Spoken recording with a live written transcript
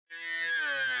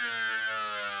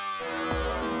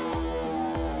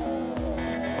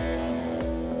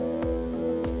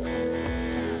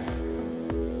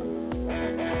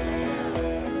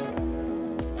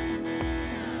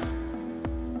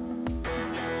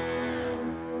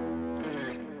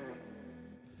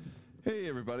Hey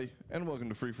everybody, and welcome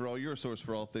to Free For All, your source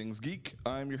for all things geek.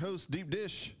 I'm your host, Deep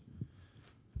Dish.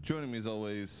 Joining me as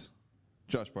always,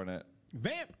 Josh Barnett,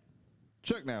 Vamp!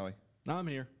 Chuck Nally, I'm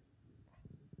here.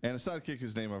 and a sidekick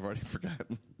whose name I've already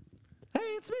forgotten. Hey,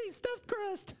 it's me, Stuffed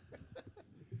Crust.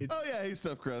 Oh yeah, hey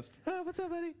Stuffed Crust. What's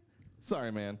up, buddy?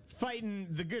 Sorry, man. Fighting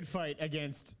the good fight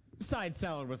against side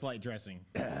salad with light dressing.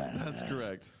 That's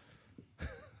correct.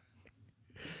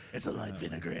 It's a light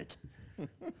vinaigrette.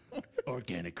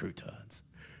 Organic croutons.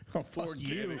 Oh, fuck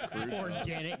Organic you.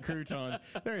 Organic croutons.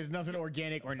 There is nothing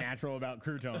organic or natural about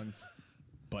croutons,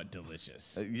 but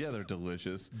delicious. Yeah, they're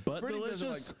delicious. But Brittany doesn't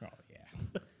delicious? Oh,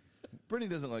 yeah. Brittany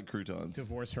doesn't like croutons.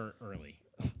 Divorce her early.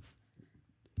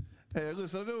 Hey,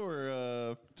 listen, I know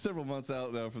we're several months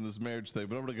out now from this marriage thing,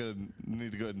 but I'm gonna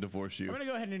need to go ahead and divorce you. I'm going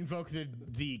to go ahead and invoke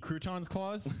the croutons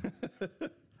clause.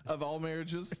 Of all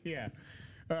marriages? Yeah.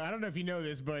 I don't know if you know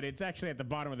this, but it's actually at the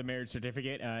bottom of the marriage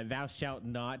certificate. Thou shalt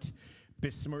not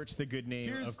besmirch the good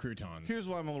name of croutons. Here's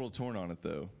why I'm a little torn on it,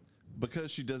 though.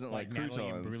 Because she doesn't like Natalie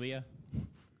croutons. Imbruglia.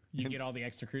 You get all the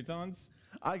extra croutons?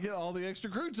 I get all the extra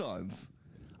croutons.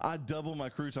 I double my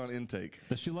crouton intake.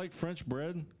 Does she like French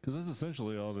bread? Because that's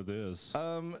essentially all it is.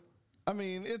 I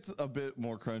mean, it's a bit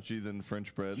more crunchy than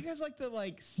French bread. You guys like the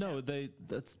No, they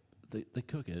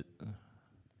cook it.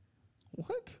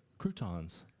 What?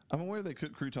 Croutons. I'm aware they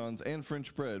cook croutons and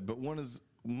French bread, but one is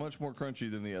much more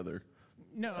crunchy than the other.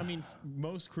 No, I mean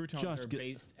most croutons Josh,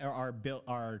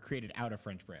 are created out of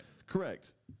French bread,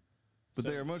 Correct. But So-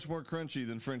 they are much more crunchy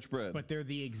than French bread. but they're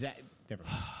the exact.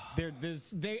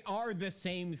 They are the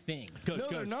same thing. Coach, No, coach,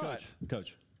 they're not.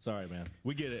 Coach. Sorry, man.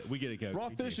 We get it. We get it, coach. Raw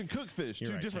fish and cooked fish, You're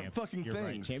two right, different champ. fucking You're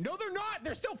right, things. champ. No, they're not.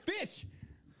 They're still fish.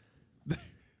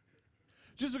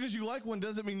 Just because you like one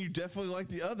doesn't mean you definitely like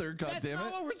the other. God That's damn not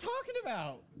it! what we're talking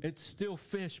about. It's still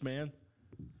fish, man.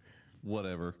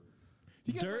 Whatever.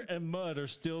 You guys Dirt and mud are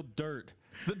still dirt.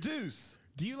 The deuce.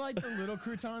 Do you like the little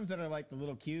croutons that are like the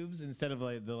little cubes instead of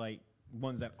like the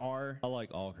ones that are? I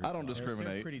like all croutons. I don't They're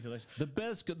discriminate. pretty delicious.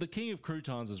 The king of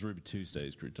croutons is Ruby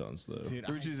Tuesday's croutons, though. Dude,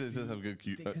 Ruby Tuesdays does have good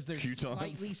because they're croutons.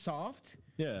 slightly soft.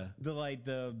 Yeah. The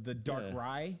dark Yeah.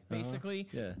 rye, basically.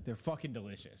 Yeah. They're fucking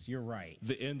delicious. You're right.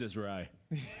 The end is rye.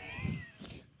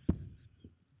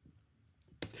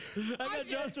 I got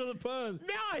Josh with a pun.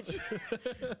 Now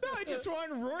I just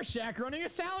want Rorschach running a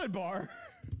salad bar.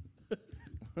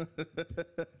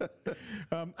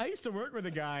 I used to work with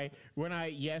a guy when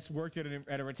I worked at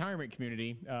a retirement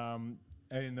community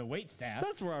in the wait staff.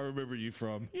 That's where I remember you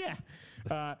from.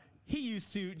 Yeah. He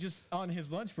used to just on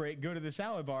his lunch break go to the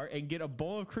salad bar and get a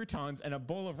bowl of croutons and a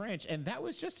bowl of ranch, and that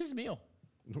was just his meal.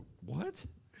 What?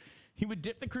 He would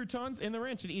dip the croutons in the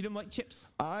ranch and eat them like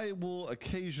chips. I will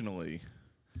occasionally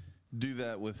do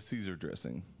that with Caesar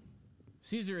dressing.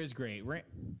 Caesar is great.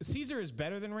 Caesar is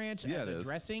better than ranch Yeah, as it a is.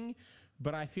 dressing,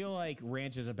 but I feel like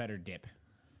ranch is a better dip.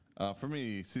 For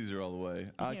me, Caesar all the way.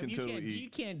 I can totally You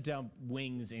eat. can't dump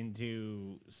wings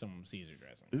into some Caesar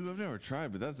dressing. Ooh, I've never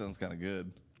tried, but that sounds kind of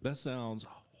good. That sounds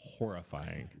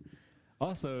horrifying.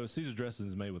 Also, Caesar dressing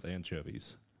is made with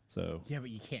anchovies, so Yeah, but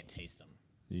you can't taste them.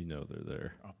 you know they're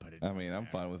there. I'll put it. I mean, I'm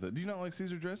fine with it. Do you not like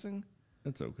Caesar dressing?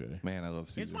 It's okay. Man, I love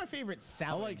Caesar. It's my favorite I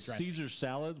salad. like dressing. Caesar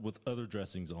salad with other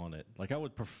dressings on it. Like I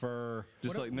would prefer.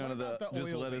 Just What like none of about the, the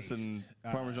just lettuce and oil-based,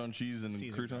 Parmesan cheese and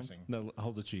Caesar croutons. dressing? No,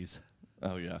 hold the cheese.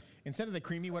 Oh yeah, Instead of the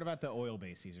creamy, what about the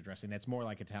oil-based Caesar dressing? That's more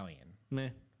like Italian. Nah,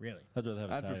 Really? I'd rather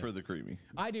have. I Italian. prefer the creamy.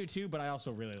 I do too, but I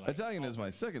also really like Italian is my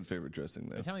second favorite dressing,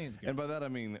 though. Italian's good. And by that I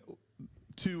mean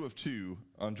 2 of 2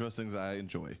 on dressings I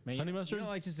enjoy. Man, Honey you mustard? don't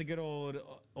like just a good old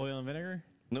oil and vinegar?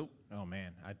 Nope. Oh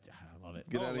man, I love it.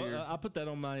 Get out of Oh, here. I put that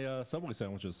on my Subway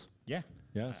sandwiches. Yeah,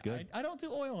 Yeah, it's good. I don't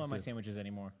do oil on my sandwiches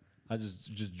anymore. I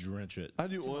just drench it. I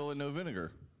do oil and no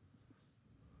vinegar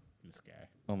This guy,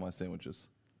 on my sandwiches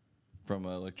from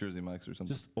like Jersey Mike's or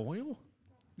something. Just oil?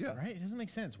 yeah, right? It doesn't make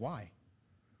sense. Why?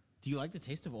 Do you like the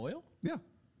taste of oil, yeah.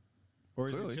 or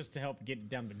is Clearly. it just to help get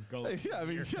down the gullet? Hey, yeah, I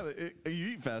mean, you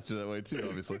eat faster that way too.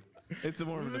 Obviously, it's a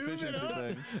more of an efficiency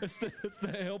thing. It's to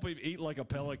help him eat like a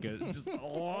pelican. Just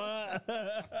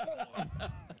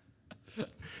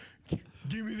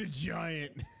Give me the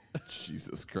giant.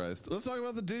 Jesus Christ. Let's talk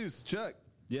about the deuce. Chuck.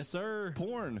 yes, sir.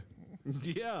 Porn.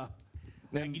 Yeah.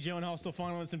 Maggie Gyllenhaal still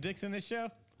fondling some dicks in this show?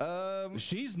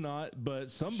 She's not, but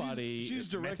somebody. She's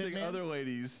directing Man? other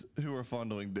ladies who are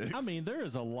fondling dicks. I mean, there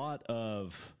is a lot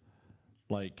of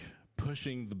like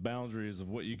pushing the boundaries of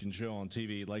what you can show on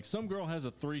TV. Like some girl has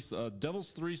a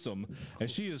devil's threesome, and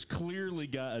she has clearly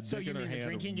got a So dick you in her mean the hand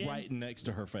drinking game? right next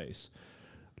to her face.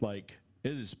 Like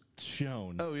it is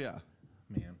shown. oh yeah,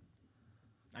 Man,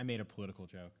 I made a political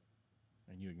joke,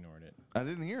 and you ignored it. I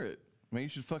didn't hear it. Man, you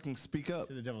should fucking speak up.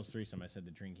 To the Devil's Threesome, I said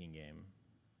the drinking game.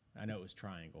 I know it was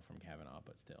Triangle from Kavanaugh,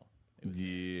 but still. It was,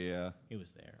 Yeah. it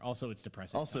was there. Also, it's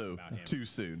depressing. Also, talking about him. too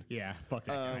soon. Yeah, fuck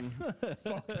that guy.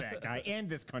 Fuck that guy. And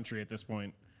this country at this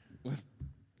point.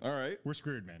 All right. We're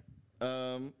screwed, man.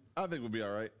 I think we'll be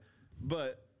all right.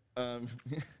 But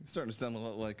starting to sound a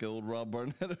lot like old Rob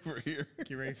Barnett over here.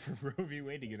 Get ready for Roe v.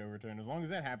 Wade to get overturned. As long as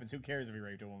that happens, who cares if he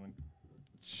raped a woman?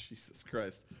 Jesus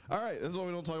Christ. All right, that's why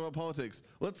we don't talk about politics.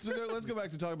 Let's go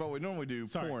back to talk about what we normally do,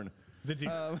 Sorry. porn. The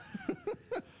Dukes.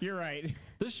 You're right.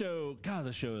 This show, God,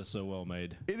 the show is so well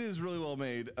made. It is really well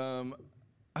made.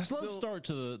 Slow start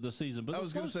to the season, but I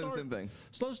was going to say the same thing.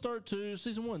 Slow start to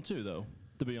season 1 too, though.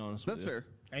 To be honest, That's with you. fair.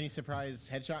 Any surprise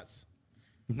headshots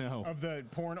No, of the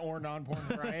porn or non-porn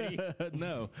variety?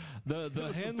 no. The was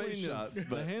some face handling shots, of,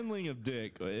 but- the handling of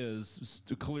Dick is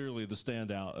clearly the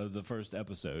standout of the first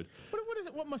episode. What is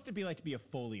it? What must it be like to be a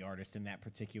Foley artist in that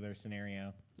particular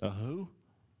scenario? Who?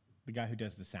 The guy who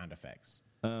does the sound effects.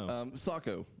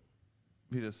 Sacco.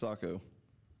 He does Sacco.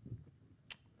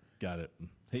 Got it.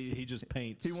 He just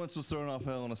paints. He once was thrown off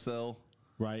Hell in a Cell.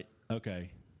 Right. Okay,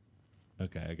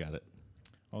 I got it.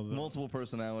 Multiple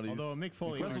personalities. Although Mick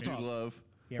Foley Wrestle introduced- Love.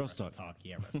 Yeah, Wrestle Wrestle Talk.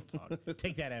 Yeah, Wrestle Talk.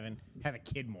 Take that, Evan. Have a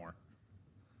kid more.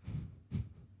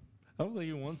 I don't think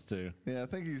he wants to. Yeah, I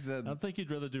think he said I think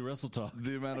he'd rather do Wrestle Talk.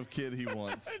 the amount of kid he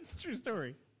wants. It's a true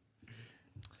story.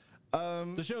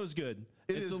 The show is good.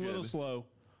 It's is a little good. slow.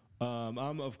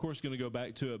 I'm of course going to go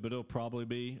back to it, but it'll probably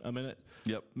be a minute.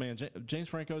 Yep. Man, James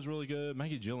Franco is really good.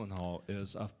 Maggie Gyllenhaal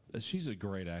is she's a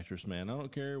great actress, man. I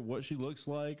don't care what she looks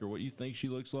like or what you think she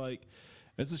looks like.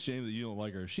 It's a shame that you don't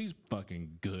like her. She's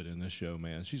fucking good in this show,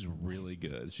 man. She's really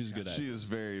good. She's a good actress. She is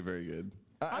very, very good.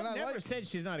 I've never said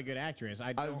she's not a good actress.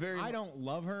 I don't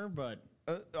love her, but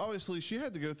Obviously, she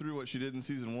had to go through what she did in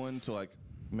season 1 to like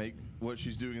make what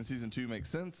she's doing in season 2 make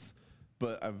sense.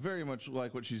 But I very much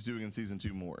like what she's doing in season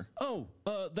 2 more. Oh,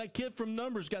 that kid from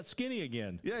Numbers got skinny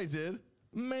again. Yeah, he did.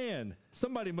 Man,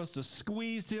 somebody must have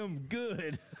squeezed him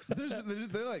good.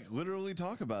 They like literally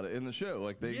talk about it in the show.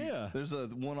 Like there's a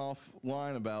one-off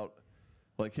line about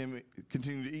like him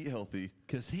continuing to eat healthy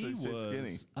Because he so was,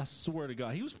 skinny. I swear to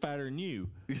God, he was fatter than you.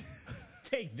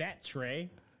 take that, Trey.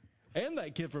 And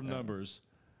that kid from Numbers.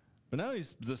 But now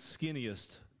he's the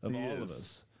skinniest of He all of is.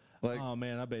 us. Like, Oh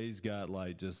man, I bet he's got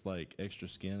like just like extra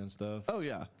skin and stuff. oh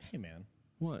yeah, Hey, man.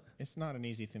 What? It's not an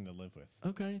easy thing to live with.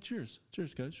 Okay, cheers.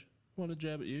 Cheers, coach. Want to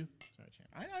jab at you? Sorry,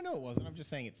 Chan. I know it wasn't. I'm just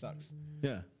saying it sucks.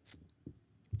 Yeah.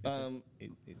 Yeah,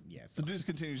 it the sucks. news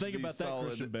continues Think to be about that, solid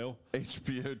Christian Bale.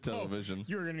 HBO television.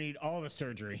 You're going to need all the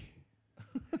surgery.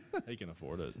 He can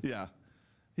afford it. Yeah,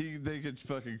 they could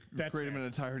fucking That's create him fair. an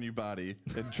entire new body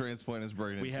and transplant his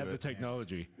brain We into have the it.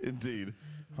 technology. Indeed.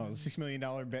 Oh, the $6 million,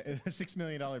 $6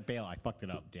 million bail. I fucked it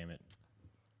up, damn it.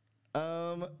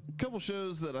 Couple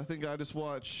shows that I think I just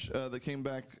watched that came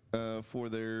back for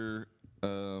their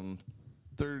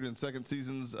third and second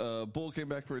seasons. Bull came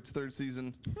back for its third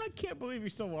season. I can't believe you're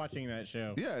still watching that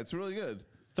show. Yeah, it's really good.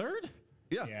 Third?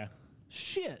 Yeah. Yeah.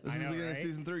 Shit. This I is know, the beginning right? of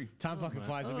season 3. Time fucking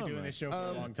flies. We've been doing this show for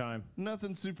a long time.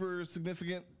 Nothing super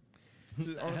significant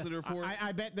to honestly report.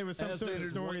 I bet there was some As sort of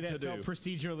there's story one to that felt do.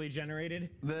 procedurally generated.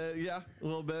 Yeah, a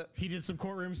little bit. He did some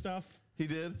courtroom stuff, He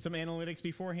did. some analytics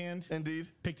beforehand, Indeed.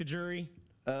 picked a jury.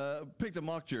 Picked a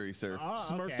mock jury, sir.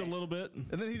 Smirked okay. a little bit.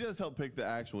 And then he does help pick the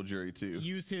actual jury, too.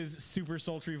 Used his super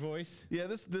sultry voice. Yeah,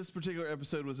 this particular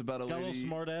episode was about a Got a lady. little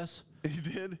smart ass. He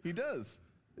did. He does.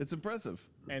 It's impressive.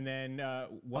 And then I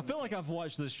feel like I've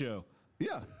watched this show.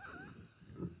 Yeah.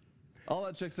 All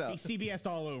that checks out. he CBS'd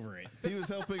all over it. He was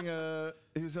helping.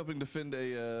 He was helping defend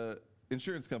a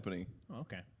insurance company Oh,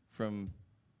 okay. from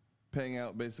paying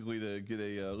out basically to get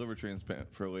a liver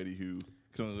transplant for a lady who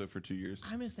can only live for 2 years.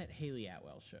 I miss that Haley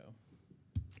Atwell show.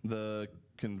 The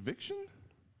Conviction.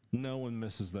 No one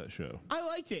misses that show. I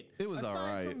liked it. It was Aside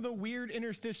alright. from the weird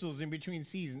interstitials in between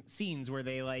scenes where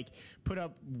they like put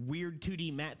up weird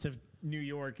 2D mats of New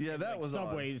York. Yeah, and, that like, was odd.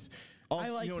 subways. Also, I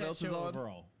like you know what that else is show odd?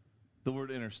 overall. The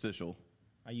word interstitial.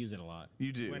 I use it a lot.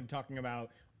 You do. When talking about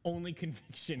only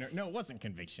conviction. No, it wasn't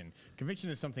conviction. Conviction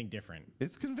is something different.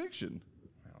 It's Conviction.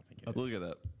 I don't think it is. Look it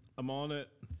up. I'm on it.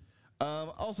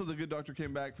 Also, The Good Doctor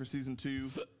came back for season 2.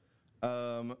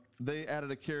 They added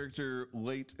a character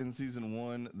late in season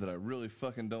 1 that I really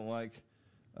fucking don't like.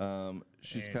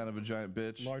 She's And kind of a giant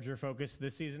bitch. Larger focus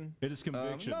this season. It is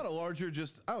conviction. Not a larger,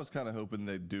 just I was kind of hoping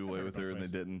they'd do away heard with both her and they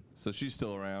ways. didn't. So she's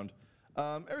still around.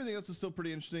 Everything else is still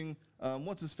pretty interesting.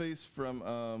 What's his face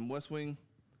from West Wing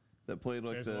that played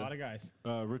like There's a lot of guys.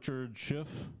 Richard Schiff.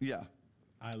 yeah.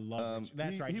 I love Richard.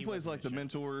 That's right. He plays was in like the show.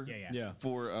 mentor Yeah.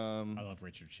 for I love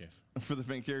Richard Schiff. for the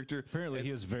main character. Apparently,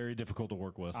 he is very difficult to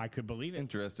work with. I could believe it.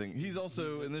 Interesting. He's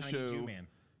also He's a in this tiny show Jew man.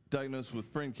 diagnosed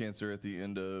with brain cancer at the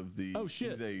end of the. Oh,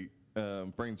 shit. He's a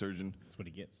brain surgeon. That's what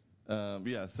he gets.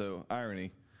 Yeah. So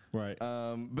irony. Right.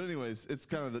 But anyways, it's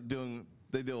kind of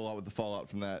they deal a lot with the fallout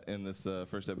from that in this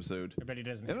first episode. I bet he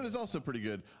doesn't. And it is also pretty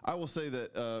good. I will say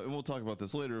that, and we'll talk about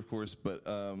this later, of course, but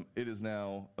it is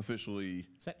now officially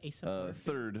Is that Ace?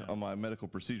 third on my medical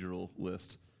procedural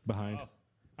list. Behind. Oh,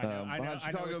 I know, Behind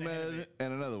Chicago it's ahead of Med it.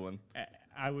 and another one.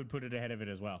 I would put it ahead of it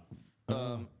as well.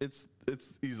 It's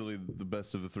easily the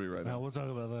best of the three right now. We'll talk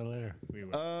about that later. We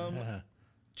would.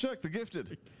 Chuck, The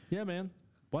Gifted. Yeah, man.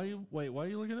 Why are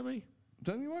you looking at me?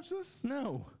 Didn't you watch this?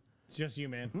 No. It's just you,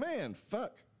 man. Man,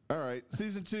 fuck. All right,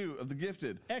 season 2 of The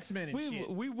Gifted. X-Men and shit.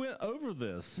 We went over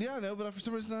this. Yeah, I know, but for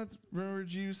some reason I remembered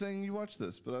you saying you watched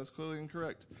this, but I was clearly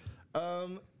incorrect.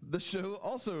 The show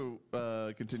also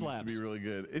continues Slaps. to be really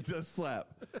good. It does slap.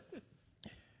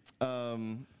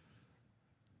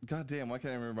 God damn, why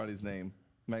can't I remember everybody's name?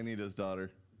 Magneto's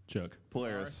daughter, Chuck.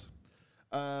 Polaris.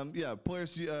 Yeah,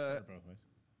 Polaris Both ways.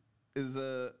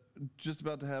 is just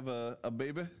about to have a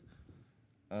baby.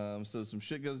 So some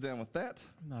shit goes down with that.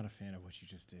 I'm not a fan of what you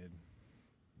just did.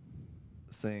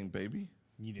 Saying baby,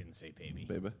 You didn't say baby.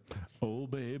 baby. Oh,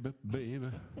 baby, baby.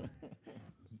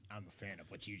 I'm a fan of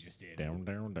what you just did. Down,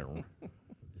 down, down.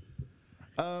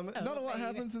 Not a lot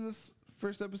happens in this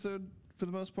first episode for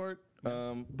the most part,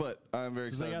 but I'm very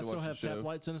Does that excited guy to still watch have the show. tap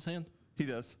lights in his hand? He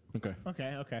does. Okay.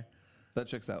 Okay. That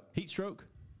checks out. Heat stroke.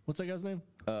 What's that guy's name?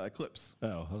 Eclipse.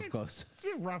 Oh, that was close. It's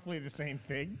roughly the same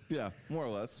thing. Yeah, more or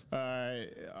less.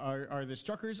 Are the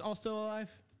Struckers all still alive?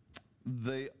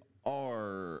 They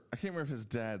are. I can't remember if his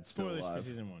dad's still Spoilers for alive,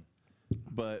 season 1.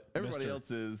 but everybody Mr. else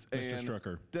is. Mr. And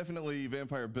Strucker. definitely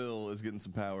Vampire Bill is getting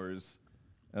some powers,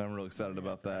 and I'm real excited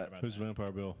about that. Who's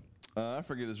Vampire Bill? I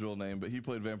forget his real name, but he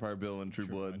played Vampire Bill in True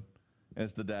Blood, and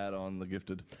it's the dad on The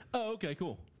Gifted. Oh, okay,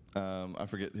 cool. I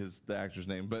forget the actor's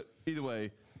name, but either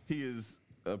way, he is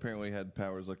apparently had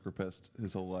powers like Repest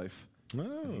his whole life.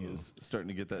 Oh. He is starting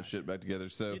to get that shit back together.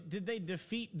 So Did they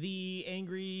defeat the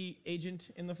angry agent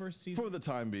in the first season? for the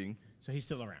time being, So he's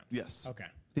still around. yes. Okay.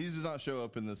 He does not show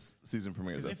up in this season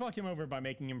premiere. Because Though. they fucked him over by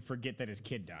making him forget that his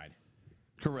kid died.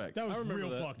 Correct. That was remember real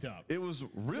that. fucked up. It was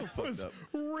real It fucked was up.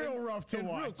 real rough to And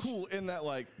watch. real cool in that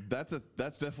like that's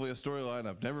definitely a storyline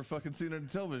I've never fucking seen in a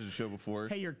television show before.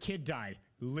 Hey, your kid died.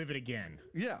 Live it again.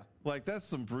 Yeah, like that's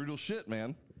some brutal shit,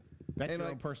 man. That's And your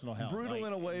like own personal hell. brutal Like,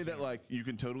 in a way that like you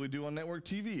can totally do on network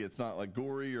TV. It's not like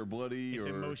gory or bloody it's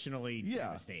or emotionally Yeah.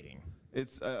 devastating.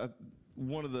 It's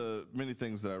one of the many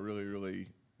things that I really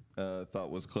thought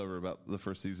was clever about the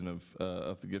first season of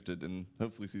The Gifted, and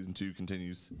hopefully season 2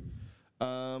 continues.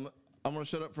 I'm gonna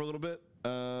shut up for a little bit.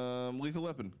 Lethal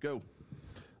Weapon, go.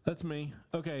 That's me.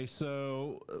 Okay,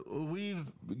 so we've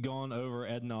gone over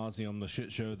ad nauseum the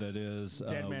shit show that is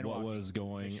Dead Man what Walking, was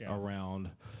going the show. around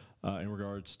in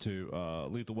regards to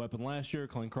Lethal Weapon last year.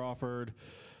 Clint Crawford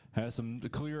has some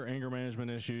clear anger management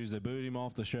issues. They booted him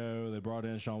off the show. They brought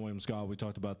in Sean William Scott. We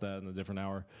talked about that in a different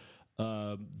hour.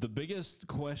 The biggest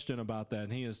question about that,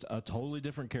 and he is a totally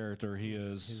different character. He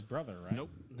is His brother, right? Nope.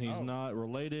 He's not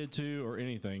related to or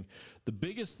anything. The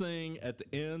biggest thing at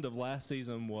the end of last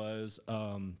season was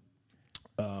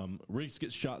Reese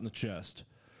gets shot in the chest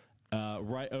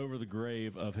right over the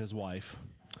grave of his wife.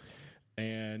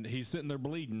 And he's sitting there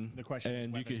bleeding. The question is and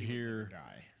you whether could he would hear live or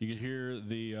die. you could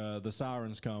hear the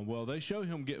sirens come. Well, they show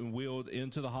him getting wheeled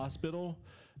into the hospital,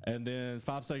 and then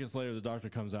 5 seconds later, the doctor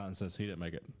comes out and says he didn't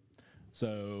make it.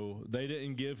 So they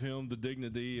didn't give him the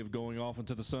dignity of going off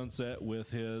into the sunset with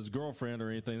his girlfriend or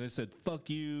anything. They said, "Fuck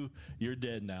you, you're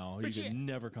dead now. But You you- can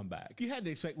never come back." You had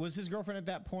to expect. Was his girlfriend at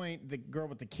that point the girl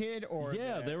with the kid, or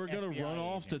Yeah, the they were going to FBI run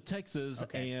off to agent? Texas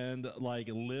Okay. and like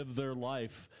live their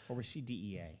life. or was she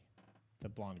DEA, the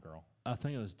blonde girl? I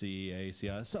think it was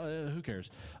DEACI. So who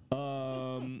cares?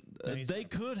 They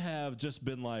could have just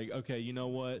been like, okay, you know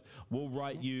what? We'll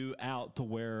write you out to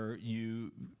where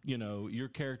your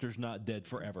character's not dead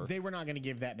forever. They were not going to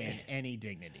give that man any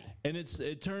dignity. And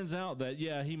it turns out that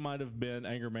he might have been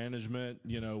anger management,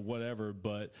 whatever,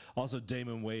 but also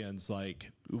Damon Wayans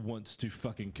wants to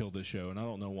fucking kill this show, and I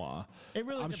don't know why. It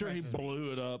really I'm sure he depresses me.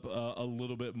 blew it up a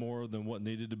little bit more than what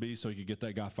needed to be so he could get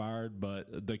that guy fired,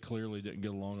 but they clearly didn't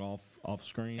get along off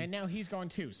screen. And now he's gone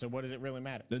too. So what does it really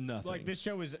matter? Then nothing. Like this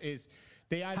show is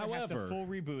they either have However- to full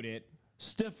reboot it.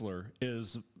 Stifler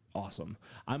is awesome.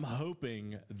 I'm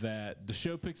hoping that the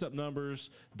show picks up numbers.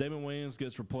 Damon Wayans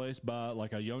gets replaced by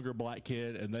like a younger black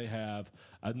kid, and they have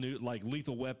a new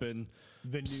Lethal Weapon,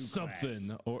 The new something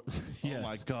class. or yes. Oh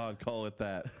my God, call it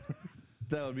that.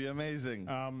 That would be amazing.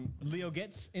 Leo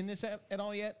Getz in this at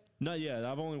all yet? Not yet.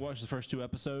 I've only watched the first 2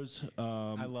 episodes.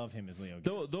 I love him as Leo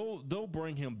Getz. They'll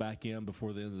bring him back in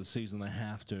before the end of the season. They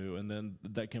have to, and then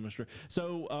that chemistry.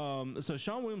 So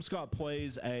Sean William Scott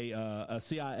plays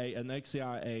an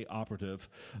ex-CIA operative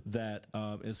that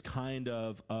is kind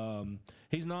of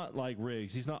he's not like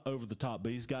Riggs. He's not over the top,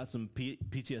 but he's got some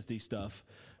PTSD stuff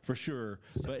for sure.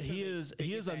 But he is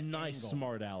a nice,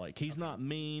 smart aleck. He's not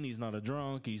mean. He's not a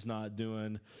drunk. He's not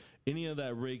doing any of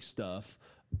that Riggs stuff.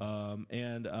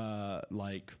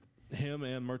 Like him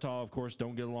and Murtaugh, of course,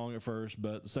 don't get along at first,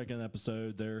 but the second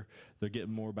episode, they're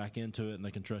getting more back into it, and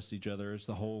they can trust each other. It's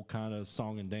the whole kind of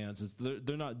song and dance.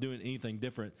 They're not doing anything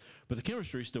different, but the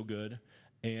chemistry's still good.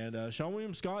 And Sean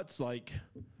William Scott's like,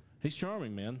 he's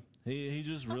charming, man. He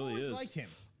just really is. I always liked him.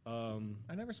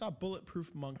 I never saw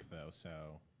Bulletproof Monk though, so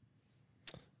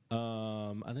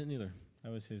I didn't either.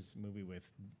 that was his movie with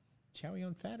Chow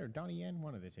Yun-fat or Donnie Yen,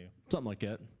 one of the two. Something like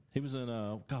that. He was in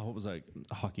God, what was that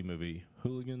hockey movie?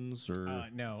 Hooligans or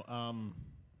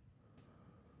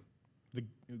The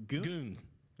Goon.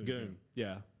 Goon.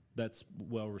 Yeah, that's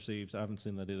well received. I haven't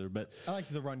seen that either, but I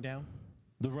liked The Rundown.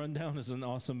 The Rundown is an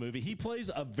awesome movie. He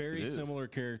plays a very similar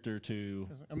character to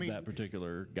that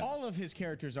particular guy. All of his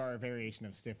characters are a variation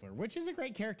of Stifler, which is a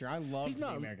great character. I love the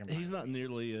American Pie. He's not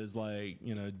nearly as like,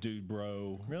 dude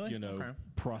bro, Really? Okay.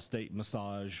 prostate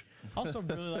massage. Also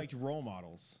really liked Role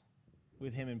Models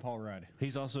with him and Paul Rudd.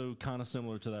 He's also kind of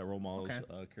similar to that Role Models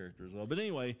character as well. But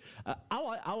anyway,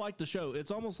 I like the show. It's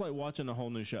almost like watching a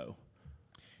whole new show.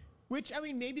 Which, I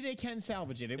mean, maybe they can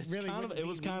salvage it. It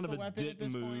was kind of a dick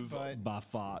move by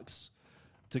Fox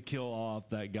to kill off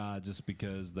that guy just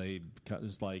because they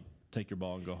just like take your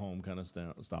ball and go home kind of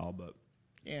style. But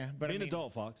yeah, but be an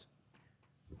adult, Fox.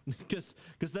 Because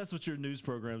that's what your news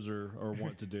programs are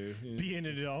want to do. Be an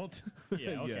adult?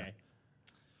 Yeah, okay.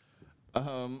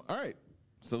 All right.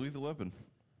 So Lethal Weapon.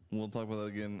 We'll talk about that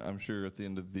again, I'm sure, at the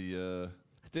end of the...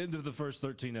 At the end of the first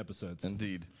 13 episodes.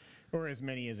 Indeed. Or as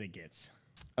many as it gets.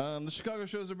 The Chicago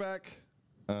shows are back.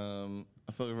 I feel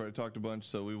like we've already talked a bunch,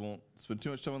 so we won't spend too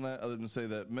much time on that, other than say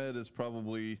that Med is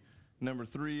probably number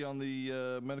 3 on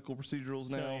the medical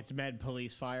procedurals now. So it's Med,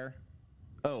 Police, Fire?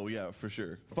 Oh, yeah, for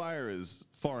sure. Fire is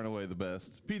far and away the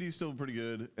best. PD's still pretty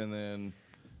good, and then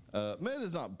Med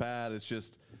is not bad. It's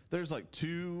just there's like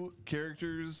 2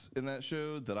 characters in that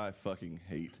show that I fucking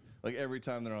hate. Like every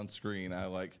time they're on screen,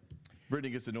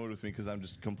 Brittany gets annoyed with me because I'm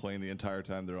just complaining the entire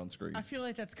time they're on screen. I feel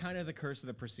like that's kind of the curse of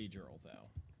the procedural, though.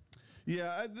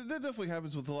 Yeah, that definitely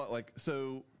happens with a lot.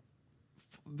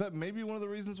 That may be one of the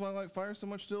reasons why I like Fire so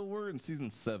much still. We're in season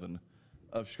 7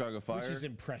 of Chicago Fire. Which is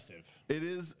impressive. It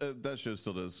is. That show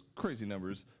still does crazy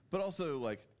numbers. But also,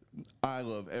 I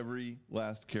love every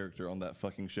last character on that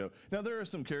fucking show. Now, there are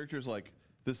some characters like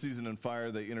this season in Fire,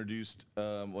 they introduced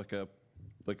like a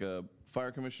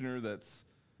fire commissioner that's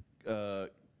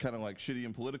kind of like shitty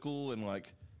and political and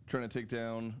like trying to take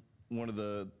down one of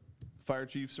the fire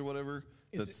chiefs or whatever.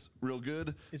 That's real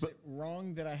good. Is it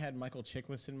wrong that I had Michael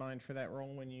Chiklis in mind for that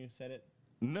role when you said it?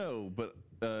 No, but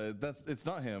it's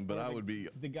not him. But I would be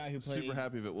the guy who played super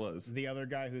happy if it was the other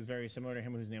guy who's very similar to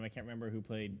him, whose name I can't remember, who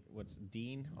played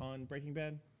Dean on Breaking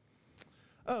Bad.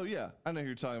 Oh yeah, I know who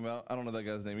you're talking about. I don't know that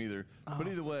guy's name either. But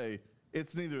either way,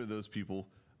 it's neither of those people.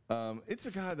 It's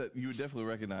a guy that you would definitely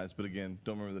recognize, but again,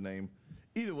 don't remember the name.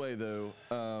 Either way, though,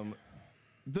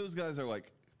 those guys are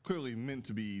clearly meant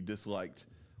to be disliked.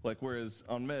 Whereas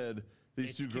on Med,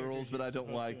 these 2 girls that I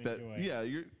don't like.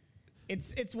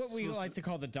 It's what we like to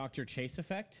call the Dr. Chase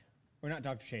effect, or not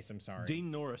Dr. Chase. I'm sorry,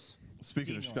 Dean Norris.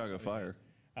 Speaking of Chicago Fire.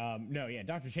 No, yeah,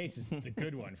 Dr. Chase is the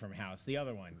good one from House. The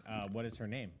other one, what is her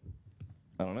name?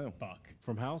 I don't know. Fuck.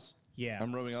 From House? Yeah,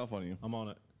 I'm rubbing off on you. I'm on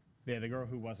it. Yeah, the girl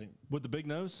who wasn't. With the big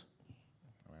nose?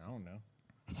 I don't know.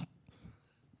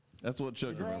 That's what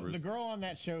Chuck remembers. The girl on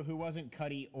that show who wasn't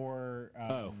Cuddy or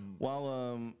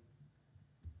While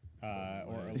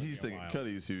Olivia he's thinking Wilde.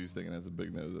 Cuddy's who he's thinking has a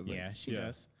big nose. I think. Yeah, she Yeah.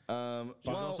 does.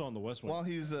 She's also on The West Wing. While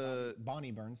he's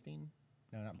Bonnie Bernstein?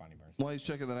 No, not Bonnie Bernstein. while he's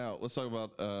checking that out, let's talk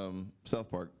about South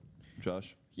Park,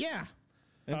 Josh. Yeah.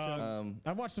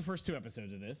 I've watched the first 2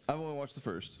 episodes of this. I've only watched the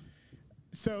first.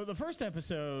 So the first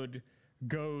episode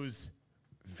goes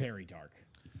very dark.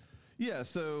 Yeah,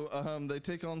 so they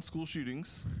take on school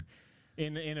shootings.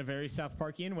 In a very South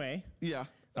Parkian way. Yeah,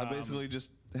 basically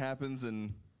just happens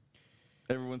and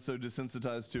everyone's so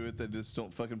desensitized to it they just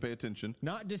don't fucking pay attention.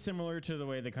 Not dissimilar to the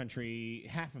way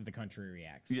half of the country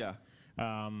reacts. Yeah.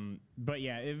 But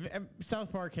yeah,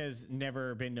 South Park has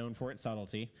never been known for its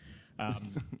subtlety.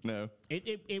 No.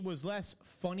 It was less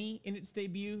funny in its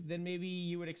debut than maybe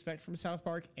you would expect from South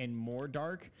Park, and more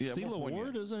dark. Yeah, Celia more poignant.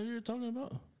 Ward, is that who you're talking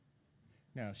about?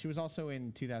 No, she was also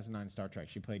in 2009 Star Trek.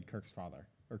 She played Kirk's father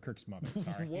or Kirk's mother.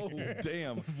 Sorry. Whoa.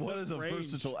 Damn, that is a range.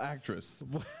 versatile actress.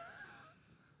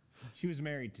 She was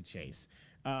married to Chase.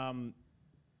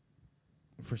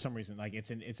 For some reason, like it's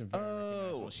a very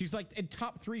recognizable. She's like in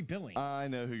top 3 billing, I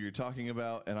know who you're talking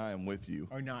about, and I am with you.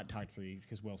 or not top 3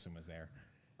 because Wilson was there.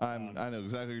 I know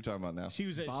exactly what you're talking about now. She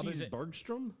was Bobby she's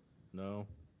Bergstrom? No.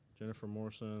 Jennifer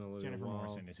Morrison. Olivia Jennifer Wilde.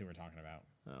 Morrison is who we're talking about.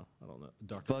 Oh, I don't know.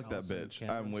 Dr. Fuck that Allison bitch.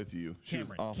 Cameron? I'm with you. She was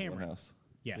Cameron. awful in Cameron. House.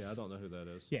 Yes. Yeah, I don't know who that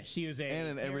is. Yeah, she is a And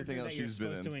in everything character else that you're she's been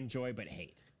supposed in. to enjoy but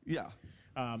hate. Yeah.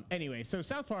 Anyway, so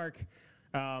South Park,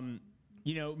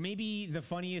 maybe the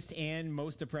funniest and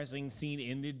most depressing scene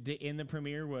in the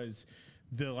premiere was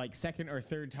the like second or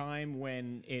third time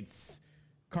when it's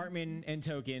Cartman and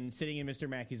Token sitting in Mr.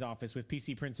 Mackey's office with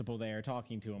PC Principal there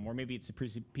talking to him, or maybe it's the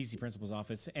PC Principal's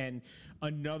office, and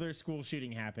another school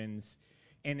shooting happens.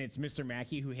 And it's Mr.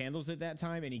 Mackey who handles it that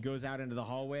time, and he goes out into the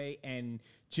hallway, and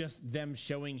just them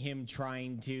showing him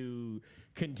trying to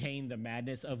contain the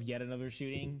madness of yet another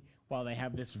shooting while they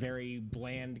have this very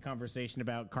bland conversation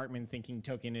about Cartman thinking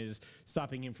Token is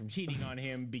stopping him from cheating on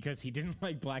him because he didn't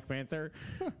like Black Panther,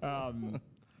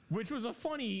 which was the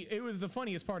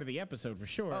funniest part of the episode for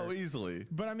sure. Oh, easily.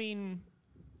 But I mean,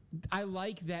 I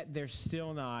like that they're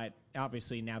still not.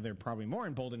 Obviously, now they're probably more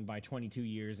emboldened by 22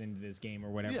 years into this game or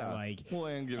whatever. Yeah. Like, Well,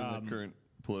 and given the current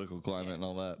political climate and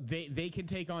all that. they can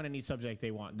take on any subject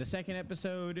they want. The second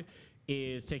episode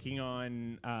is taking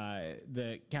on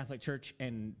the Catholic Church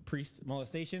and priest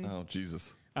molestation, Oh,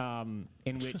 Jesus.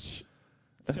 in which.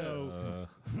 So,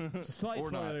 slight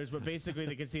Or not. spoilers, but basically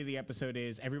the conceit of the episode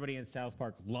is everybody in South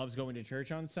Park loves going to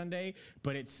church on Sunday,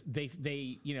 but it's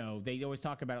they always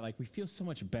talk about it like we feel so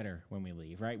much better when we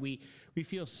leave, right? We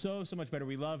feel so much better.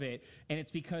 We love it, and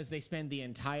it's because they spend the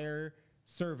entire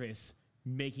service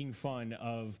making fun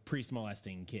of priest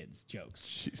molesting kids jokes.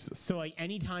 Jesus. So like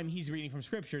anytime he's reading from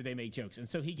scripture, they make jokes. And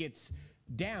so he gets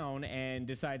down and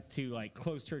decides to like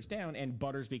close church down, and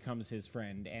Butters becomes his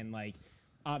friend. And like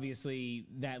obviously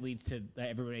that leads to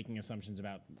everybody making assumptions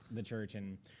about the church,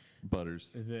 and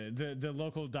Butters. the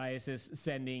local diocese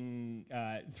sending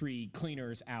 3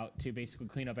 cleaners out to basically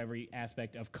clean up every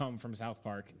aspect of Come from South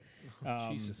Park.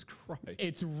 Jesus Christ.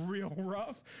 It's real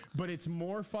rough, but it's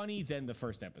more funny than the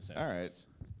first episode. All right.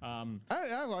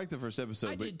 I like the first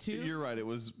episode, I but did too. you're right. It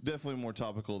was definitely more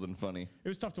topical than funny. It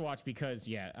was tough to watch because,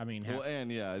 I mean, half, Well,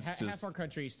 and yeah, it's half just our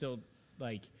country still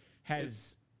like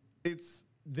has it's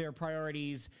their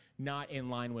priorities not in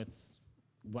line with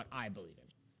what I believe in.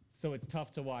 So it's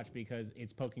tough to watch because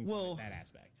it's poking fun Well, at that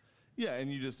aspect. yeah,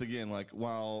 and you just again like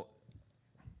while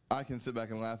I can sit back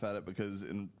and laugh at it because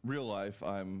in real life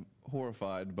I'm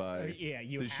horrified by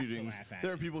You the have shootings. to laugh at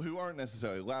There it. are people who aren't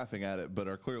necessarily laughing at it, but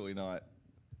are clearly not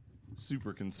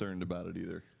super concerned about it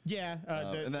either. Yeah,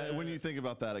 And that, when you think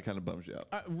about that, it kind of bums you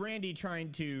out. Randy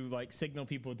trying to like signal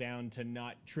people down to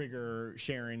not trigger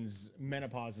Sharon's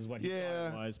menopause is what he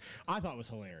thought it was. I thought it was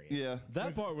hilarious. Yeah,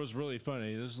 That part was really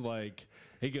funny. This is like,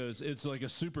 he goes, it's like a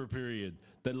super period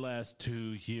that lasts 2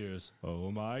 years.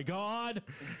 Oh my God.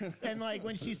 And like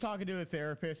when she's talking to a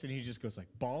therapist and he just goes like,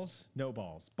 balls, no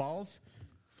balls, balls,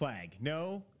 flag,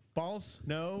 no. Balls,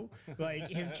 no. Like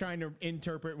him trying to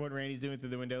interpret what Randy's doing through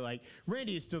the window. Like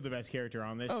Randy is still the best character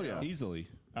on this. Oh, show. yeah. Easily.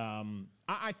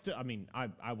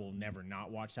 I will never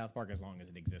not watch South Park as long as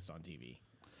it exists on TV.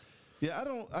 yeah.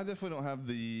 I definitely don't have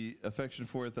the affection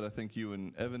for it that I think you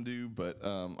and Evan do, but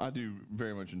I do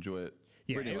very much enjoy it.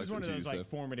 Yeah, Brittany it was likes one of too, those so- like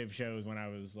formative shows when I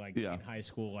was like Yeah. in high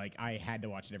school. Like I had to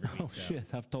watch it every week. Oh, so. shit.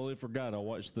 I've totally forgot. I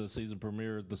watched the season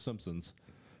premiere of The Simpsons.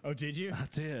 Oh, did you? I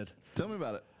did. Tell me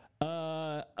about it.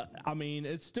 I mean,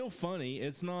 it's still funny.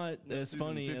 It's not as Season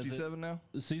funny as 57 now.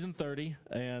 season 30,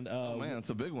 and Oh man, it's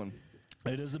a big one.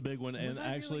 it is a big one. Was And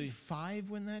I actually, really 5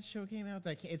 when that show came out?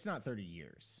 It's not 30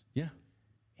 years. yeah,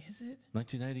 Is it?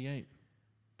 1988.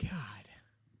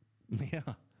 God,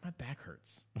 Yeah. my back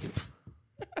hurts.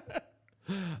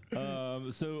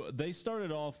 So they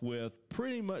started off with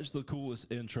pretty much the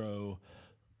coolest intro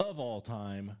of all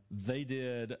time. They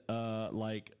did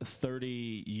like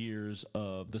 30 years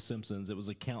of The Simpsons. It was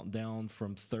a countdown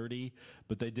from 30,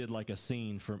 but they did like a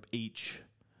scene from each.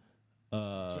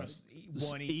 Just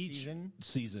one each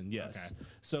season? Yes. Okay.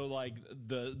 So like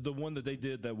the one that they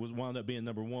did that was wound up being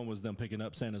number 1 was them picking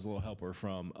up Santa's Little Helper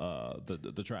from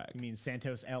the track. You mean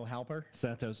Santos L. Halper?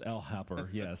 Santos L. Helper.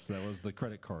 Yes, that was the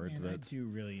credit card. Man, I that, do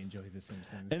really enjoy The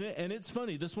Simpsons. and it's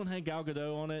funny. This one had Gal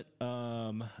Gadot on it.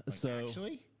 So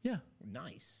Actually, yeah,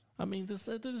 nice. I mean, they're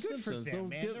the Good for Simpsons. them, They'll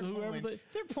man. get whoever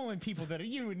They're pulling people that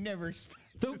you would never expect.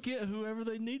 they'll get whoever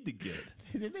they need to get.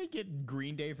 Did they get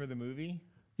Green Day for the movie?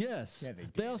 Yes. Yeah, they They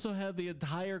did. also had the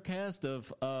entire cast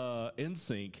of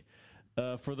NSYNC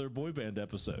for their boy band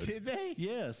episode. Did they?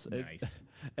 Yes. And- Nice.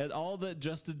 And all that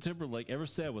Justin Timberlake ever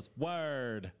said was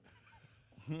 "word."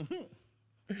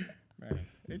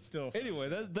 It's still Anyway,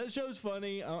 that show's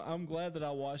funny. I'm glad that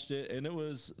I watched it, and it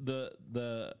was the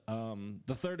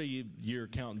 30-year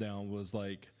countdown was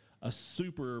like a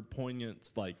super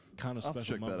poignant, like kind of I'll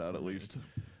special. check that moment out for at me. least.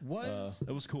 was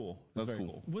It was cool. It was That's very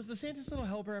cool. was the Santa's Little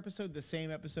Helper episode the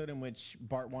same episode in which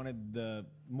Bart wanted the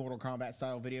Mortal Kombat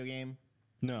style video game?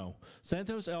 No,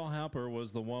 Santos L. Hamper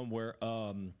was the one where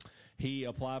he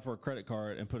applied for a credit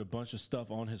card and put a bunch of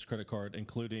stuff on his credit card,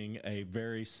 including a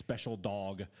very special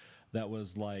dog that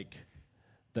was like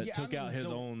that Yeah, I took mean, out his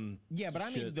the- own. Yeah, but I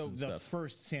mean shits and the stuff.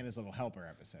 first Santa's Little Helper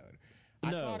episode.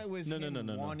 I No. thought it was No, him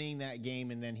no. wanting that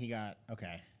game, and then he got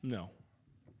okay. No,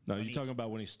 you he- talking about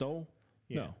when he stole?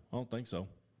 Yeah. No, I don't think so.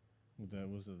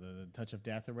 Was it the touch of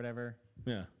death or whatever?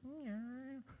 Yeah.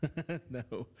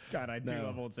 No. God, I do No.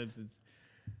 love old Simpsons.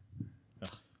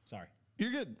 Ugh, sorry.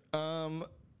 You're good.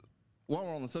 While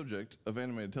we're on the subject of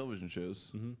animated television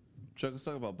shows, Chuck, let's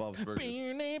talk about Bob's Burgers.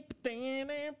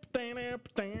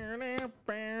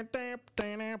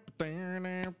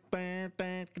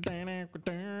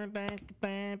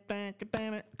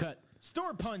 Cut.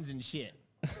 Store puns and shit.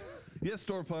 Yes,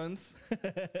 store puns.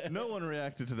 No one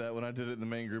reacted to that when I did it in the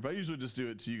main group. I usually just do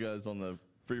it to you guys on the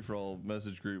free for all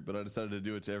message group, but I decided to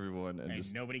do it to everyone, and And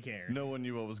just nobody cared. no one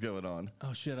knew what was going on.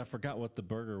 Oh shit! I forgot what the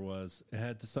burger was. It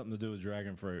had something to do with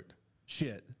dragon fruit.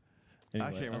 Shit. I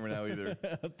can't remember now either.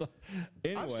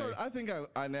 Anyway, I think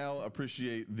I now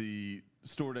appreciate the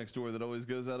store next door that always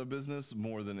goes out of business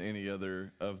more than any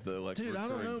other of the like. dude, I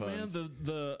don't know, recurring man. puns.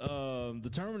 The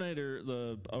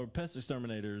Terminator, or pest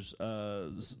exterminators,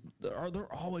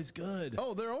 they're always good.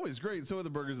 Oh, they're always great. So are the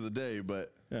burgers of the day,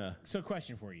 but Yeah. So,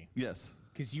 question for you, yes.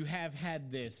 because you have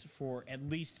had this for at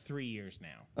least 3 years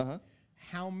now. Uh huh.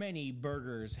 How many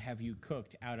burgers have you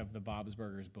cooked out of the Bob's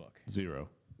Burgers book? 0.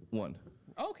 One.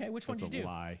 Okay, which one That's did you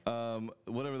a do? lie.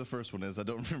 Whatever the first one is, I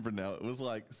don't remember now. It was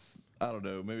like I don't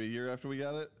know, maybe a year after we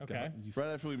got it. Okay. Right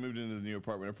after we moved into the new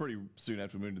apartment, or pretty soon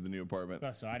after we moved to the new apartment.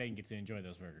 Oh, so I didn't get to enjoy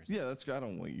those burgers. Yeah, that's. I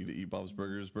don't want you to eat Bob's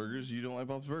Burgers. You don't like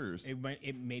Bob's Burgers.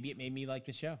 Maybe it made me like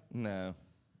the show. No.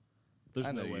 There's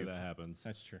I no know way you. that happens.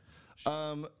 That's true.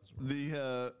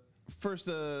 The first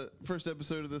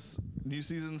episode of this new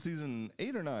season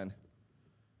 8 or 9.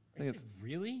 Is it's- it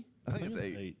really? I think it's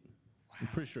 8. I'm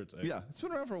pretty sure it's 8. Yeah, it's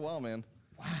been around for a while, man.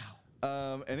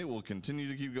 Wow. And it will continue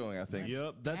to keep going. I think.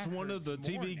 Yep, that's That one of the hurts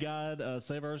more TV now. Guide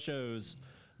Save Our Shows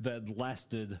that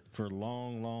lasted for a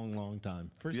long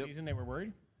time. First Yep. season, they were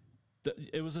worried.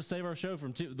 It was a Save Our Show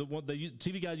from the one the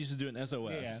TV Guide used to do an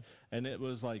SOS, Yeah. and it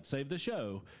was like save the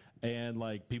show, and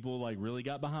like people like really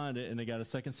got behind it, and they got a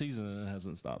second season, and it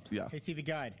hasn't stopped. Yeah. Hey, TV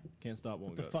Guide. Can't stop,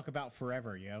 won't The go. fuck about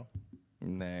forever, yo?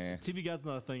 Nah. TV Guide's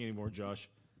not a thing anymore, Josh.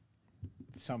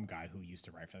 Some guy who used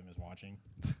to write for them is watching.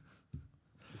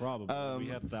 Probably.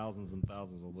 We have thousands and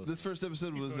thousands of listeners. This first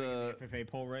episode was Voting in the FFA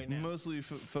poll right now. mostly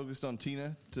focused on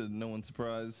Tina, to no one's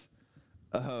surprise.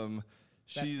 Is that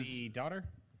She's the daughter.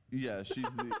 yeah, she's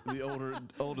the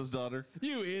oldest daughter.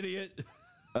 You idiot!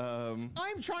 I'm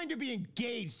trying to be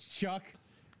engaged, Chuck.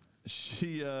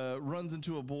 She runs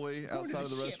into a boy outside of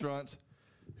the ship. restaurant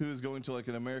who is going to like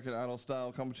an American Idol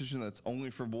style competition that's only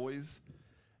for boys.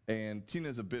 And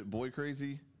Tina's a bit boy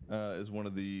crazy, is one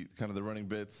of the kind of the running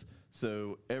bits.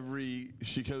 So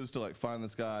she goes to like find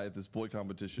this guy at this boy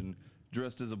competition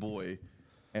dressed as a boy,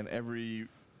 and every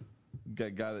guy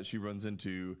that she runs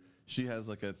into, she has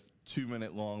like a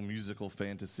 2-minute long musical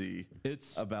fantasy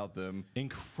It's about them.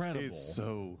 incredible. It's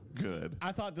so good.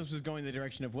 I thought this was going the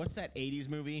direction of what's that 80s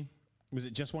movie? Was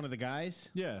it Just One of the Guys?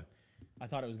 Yeah. I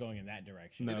thought it was going in that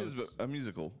direction. No. It is a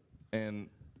musical and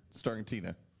starring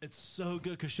Tina. It's so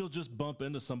good because she'll just bump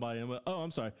into somebody and go, oh,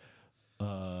 I'm sorry.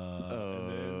 And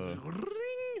then,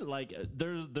 ring, like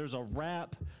there's a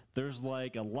rap. There's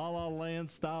like a La La Land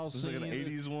style It's scene. like an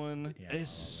 80s one. Yeah. It's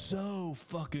so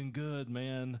fucking good,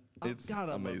 man. It's God,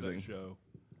 I love amazing. that show.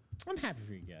 I'm happy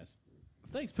for you guys.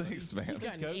 Thanks, buddy. Thanks, man. You've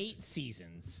gotten Coach. 8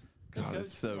 seasons. God,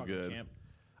 it's so Welcome, good. champ.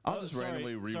 I'll Oh, just sorry,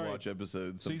 randomly sorry. rewatch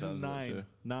episodes sometimes. Season of that 9. show.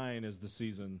 9 is the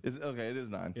season. Is it, okay, it is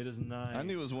 9. It is 9. I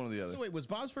knew it was one or the other. So wait, was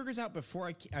Bob's Burgers out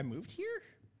before I moved here?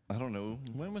 I don't know.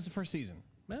 When was the first season?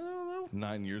 I don't know.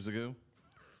 9 years ago?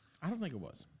 I don't think it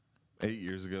was. 8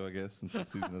 years ago, I guess, since the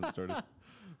season hasn't started.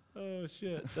 Oh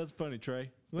shit, that's funny,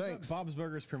 Trey. Look up Thanks. Bob's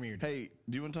Burgers premiered. Hey,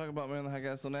 do you want to talk about Man in the High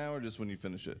Castle now or just when you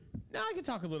finish it? No, I can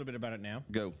talk a little bit about it now.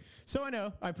 Go. So I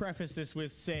know I prefaced this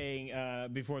with saying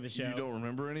before the show, You don't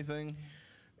remember anything?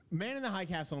 Man in the High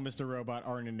Castle and Mr. Robot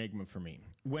are an enigma for me.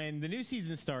 When the new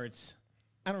season starts,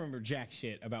 I don't remember jack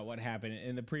shit about what happened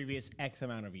in the previous X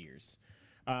amount of years.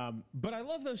 But I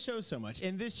love those shows so much.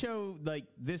 And this show, like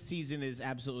this season, is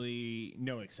absolutely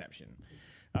no exception.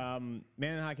 Man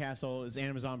in the High Castle is an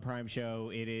Amazon Prime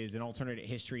show. It is an alternate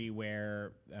history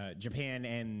where Japan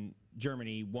and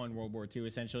Germany won World War II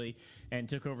essentially and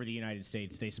took over the United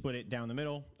States. They split it down the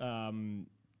middle.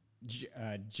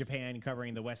 Japan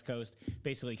covering the West Coast,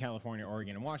 basically California,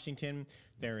 Oregon, and Washington.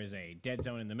 There is a dead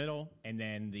zone in the middle, and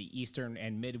then the eastern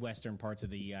and midwestern parts of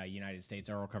the United States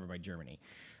are all covered by Germany.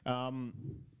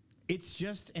 It's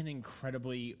just an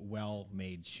incredibly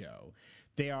well-made show.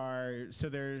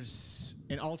 There's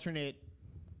an alternate,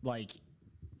 like,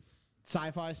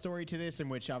 sci-fi story to this, in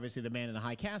which obviously the Man in the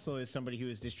High Castle is somebody who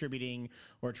is distributing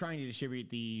or trying to distribute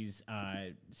these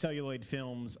celluloid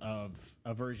films of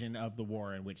a version of the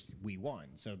war in which we won.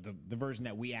 So the version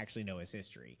that we actually know as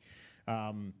history.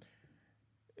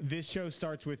 This show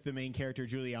starts with the main character,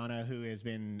 Juliana, who has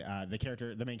been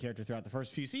the main character throughout the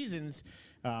first few seasons,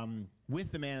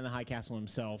 with the Man in the High Castle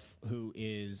himself, who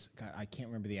is, God, I can't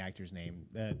remember the actor's name.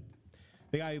 The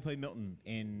guy who played Milton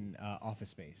in Office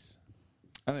Space.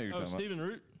 I know you're talking Stephen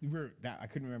Root. Root. I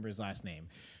couldn't remember his last name.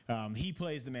 He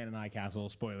plays the Man in the High Castle.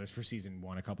 Spoilers for season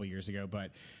 1 a couple years ago,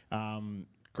 but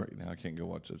Great. Now I can't go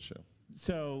watch that show.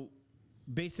 so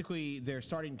basically they're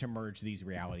starting to merge these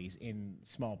realities in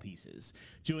small pieces.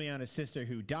 Juliana's sister,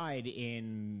 who died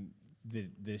in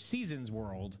the season's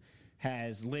world,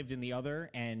 has lived in the other,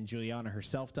 and Juliana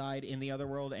herself died in the other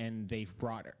world, and they've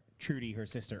brought Trudy, her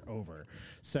sister, over.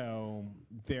 So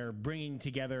they're bringing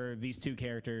together these two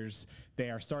characters.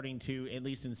 They are starting to, at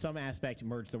least in some aspect,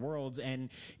 merge the worlds. And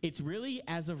it's really,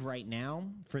 as of right now,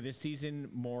 for this season,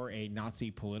 more a Nazi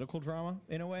political drama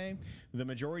in a way. The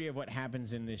majority of what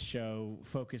happens in this show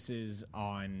focuses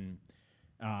on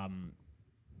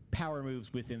power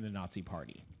moves within the Nazi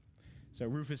party. So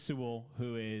Rufus Sewell,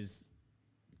 who is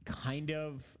kind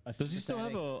of a Does he still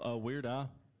have a weird eye?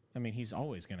 I mean, he's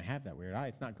always going to have that weird eye.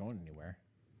 It's not going anywhere.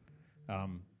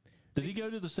 Did he go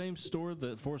to the same store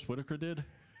that Forrest Whitaker did?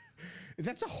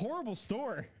 That's a horrible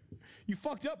store. You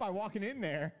fucked up by walking in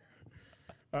there.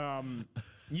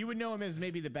 You would know him as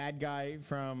maybe the bad guy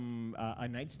from A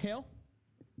Knight's Tale.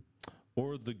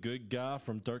 Or the good guy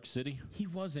from Dark City? He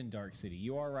was in Dark City.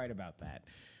 You are right about that.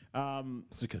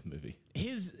 It's a good movie.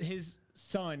 His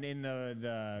son in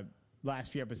the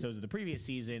last few episodes of the previous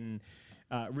season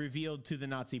revealed to the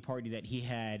Nazi party that he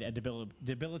had a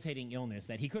debilitating illness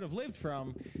that he could have lived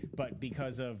from, but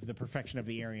because of the perfection of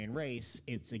the Aryan race,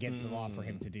 it's against the law for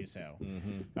him to do so.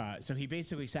 So he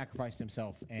basically sacrificed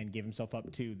himself and gave himself up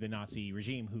to the Nazi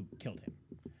regime, who killed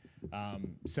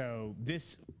him. So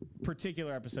this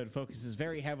particular episode focuses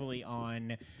very heavily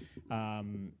on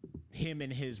him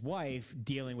and his wife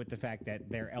dealing with the fact that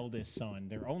their eldest son,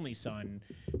 their only son,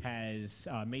 has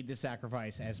made the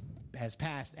sacrifice, has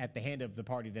passed at the hand of the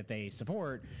party that they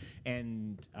support,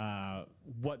 and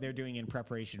what they're doing in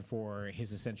preparation for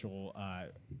his essential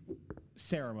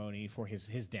ceremony for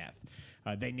his death.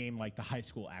 They name like the high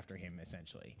school after him,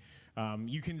 essentially.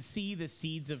 You can see the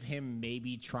seeds of him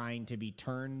maybe trying to be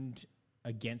turned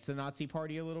against the Nazi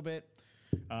party a little bit.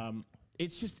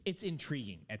 It's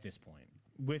intriguing at this point.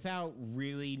 Without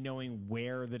really knowing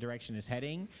where the direction is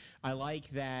heading, I like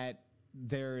that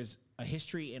there's a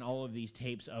history in all of these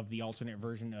tapes of the alternate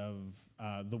version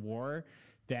of the war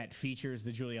that features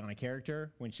the Juliana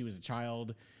character. When she was a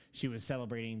child, she was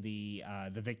celebrating the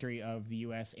victory of the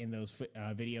U.S. in those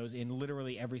videos. In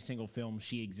literally every single film,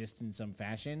 she exists in some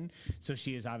fashion. So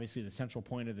she is obviously the central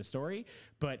point of the story.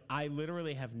 But I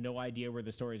literally have no idea where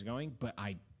the story is going. But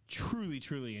I truly,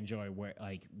 truly enjoy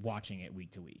watching it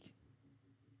week to week.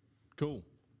 Cool.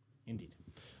 Indeed.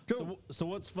 Cool. So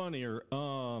what's funnier?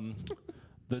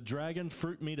 The Dragon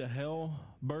Fruit Me to Hell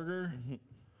burger?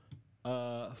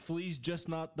 Flea's Just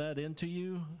Not That Into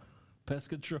You? Pest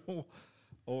Control?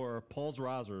 Or Paul's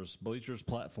Risers, Bleachers,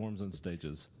 Platforms, and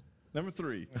Stages? Number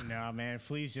 3. No, man,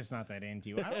 Flea's just not that into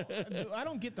you. I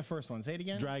don't get the first one. Say it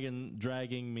again.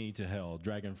 Dragging Me to Hell.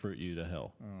 Dragon Fruit You to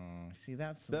Hell. See,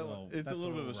 it's a little bit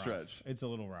of a stretch. It's a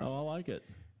little rough. Oh, I like it.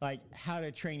 Like How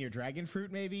to Train Your Dragon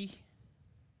Fruit, maybe?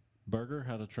 Burger?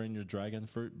 How to Train Your Dragon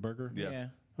Fruit burger? Yeah.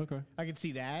 Okay. I can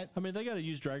see that. I mean, they got to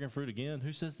use dragon fruit again.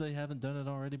 Who says they haven't done it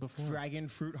already before? Dragon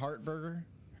Fruit Heart Burger.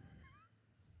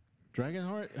 Dragon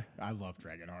Heart? I love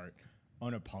Dragon Heart.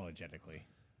 Unapologetically.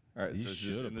 All right, You so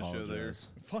should just in the show there. apologize.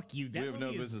 Fuck you. That We have no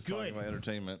movie is business good. talking about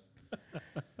entertainment.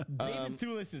 David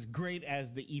Thewlis is great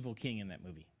as the evil king in that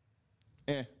movie.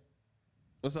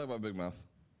 Let's talk about Big Mouth.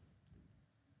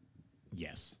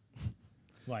 Yes.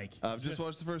 Like I've just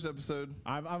watched the first episode.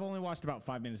 I've only watched about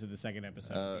 5 minutes of the second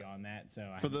episode beyond that. So I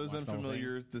For haven't those watched the whole thing.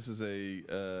 unfamiliar, this is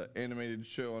a animated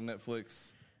show on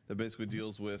Netflix that basically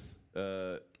deals with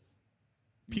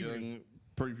young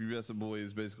prepubescent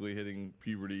boys basically hitting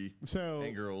puberty So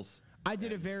and girls. I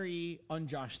did a very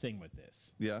un-Josh thing with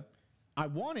this. Yeah. I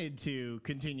wanted to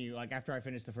continue, like after I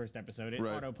finished the first episode, it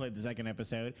Right. auto played the second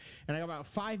episode, and I got about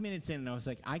 5 minutes in, and I was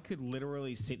like, I could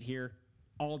literally sit here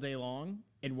all day long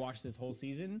and watch this whole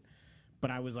season,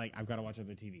 but I was like, I've got to watch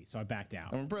other TV, so I backed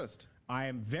out. I'm impressed. I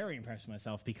am very impressed with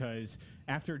myself because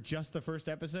after just the first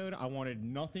episode, I wanted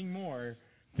nothing more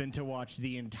than to watch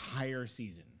the entire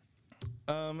season.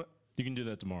 You can do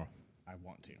that tomorrow. I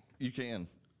want to. You can.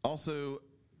 Also,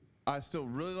 I still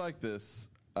really like this.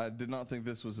 I did not think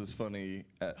this was as funny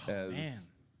as man.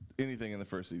 anything in the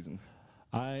first season.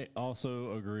 I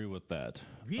also agree with that.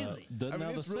 Really? I mean,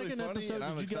 Now the it's really second funny, episode, and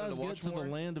I'm did you excited guys to get watch to more. the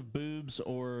land of boobs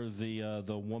or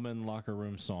the woman locker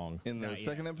room song? In the Not yet.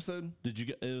 second episode? Did you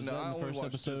get? Was No, that I in the only first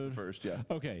watched episode? just the first, yeah.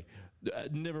 Okay,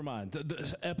 never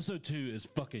mind. Episode 2 is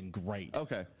fucking great.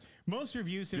 Okay. Most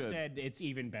reviews have Good. said it's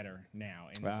even better now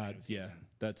in the second Yeah, season.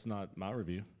 that's not my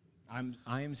review.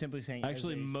 I am simply saying. as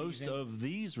Actually, a most season- of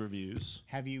these reviews.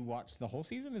 Have you watched the whole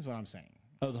season? Is what I'm saying.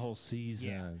 Oh, the whole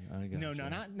season. Yeah. I No,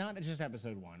 gotcha. not just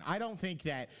episode 1. I don't think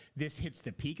that this hits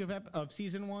the peak of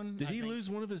season 1. Did I he think- lose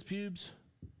one of his pubes?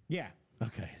 Yeah.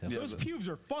 Okay. Yeah, Those pubes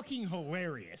are fucking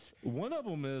hilarious. One of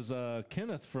them is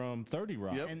Kenneth from 30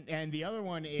 Rock. Yep. And the other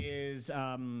one is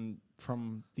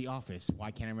from The Office.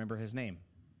 Why can't I remember his name?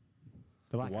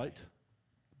 The black guy. White?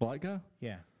 Black guy?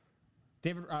 Yeah.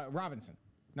 David Robinson.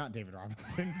 Not David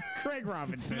Robinson. Craig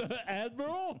Robinson.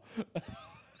 Admiral?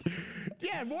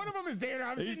 Yeah, one of them is David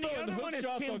Robinson. He's The throwing other one hook is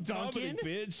shots Tim on comedy, Duncan.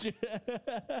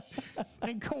 bitch.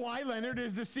 And Kawhi Leonard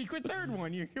is the secret third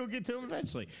one. You'll get to him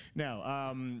eventually.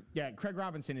 No, yeah, Craig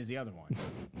Robinson is the other one.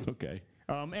 Okay.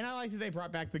 And I like that they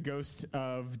brought back the ghost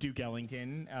of Duke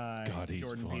Ellington. God, he's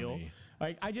Jordan Peele. funny.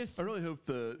 Like, I just, I really hope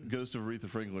the ghost of Aretha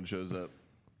Franklin shows up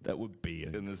That would be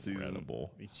in this season.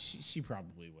 incredible. she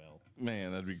probably will.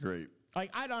 Man, that'd be great. Like,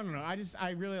 I don't know.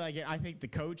 I really like it. I think the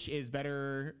coach is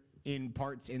better in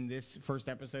parts in this first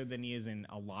episode than he is in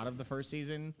a lot of the first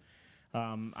season.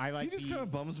 I like He just kind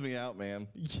of bums me out, man.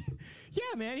 yeah,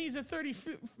 man. He's a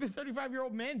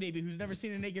 35-year-old man, baby, who's never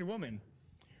seen a naked woman,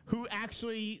 who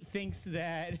actually thinks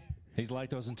that He's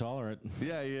lactose intolerant.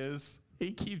 Yeah, he is.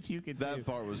 he keeps puking That too.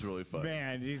 part was really fun.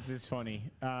 Man, this is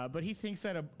funny. But he thinks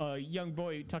that a young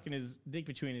boy tucking his dick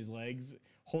between his legs,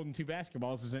 holding 2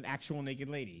 basketballs, is an actual naked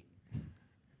lady.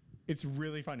 It's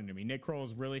really funny to me. Nick Kroll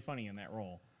is really funny in that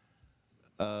role.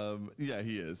 Yeah,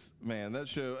 he is. Man, that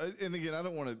show. And again, I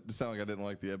don't want it to sound like I didn't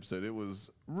like the episode. It was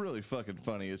really fucking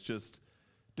funny. It's just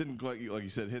didn't quite, like you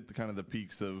said, hit the kind of the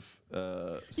peaks of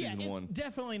season yeah, it's 1.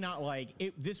 definitely not like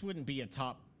it. This wouldn't be a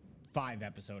top 5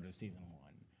 episode of season 1,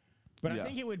 but Yeah. I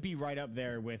think it would be right up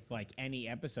there with like any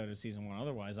episode of season 1.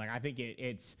 Otherwise, like I think it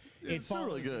It's still follows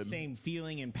really the good. same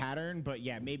feeling and pattern, but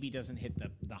yeah, maybe doesn't hit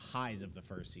the highs of the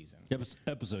first season.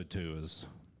 Episode 2 is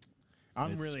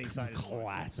I'm it's really excited. to watch it.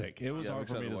 classic. It was Yeah, I'm hard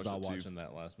for me excited to to stop watch it too. watching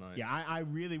that last night. Yeah, I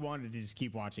really wanted to just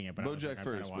keep watching it, but I was like, BoJack I've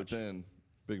gotta first, but watch. then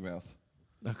Big Mouth.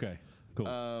 Okay. Cool.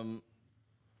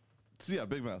 So yeah,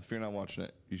 Big Mouth. If you're not watching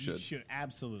it, you should. You should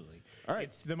absolutely. All right.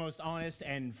 It's the most honest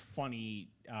and funny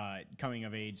coming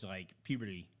of age like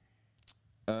puberty.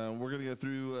 We're gonna go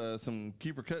through some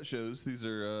keeper cut shows. These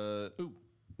are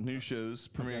new shows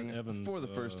premiering Evan's, for the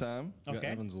first time. Got Okay.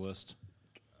 Evan's list.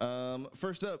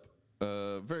 First up,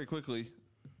 very quickly,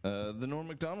 the Norm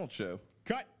Macdonald Show.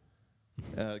 Cut.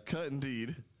 Cut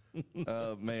indeed.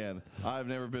 Man, I've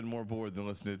never been more bored than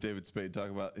listening to David Spade talk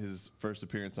about his first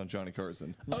appearance on Johnny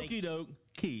Carson. Okie doke.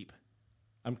 Keep.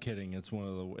 I'm kidding. It's one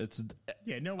of the. It's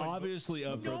Yeah, no one. obviously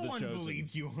up no for the one chosen.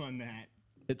 believed you on that.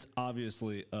 It's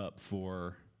obviously up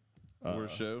for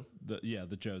Worst show?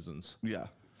 the chosens. Yeah.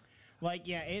 Like,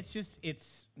 yeah,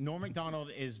 it's Norm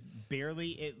Macdonald is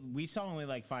barely. We saw only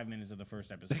like 5 minutes of the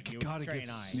first episode. God, it Trey gets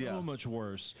and I. so Yeah. much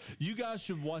worse. You guys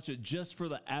should watch it just for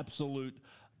the absolute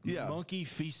Yeah. monkey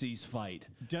feces fight.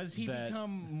 Does he that-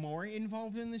 become more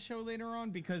involved in the show later on?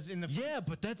 Because in the Yeah,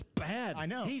 but that's bad. I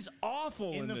know. He's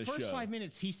awful in in the this first show. 5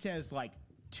 minutes, he says like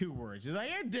 2 words. He's like,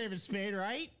 "You're David Spade,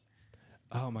 right?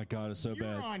 Oh my God, it's so You're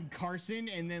bad. on Carson,"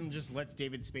 and then just lets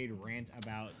David Spade rant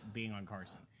about being on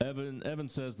Carson. Evan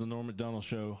says the Norm Macdonald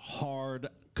Show hard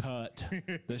cut.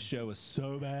 This show is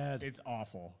so bad. It's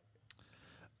awful.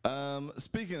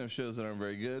 Speaking of shows that aren't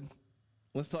very good,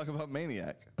 let's talk about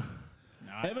Maniac.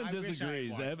 Evan I wish I had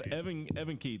disagrees. watched it.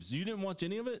 Evan keeps. You didn't watch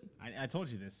any of it? I told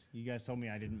you this. You guys told me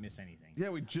I didn't miss anything. Yeah,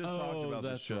 we just talked about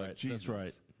this that's show. right. Jesus. That's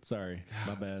right. Sorry,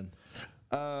 my bad.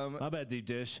 My bad, deep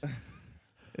dish.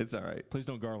 It's all right. Please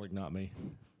don't garlic not me.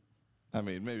 I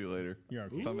mean, maybe later. You're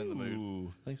okay. If I'm in the mood.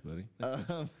 Ooh, thanks, buddy.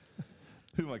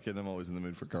 Who am I kidding? I'm always in the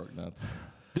mood for garlic nuts.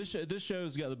 This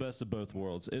show's got the best of both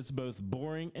worlds. It's both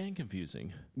boring and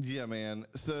confusing. Yeah, man.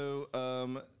 So,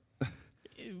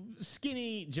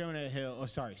 Skinny Jonah Hill,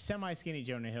 semi-skinny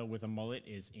Jonah Hill with a mullet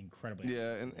is incredibly.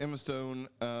 yeah, and Emma Stone,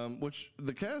 which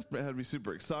the cast had me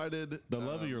super excited. The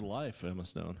love of your life, Emma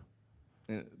Stone.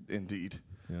 Indeed.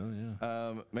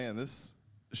 Yeah. Man, this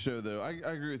show, though, I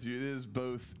agree with you.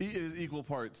 It is equal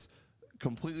parts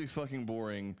completely fucking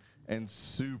boring and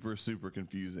super, super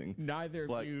confusing. Neither of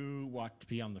Like- you watched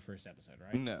beyond the first episode,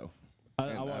 right? No. I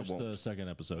And I watched won't. the second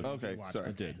episode. Okay, watch sorry.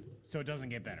 I did. So it doesn't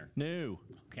get better. No.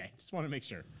 Okay, just want to make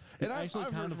sure. And I've actually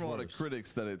heard kind from of a lot of worse.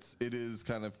 critics that it is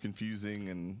kind of confusing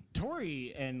and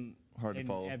Tori and Hard to and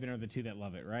follow. Evan are the two that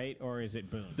love it, right? Or is it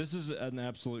Boone? This is an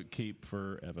absolute keep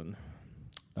for Evan.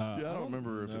 yeah, I don't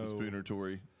remember if it was Spoon or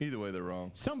Tory. Either way, they're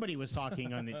wrong. Somebody was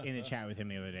talking in the chat with him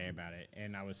the other day about it,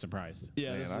 and I was surprised. Yeah,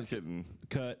 Man, this is I a couldn't.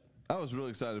 cut. I was really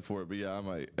excited for it, but yeah, I'm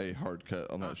a hard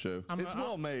cut on that show. It's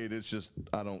well made. It's just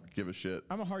I don't give a shit.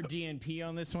 I'm a hard DNP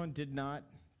on this one. Did not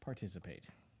participate.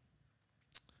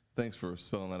 Thanks for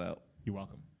spelling that out. You're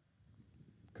welcome.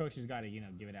 Coach has got to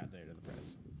give it out there to the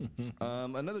press.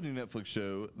 Another new Netflix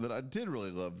show that I did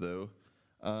really love, though,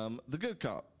 The Good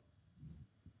Cop,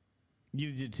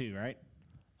 You did too, right?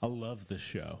 I love this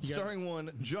show. starring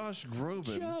one Josh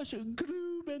Groban. Josh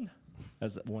Groban.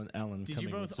 As one Alan Did you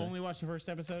Cumming would both say. only watch the first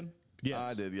episode? Yes.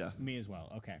 I did, yeah. Me as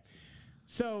well. Okay.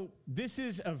 So this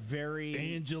is a very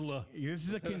Angela. This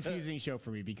is a confusing show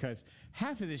for me because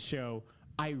half of this show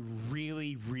I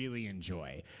really, really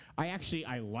enjoy.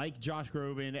 I like Josh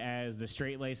Groban as the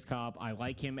straight-laced cop. I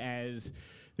like him as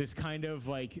this kind of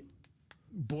like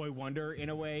boy wonder in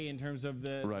a way in terms of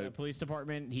the Right. police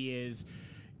department. He is.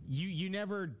 You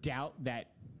never doubt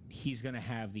that he's going to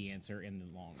have the answer in the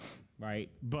long run, right?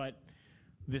 But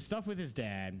the stuff with his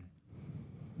dad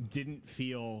didn't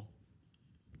feel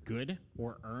good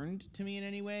or earned to me in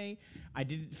any way. I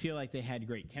didn't feel like they had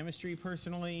great chemistry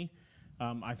personally.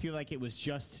 I feel like it was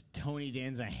just Tony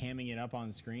Danza hamming it up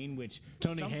on screen, which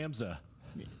Tony some- Hamza.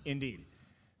 Indeed.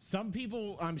 Some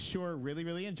people, I'm sure, really,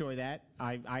 really enjoy that.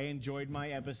 I enjoyed my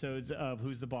episodes of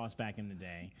Who's the Boss back in the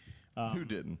day. Who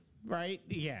didn't? Right?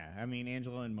 Yeah. I mean,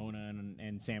 Angela and Mona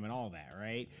and Sam and all that,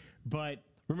 right? But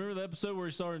Remember the episode where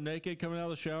he saw her naked coming out of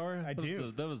the shower? I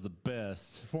do. That was the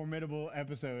best. formidable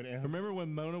episode. Remember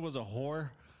when Mona was a whore?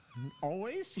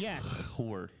 Always? Yes.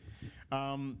 Whore.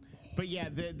 But yeah,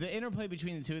 the interplay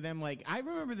between the two of them, like I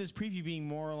remember this preview being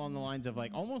more along the lines of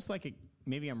like almost like a,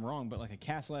 maybe I'm wrong, but like a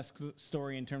Castle-esque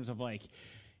story in terms of like,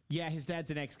 yeah, his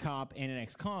dad's an ex-cop and an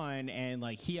ex-con, and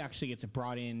like he actually gets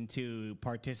brought in to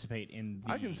participate in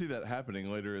the, I can see that happening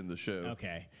later in the show.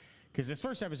 Okay. Because this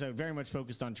first episode very much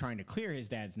focused on trying to clear his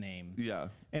dad's name. Yeah.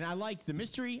 And I liked the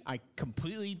mystery. I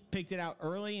completely picked it out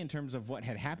early in terms of what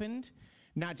had happened.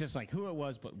 Not just like who it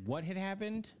was, but what had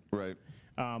happened. Right.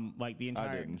 Like the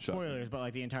entire didn't, shocking. spoilers, but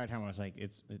like the entire time I was like,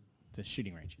 it's the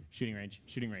shooting range, shooting range,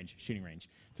 shooting range, shooting range.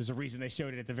 There's a reason they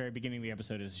showed it at the very beginning of the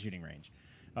episode as a shooting range.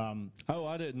 Oh,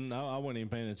 I didn't. I wasn't even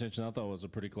paying attention. I thought it was a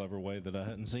pretty clever way that I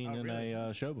hadn't seen in really?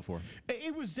 a show before.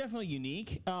 It was definitely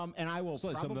unique, and I will It's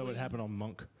like something that would happen on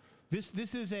Monk. This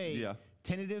is a Yeah.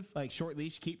 tentative, like short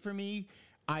leash keep for me.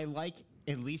 I like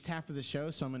at least half of the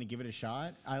show, so I'm going to give it a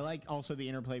shot. I like also the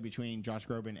interplay between Josh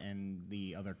Groban and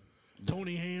the other.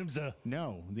 Tony Hamza.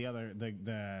 The other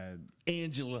the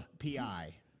Angela.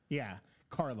 PI. Yeah,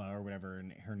 Carla or whatever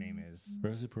her name is.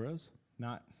 Rosie Perez?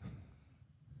 Not.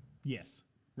 Yes,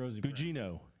 Rosie. Perez.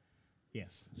 Gugino.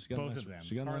 Yes, got a both nice- of them.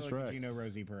 she got a nice Carla rack. Gugino,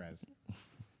 Rosie Perez.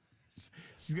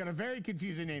 She's got a very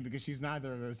confusing name because she's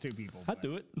neither of those two people. I'd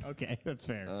do it. Okay, that's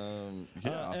fair.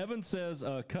 Yeah. Evan says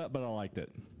cut, but I liked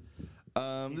it.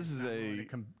 This is a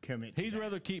Commit. to He'd that.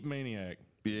 rather keep Maniac.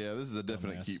 yeah. This is a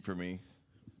definite Dumbass. keep for me.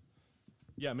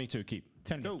 Yeah, me too. Keep.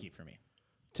 Tentative Go. keep for me.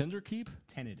 Tender keep?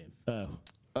 Tentative.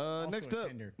 Oh. Next a up,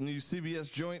 tender. new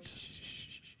CBS joint,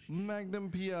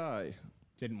 Magnum PI.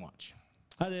 Didn't watch.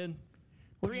 I did.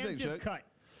 What'd you think, Preemptive Chuck? cut.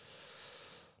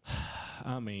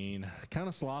 I mean, kind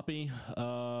of sloppy.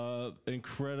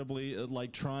 Incredibly,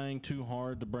 like trying too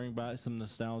hard to bring back some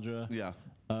nostalgia. Yeah.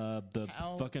 The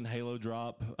How- fucking Halo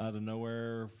drop out of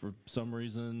nowhere for some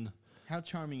reason. How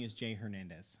charming is Jay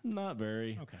Hernandez? Not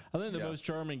very. Okay. I think the Yeah. most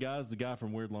charming guy is the guy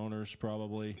from Weird Loners,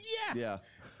 probably. Yeah. Yeah.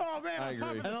 Oh man, I on top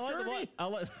agree. of And the I like the scurvy. black. I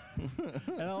like,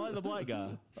 and I like the black guy.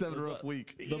 It's having a rough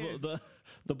week.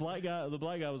 The black guy. The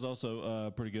black guy was also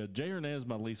pretty good. Jay Hernandez is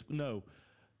my least. No,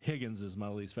 Higgins is my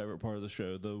least favorite part of the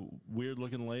show. The weird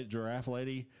looking giraffe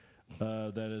lady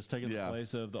that is taking Yeah. the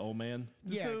place of the old man.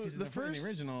 Yeah, So because the in first- the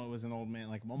original, it was an old man,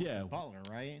 like almost Yeah. a butler,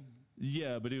 right?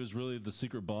 Yeah, but he was really the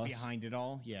secret boss. Behind it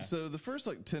all, yeah. So the first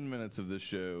like 10 minutes of this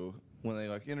show, when they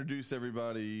like introduce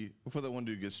everybody before that one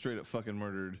dude gets straight up fucking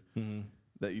murdered,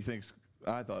 that you think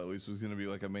I thought at least was going to be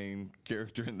like a main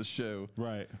character in the show.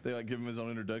 Right. They like give him his own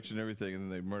introduction and everything, and then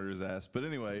they murder his ass. But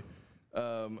anyway,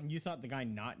 You thought the guy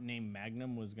not named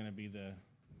Magnum was going to be the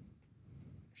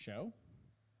show?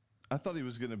 I thought he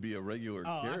was going to be a regular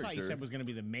Oh, character. I thought you said was going to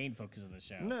be the main focus of the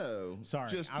show. No, Sorry,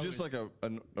 just I was- like a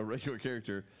regular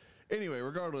character. Anyway,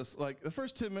 regardless, like the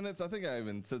first 10 minutes, I think I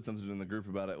even said something in the group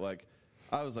about it. Like,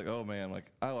 I was like, oh man,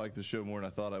 like I like the show more than I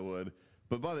thought I would.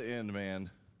 But by the end, man,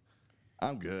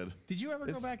 I'm good. Did you ever go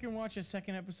It's- back and watch a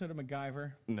second episode of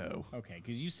MacGyver? No, Okay,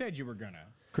 because you said you were gonna.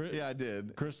 yeah, I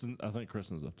did. Kristen, I think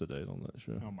Kristen's up to date on that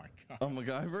show. Oh my god. On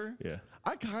MacGyver, Yeah.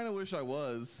 I kind of wish I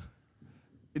was.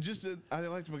 It just I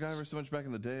liked MacGyver so much back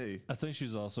in the day. I think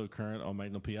she's also current on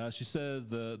Magnum PI. She says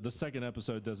the second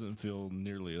episode doesn't feel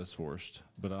nearly as forced,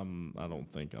 but I don't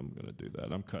think I'm gonna do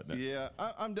that. I'm cutting it. Yeah,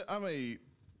 I'm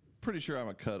pretty sure I'm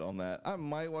a cut on that. I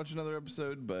might watch another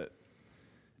episode, but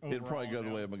it'd probably go Overall, the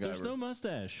no. way of MacGyver. There's no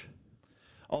mustache.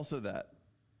 Also that.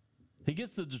 He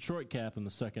gets the Detroit cap in the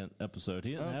second episode.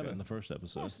 He didn't have it Okay. in the first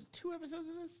episode. Oh, it's 2 episodes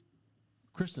of this?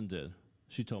 Kristen did.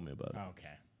 She told me about it.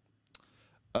 Okay.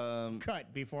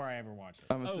 Cut before I ever watch it.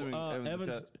 I'm assuming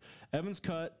Evan's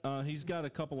cut. He's got a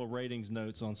couple of ratings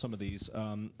notes on some of these.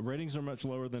 Ratings are much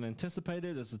lower than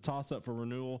anticipated. It's a toss-up for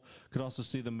renewal. Could also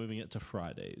see them moving it to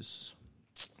Fridays.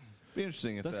 Be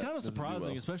interesting if That's that kind of doesn't do surprising,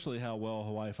 well. especially how well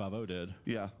Hawaii Five-0 did.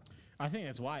 Yeah. I think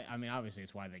that's why. I mean, obviously,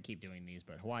 it's why they keep doing these.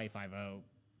 But Hawaii Five-0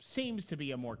 seems to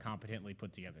be a more competently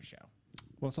put together show.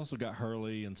 Well, it's also got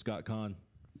Hurley and Scott Conn.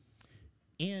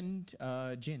 And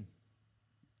Jin.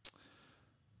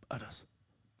 Others.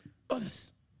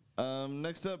 Others.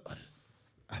 Next up,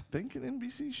 I think an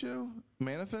NBC show,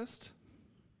 Manifest.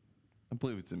 I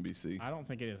believe it's NBC. I don't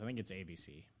think it is. I think it's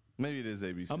ABC. Maybe it is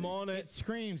ABC. I'm on It it.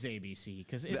 screams ABC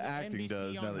because The acting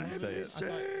does, now that you say it.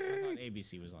 I thought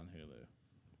ABC was on Hulu.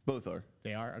 Both are.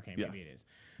 They are? Okay, Yeah. maybe it is.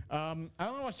 I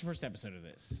only watched the first episode of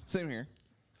this. Same here.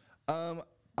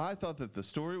 I thought that the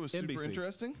story was super NBC.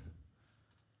 interesting.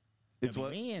 It's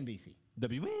what? NBC.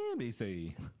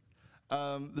 WNBC.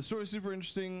 The story's super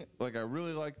interesting. Like, I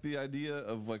really like the idea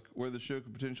of like where the show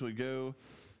could potentially go.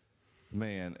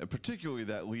 Man, particularly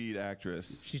that lead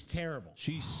actress. She's terrible.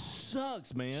 She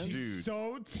sucks, man. She's Dude.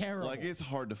 so terrible. Like, it's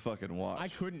hard to fucking watch. I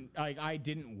couldn't. I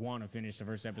didn't want to finish the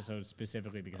first episode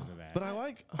specifically because of that. But I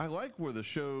like where the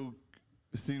show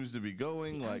seems to be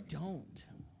going. I like, don't.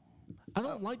 I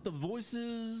don't like the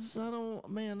voices. I don't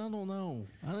know.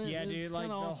 Yeah, It's dude. Like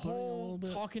kinda the off-putting a little whole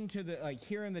bit. talking to the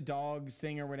hearing the dogs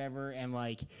thing or whatever, and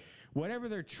like whatever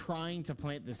they're trying to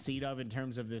plant the seed of in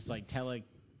terms of this like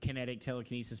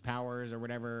telekinesis powers or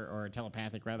whatever, or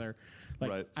telepathic rather.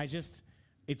 Like Right.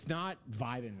 it's not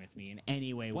vibing with me in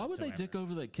any way. Why would they whatsoever. dick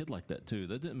over that kid like that too?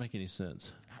 That didn't make any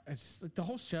sense. It's like the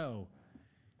whole show.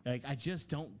 Like I just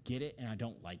don't get it, and I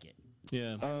don't like it.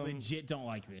 Yeah, Legit don't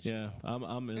like this. yeah.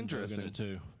 I'm Interesting. interesting it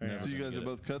too. Yeah. Never so you gonna guys get are it.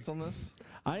 both cuts on this?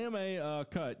 I am a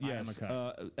cut. I am Yes. a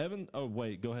cut. Evan. Oh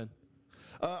wait, go ahead.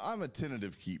 I'm a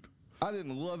tentative keep. I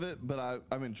didn't love it, but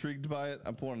I'm intrigued by it.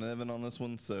 I'm pulling an Evan on this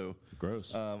one, so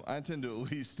Gross. I intend to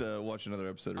at least watch another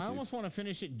episode or I two. almost want to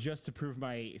finish it just to prove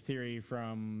my theory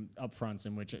from upfronts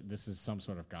in which this is some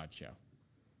sort of God show.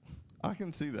 I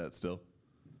can see that still.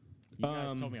 You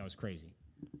guys told me I was crazy.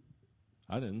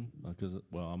 I didn't because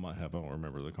I might have. I don't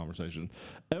remember the conversation.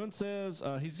 Evan says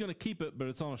he's going to keep it, but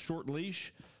it's on a short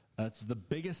leash. That's the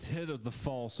biggest hit of the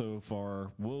fall so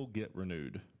far. Will get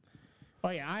renewed. Oh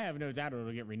yeah, I have no doubt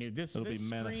it'll get renewed. It'll be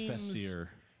manifestier.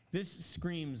 This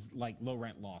screams like low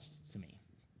rent lost to me.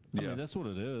 I Yeah. mean, that's what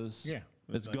it is. Yeah.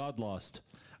 It's God lost.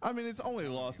 I mean, it's only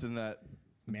lost in that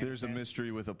there's a Manifest.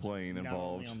 mystery with a plane Not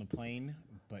involved. only on the plane,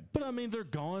 but But I mean, they're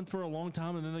gone for a long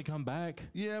time and then they come back.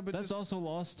 Yeah, but That's just- also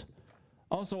lost.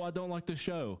 Also, I don't like the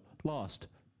show. Lost.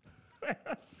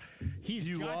 he's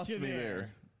You got lost you me there.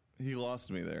 there. He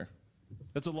lost me there.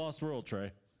 It's a lost world,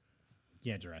 Trey.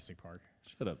 Yeah, Jurassic Park.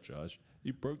 Shut up, Josh.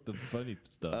 You broke the funny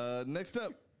stuff, Next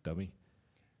up, dummy.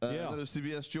 Yeah. another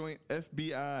CBS joint,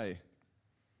 FBI.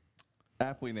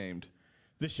 Aptly named.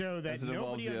 The show that As it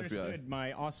involves nobody the FBI. understood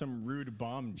my awesome rude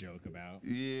bomb joke about.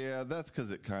 Yeah, that's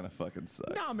because it kind of fucking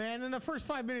sucks. No, man, in the first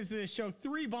 5 minutes of this show,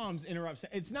 3 bombs interrupts.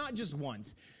 It's not just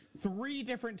once. 3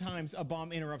 different times a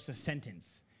bomb interrupts a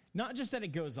sentence. Not just that it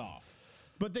goes off,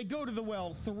 but they go to the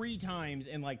well 3 times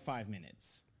in like 5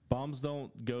 minutes. Bombs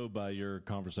don't go by your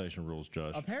conversation rules,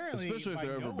 Josh. Apparently, Especially if by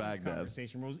they're over no one's Baghdad.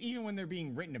 Conversation rules, even when they're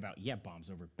being written about. Yeah, bombs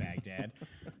over Baghdad.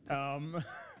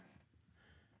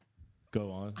 Go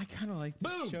on. I kind of like the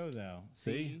Boom! show though.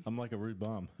 See, I'm like a rude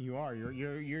bomb. You are.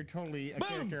 You're totally a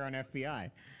character on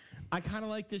FBI. I kind of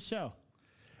like this show.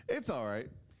 It's all right.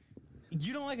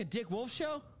 You don't like a Dick Wolf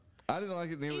show? I didn't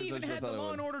like it nearly It as even much as I had the thought Law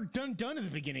it and would. Order done at the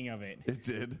beginning of it. It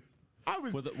did. I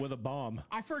was. With a bomb.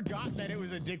 I forgot that it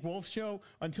was a Dick Wolf show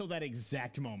until that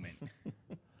exact moment.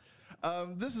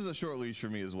 This is a short leash for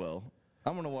me as well.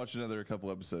 I'm gonna watch another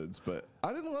couple episodes, but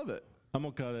I didn't love it. I'm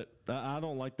gonna cut it. I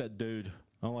don't like that dude.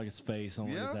 I don't like his face. I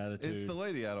don't like his attitude. it's the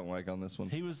lady I don't like on this one.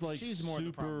 He was like She's more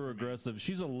the problem super for me. aggressive.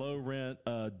 She's a low rent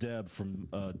Deb from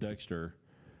Dexter.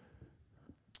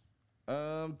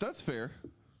 That's fair.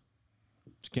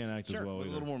 She can't act Sure. as well With a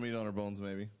either. little more meat on her bones,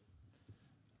 maybe.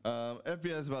 FBI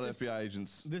is about FBI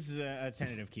agents. This is a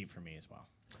tentative keep for me as well.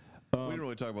 We didn't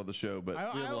really talk about the show, but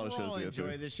we have a lot of shows overall to get enjoy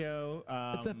through. the show.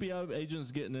 It's FBI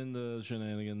agents getting into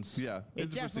shenanigans. Yeah, It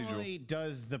it's a procedural. definitely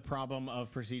does the problem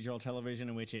of procedural television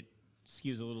in which it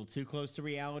skews a little too close to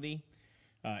reality.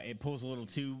 It pulls a little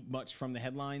too much from the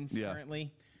headlines Yeah.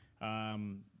 currently.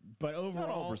 But Not all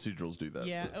overall, procedurals do that.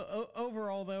 yeah. but-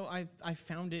 Overall, though, I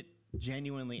found it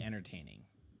genuinely entertaining.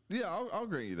 Yeah, I'll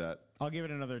grant you that. I'll give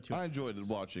it another 2. I enjoyed it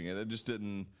watching it. It just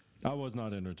didn't I was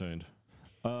not entertained.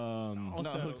 Also,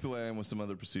 not hook the way I am with some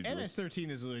other procedurals. MS-13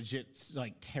 is a legit,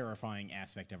 like, terrifying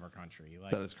aspect of our country.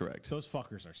 Like, That is correct. those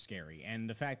fuckers are scary, and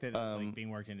the fact that it's like being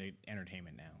worked into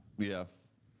entertainment now. Yeah.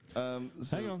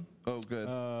 So- Hang on. Oh, good.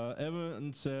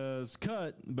 Evan says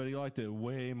cut, but he liked it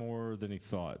way more than he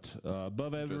thought.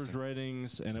 Above average Interesting.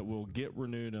 ratings, and it will get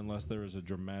renewed unless there is a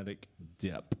dramatic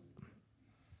dip.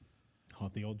 Oh,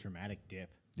 the old dramatic dip.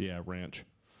 Yeah, ranch.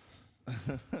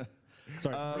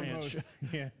 Sorry, ranch.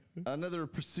 Yeah. Another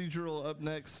procedural up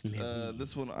next.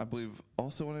 This one, I believe,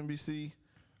 also on NBC.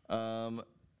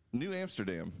 New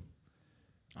Amsterdam.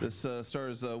 This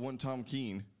stars one Tom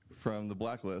Keane from The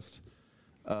Blacklist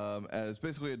as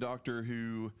basically a doctor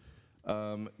who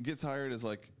gets hired as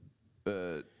like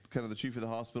kind of the chief of the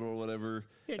hospital or whatever.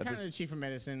 Yeah, at kind of this- the chief of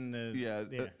medicine.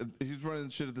 he's running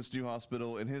shit at this new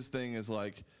hospital, and his thing is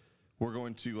like, we're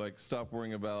going to like stop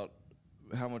worrying about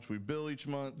how much we bill each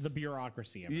month. the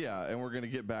bureaucracy of it. Yeah, and we're going to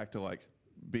get back to like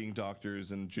being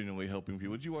doctors and genuinely helping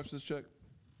people. Did you watch this, Chuck?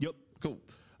 Yep. Cool.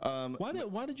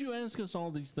 Why did you ask us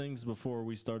all these things before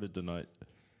we started tonight?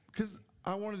 Because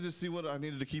I wanted to see what I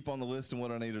needed to keep on the list and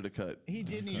what I needed to cut. He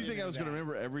did need Do you to think do I was going to that.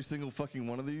 remember every single fucking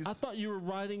one of these? I thought you were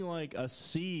writing like a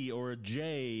C or a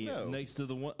J No. next to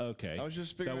the one. Okay. I was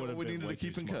just That figuring out would've what we been needed way to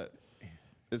keep too and smart. cut.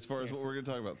 As far as what we're going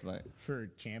to talk about tonight. For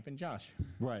Champ and Josh.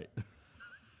 Right.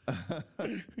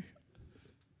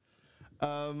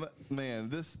 Man,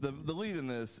 the lead in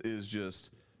this is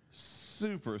just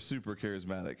super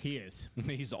charismatic. He is.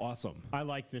 He's awesome. I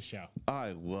like this show.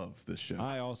 I love this show.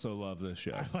 I also love this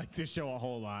show. I like this show a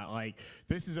whole lot. Like,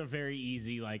 this is a very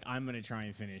easy, like, I'm going to try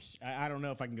and finish. I don't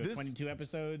know if I can go This- 22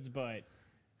 episodes, but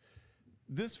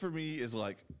This for me is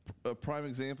like a prime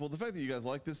example. The fact that you guys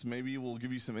like this maybe will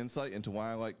give you some insight into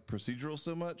why I like procedural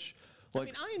so much. Like, I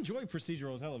mean, I enjoy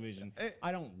procedural television. Eh.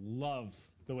 I don't love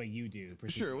the way you do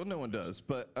procedural. sure, well, no one does,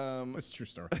 but It's a true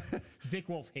story. Dick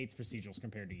Wolf hates procedurals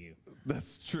compared to you.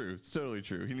 that's true. It's totally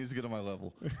true. He needs to get on my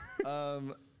level.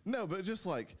 No, but just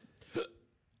like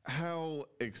how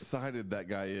excited that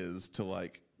guy is to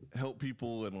like help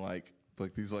people and like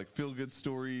these like feel good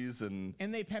stories and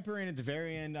And they pepper in at the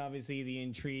very end, obviously, the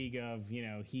intrigue of,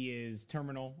 he is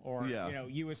terminal or, Yeah.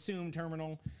 you assume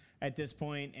terminal at this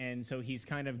point. And so he's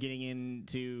kind of getting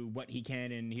into what he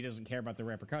can and he doesn't care about the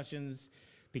repercussions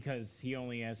because he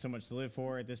only has so much to live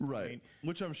for at this point. right,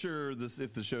 which I'm sure this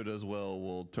if the show does well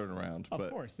will turn around. Of but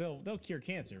course, they'll cure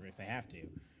cancer if they have to.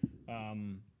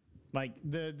 Like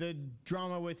the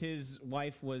drama with his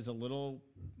wife was a little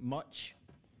much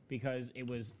because it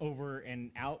was over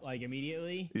and out like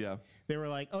immediately. yeah, They were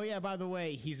like, "Oh yeah, by the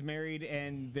way, he's married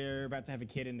and they're about to have a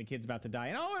kid and the kid's about to die."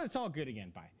 And oh, it's all good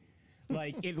again. Bye.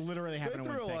 Like it literally they happened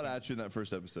in threw 1 a lot second. at you in that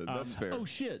first episode. That's fair. Oh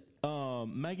shit!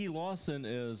 Maggie Lawson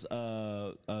is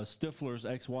Stifler's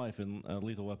ex-wife in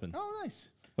Lethal Weapon. Oh, nice.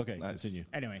 Okay, Nice. continue.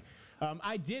 Anyway,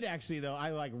 I did actually though. I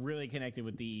like really connected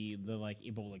with the like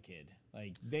Ebola kid.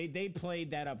 Like they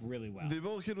played that up really well. The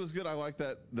Ebola kid was good. I like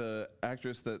that the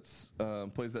actress that's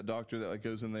plays that doctor that like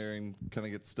goes in there and kind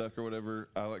of gets stuck or whatever.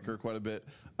 I like her quite a bit.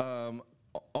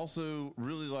 Also,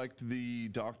 really liked the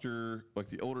doctor, like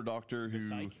the older doctor who.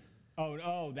 Psych.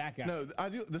 Oh, that guy. No, I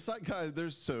do. The psych guy.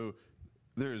 There's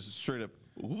straight up,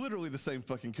 literally the same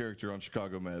fucking character on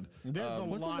Chicago Med. There's a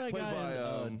Wasn't lot. that played guy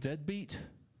by, in Deadbeat?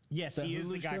 Yes, that he is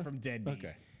the Hulu guy show? from Deadbeat.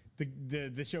 Okay.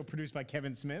 The show produced by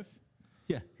Kevin Smith,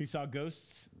 Yeah, who saw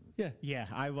Ghosts. yeah. Yeah,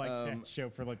 I like that show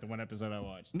for like the one episode I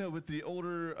watched. No, but the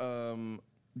older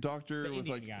doctor The with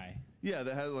Indian like guy. yeah,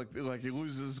 that has like he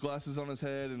loses his glasses on his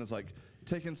head and is like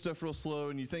taking stuff real slow,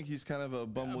 and you think he's kind of a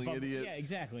bumbling idiot. Yeah,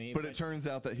 exactly. But it turns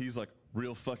out that he's like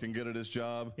real fucking good at his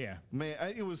job. Yeah. Man,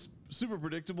 it was super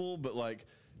predictable, but like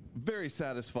very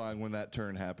satisfying when that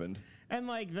turn happened. And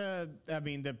like the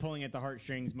pulling at the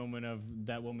heartstrings moment of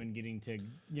that woman getting to,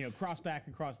 cross back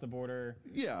across the border.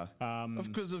 Yeah.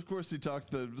 Because of course he talked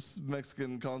to the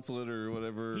Mexican consulate or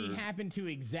whatever. He happened to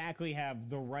exactly have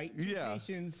the right two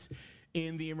patients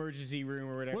in the emergency room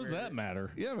or whatever. What does that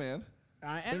matter? Yeah, man.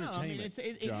 I don't know. I mean,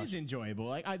 it Josh. is enjoyable.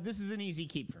 Like this is an easy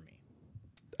keep for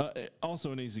me.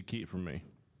 Also an easy keep for me.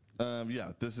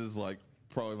 Yeah, this is like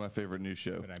probably my favorite new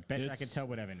show. But I bet you I It's- could tell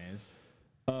what Evan is.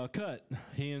 Cut.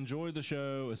 He enjoyed the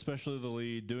show, especially the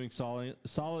lead. Doing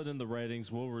solid in the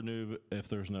ratings. Will renew if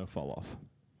there's no fall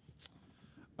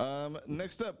off.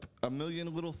 Next up, A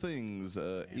Million Little Things,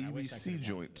 Man, I wish I ABC could've watched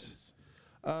joint. this.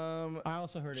 I I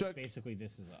also heard Chuck- it's basically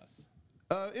This Is Us.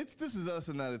 It's This Is Us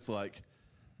in that it's like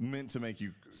meant to make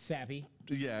you, Sappy.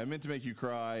 meant to make you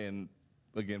cry and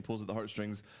again pulls at the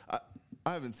heartstrings. I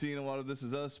haven't seen a lot of This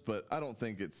Is Us, but I don't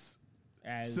think it's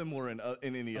As similar in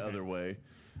any other way.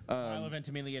 Milo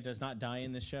Ventimiglia does not die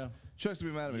in this show. Chuck's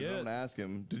gonna be mad at me, but Yeah. I'm gonna ask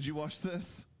him. Did you watch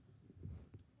this?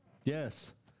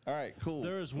 Yes. All right, cool.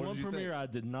 There is What one did you premiere think? I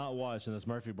did not watch, and that's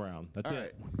Murphy Brown. That's All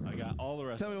it. I got all the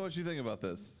rest. Tell me what you think about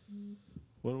this.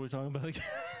 What are we talking about again?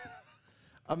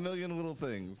 A Million Little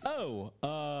Things. Oh,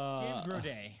 James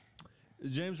Roday.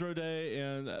 James Roday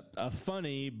and a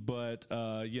funny but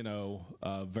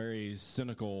very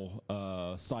cynical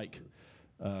psych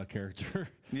character.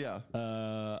 Yeah.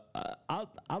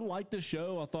 I liked the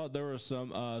show. I thought there were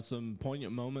some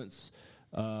poignant moments.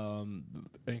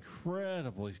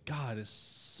 Incredibly, God, it's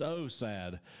so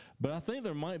sad. But I think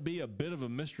there might be a bit of a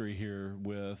mystery here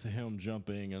with him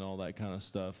jumping and all that kind of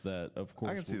stuff. That of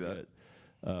course can see will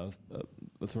that.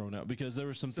 get thrown out because there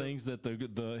were some things that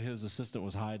his assistant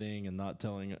was hiding and not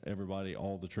telling everybody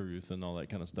all the truth and all that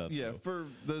kind of stuff. Yeah, so. for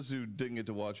those who didn't get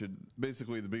to watch it,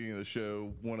 basically at the beginning of the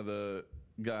show, one of the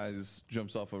guys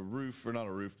jumps off a roof, or not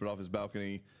a roof, but off his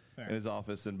balcony in his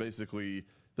office, and basically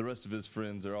the rest of his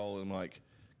friends are all in like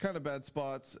kind of bad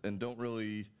spots and don't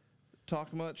really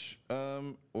talk much,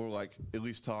 or like at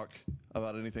least talk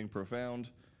about anything profound,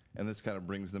 and this kind of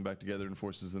brings them back together and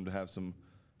forces them to have some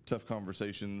tough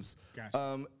conversations.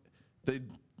 Gotcha.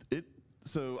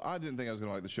 So I didn't think I was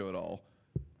gonna like the show at all.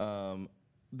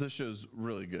 This show's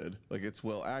really good. Like it's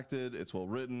well acted, it's well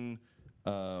written.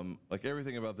 Like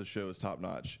everything about the show is top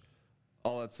notch.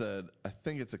 All that said, I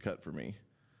think it's a cut for me.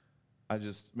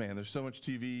 There's so much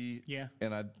TV. Yeah.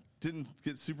 And I didn't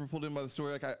get super pulled in by the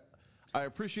story. Like I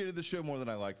appreciated the show more than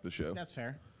I liked the show. That's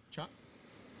fair. Chuck?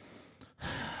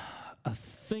 I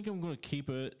think I'm going to keep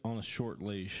it on a short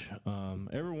leash.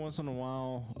 Every once in a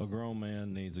while, a grown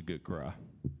man needs a good cry.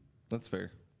 That's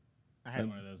fair. I had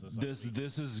one of those this week.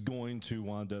 This is going to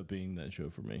wind up being that show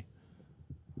for me.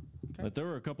 Okay. But there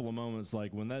were a couple of moments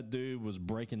like when that dude was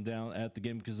breaking down at the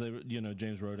game because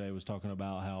James Roday was talking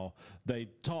about how they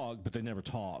talk but they never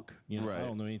talk. Right. I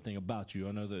don't know anything about you.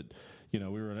 I know that we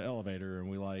were in an elevator and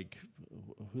we like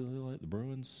who do they like, the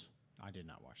Bruins. I did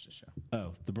not watch the show.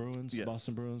 Oh, the Bruins, Yes.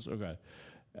 Boston Bruins. Okay,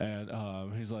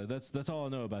 and he's like, that's all I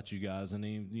know about you guys, and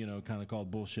he kind of called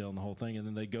bullshit on the whole thing, and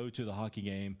then they go to the hockey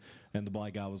game, and the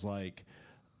black guy was like,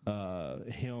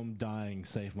 him dying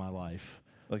saved my life.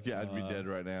 Like yeah, I'd be dead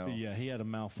right now. Yeah, he had a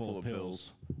mouthful Full of of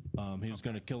pills. He was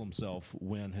going to kill himself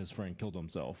when his friend killed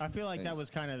himself. I feel like that was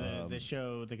kind of the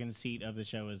show. The conceit of the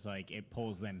show is like it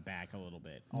pulls them back a little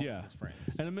bit. All Yeah, of his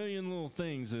friends. and A Million Little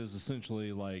Things is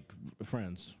essentially like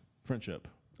friendship.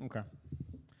 Okay.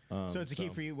 So it's a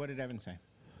keep for you. What did Evan say?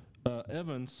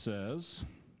 Evan says,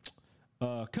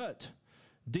 cut.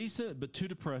 Decent, but too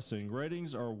depressing.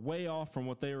 Ratings are way off from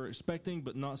what they were expecting,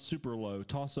 but not super low.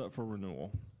 Toss up for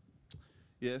renewal.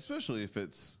 Yeah, especially if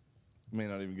it's may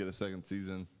not even get a second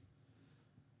season.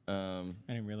 I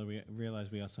didn't really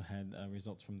realize we also had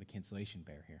results from the cancellation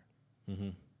bear here.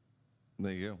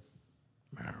 There you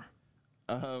go.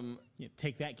 Yeah,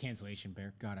 take that cancellation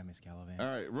bear. God, I miss Galavan. All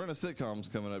right, run of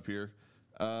sitcoms coming up here.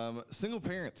 Single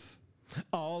Parents.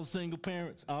 All single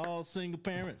parents. All single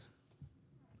parents.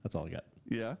 That's all I got.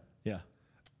 Yeah, Yeah.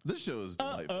 this show is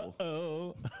delightful.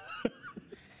 Oh.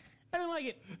 I don't like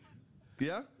it.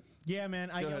 Yeah, Yeah,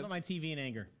 man. I Go yelled ahead. at my TV in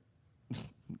anger.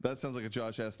 that sounds like a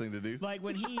Josh ass thing to do. Like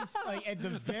when he's like at the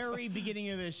very beginning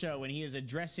of the show, when he is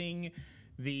addressing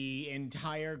the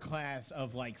entire class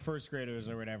of like first graders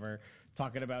or whatever,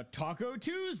 talking about Taco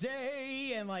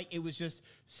Tuesday, and like it was just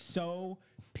so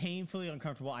painfully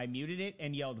uncomfortable. I muted it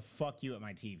and yelled "fuck you" at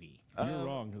my TV. You're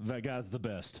wrong. That guy's the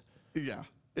best. Yeah,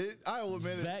 I will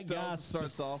admit That it still guy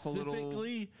starts off a little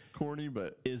specifically corny,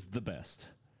 but is the best.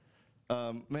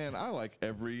 man, I like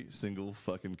every single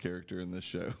fucking character in this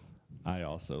show. I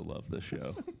also love this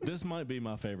show. This might be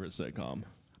my favorite sitcom.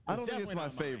 I don't think it's definitely my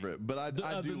not mine. favorite, but I of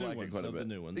do the new like it ones, quite a of the bit.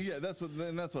 new ones. Yeah, that's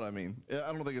what I mean.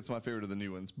 I don't think it's my favorite of the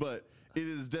new ones, but it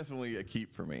is definitely a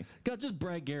keep for me. God, just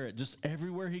Brad Garrett, just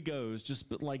everywhere he goes, just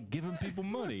like giving people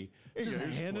money, Here you just go,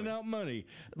 here's handing 20. out money.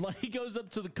 Like he goes up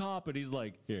to the cop and he's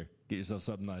like, "Here, get yourself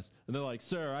something nice." And they're like,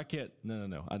 "Sir, I can't."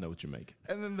 No, I know what you make.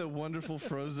 And then the wonderful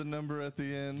Frozen number at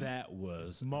the end. That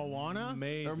was Moana?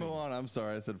 amazing. Or Moana, I'm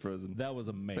sorry, I said Frozen. That was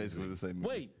amazing. Basically the same movie.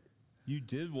 Wait, you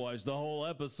did watch the whole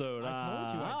episode. I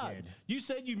told you I Ah, did. You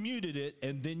said you muted it,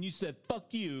 and then you said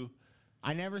 "fuck you."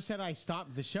 I never said I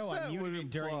stopped the show. That I muted would it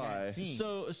during imply- that scene.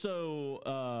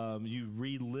 So you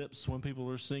read lips when people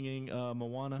are singing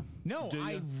Moana? no, Do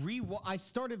ya? I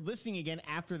started listening again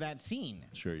after that scene.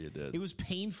 Sure you did. It was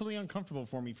painfully uncomfortable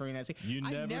for me during that scene. You I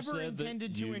never never said that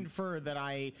intended to you- infer that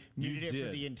I muted it did.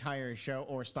 for the entire show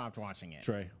or stopped watching it.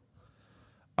 Trey.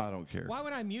 I don't care. Why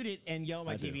would I mute it and yell at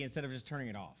my I do. TV instead of just turning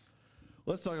it off?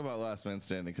 Let's talk about Last Man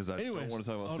Standing because I Anyways, don't want to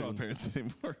talk about hold single on. parents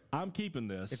anymore. I'm keeping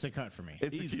this. It's a cut for me.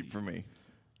 It's a Easy. keep for me.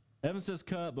 Evan says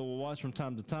cut, but we'll watch from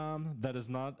time to time. That is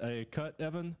not a cut,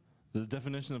 Evan. The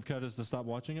definition of cut is to stop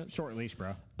watching it. Short leash,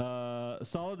 bro.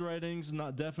 Solid ratings,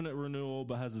 not definite renewal,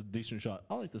 but has a decent shot.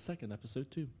 I like the second episode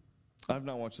too. I've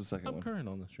not watched the second I'm one. current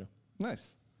on this show.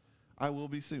 Nice. I will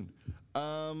be soon.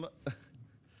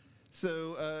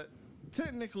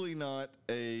 Technically not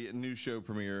a new show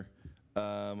premiere,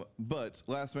 but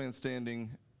Last Man Standing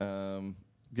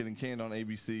getting canned on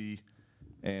ABC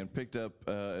and picked up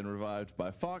and revived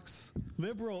by Fox.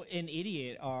 Liberal and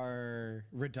idiot are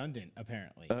redundant,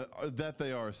 apparently. That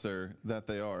they are, sir. That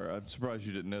they are. I'm surprised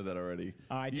you didn't know that already.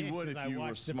 I you did would because if I you were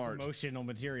watched the smart. promotional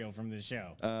material from this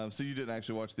show. So you didn't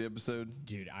actually watch the episode?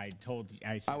 Dude, I told you.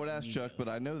 I would ask Chuck, but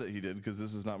I know that he did because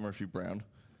this is not Murphy Brown.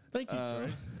 Thank you,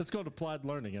 Trey. That's called applied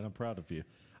learning, and I'm proud of you.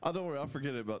 Oh, don't worry. I'll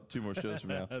forget it about 2 more shows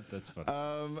from now. That's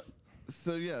funny.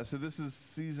 So this is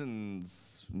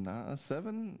seasons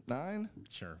 7, 9,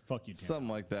 Sure. Fuck you, Tim. something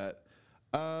like that.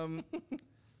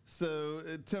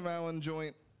 Tim Allen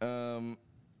joint.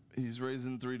 He's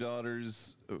raising 3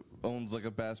 daughters. Owns like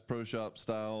a Bass Pro Shop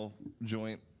style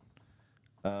joint.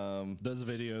 Does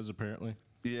videos apparently.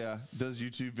 Yeah, does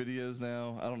YouTube videos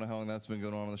now. I don't know how long that's been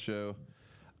going on the show.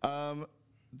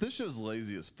 This show's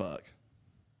lazy as fuck.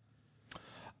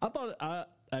 I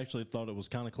actually thought it was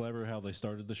kind of clever how they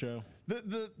started the show.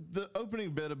 The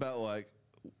opening bit about like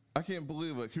I can't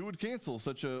believe like who would cancel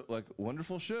such a like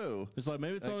wonderful show. It's like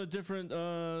maybe it's on a different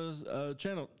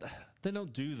channel. They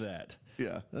don't do that.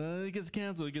 Yeah. It gets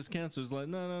canceled. It gets canceled. It's like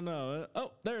no.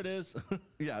 Oh, there it is.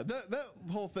 Yeah, that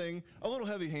whole thing a little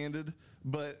heavy-handed,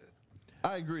 but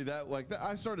I agree that like that,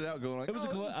 I started out going like, It was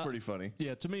this is pretty funny,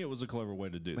 Yeah, to me it was a clever way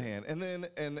to do that. man. And then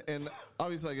and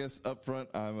obviously I guess up front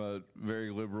I'm a very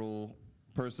liberal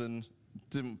person.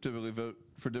 Typically vote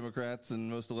for Democrats in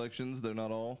most elections, though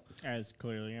not all. As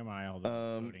clearly am I,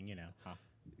 although voting, you know. Huh.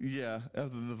 Yeah, other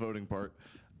than the voting part.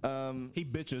 He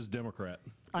bitches Democrat.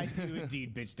 I do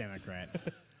indeed bitch Democrat.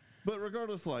 But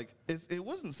regardless, like it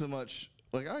wasn't so much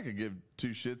like I could give 2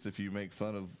 shits if you make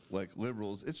fun of like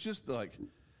liberals. It's just like,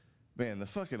 man, the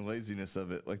fucking laziness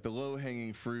of it. Like the low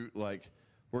hanging fruit. Like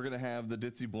we're gonna have the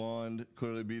ditzy blonde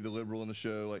clearly be the liberal in the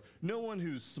show. Like no one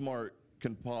who's smart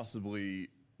can possibly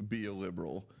be a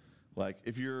liberal. Like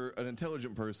if you're an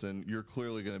intelligent person, you're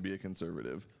clearly going to be a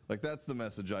conservative. Like that's the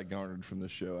message I garnered from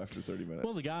this show after 30 minutes.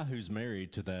 Well, the guy who's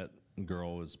married to that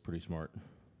girl is pretty smart.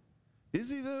 Is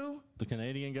he though? The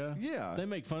Canadian guy? Yeah. They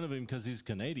make fun of him because he's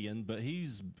Canadian, but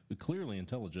he's clearly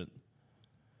intelligent.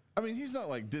 I mean, he's not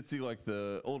like ditzy like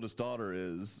the oldest daughter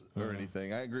is or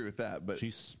anything. I agree with that, but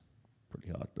She's pretty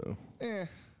hot, though. eh,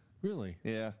 Really?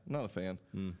 yeah, not a fan.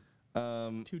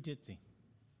 Too ditzy.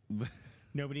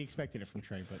 Nobody expected it from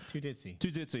Trey, but too ditzy.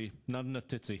 Too ditzy, not enough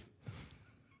titsy.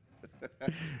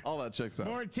 All that checks out.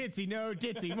 More titsy, no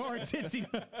ditzy. More titsy.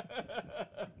 No.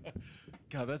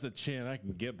 God, that's a chin I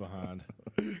can get behind.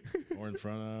 Or in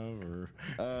front of, or...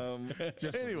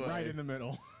 Just Anyway. right in the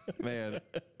middle. Man,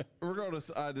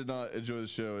 regardless, I did not enjoy the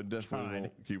show and definitely God.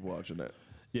 won't keep watching it.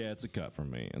 Yeah, it's a cut for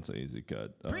me. It's an easy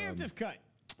cut. Preemptive cut.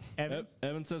 Evan.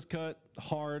 Evan says cut,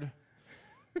 hard.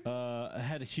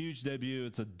 Had a huge debut.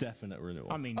 It's a definite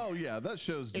renewal. I mean, Oh yeah, that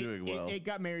show's doing well. It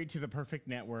got married to the perfect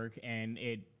network, and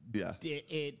it Yeah.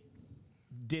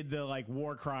 did the like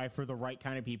war cry for the right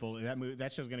kind of people.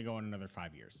 That show's gonna go on another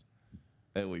 5 years.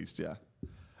 At least, yeah.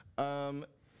 On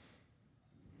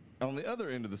the other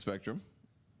end of the spectrum,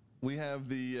 we have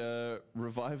the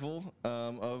revival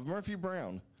of Murphy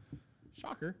Brown.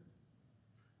 Shocker.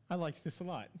 I liked this a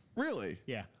lot. Really?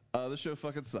 Yeah. The show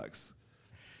fucking sucks.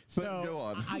 But So go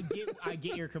on. I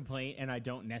get your complaint, and I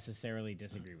don't necessarily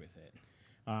disagree with it.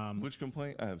 Which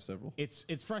complaint? I have several.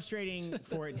 It's frustrating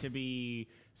for it to be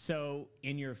so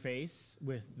in your face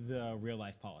with the real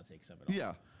life politics of it all.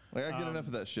 Yeah. Like, I get enough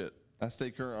of that shit. I stay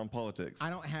current on politics. I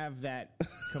don't have that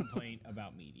complaint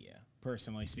about media,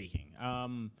 personally speaking.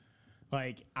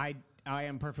 Like I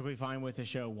am perfectly fine with the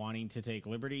show wanting to take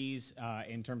liberties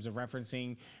in terms of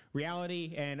referencing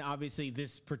reality, and obviously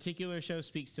this particular show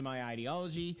speaks to my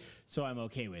ideology, so I'm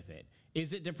okay with it.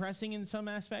 Is it depressing in some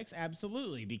aspects?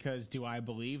 Absolutely, because do I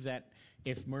believe that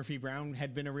if Murphy Brown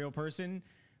had been a real person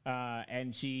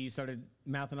and she started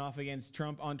mouthing off against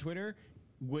Trump on Twitter,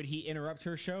 would he interrupt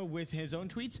her show with his own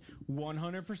tweets?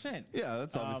 100%. Yeah,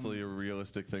 that's obviously a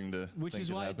realistic thing to Which think is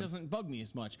could why happen. it doesn't bug me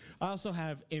as much. I also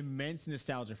have immense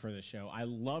nostalgia for the show. I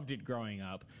loved it growing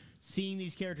up. Seeing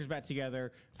these characters back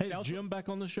together. Hey, is felt- Jim back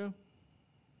on the show?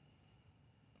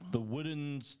 The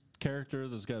wooden character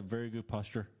that's got very good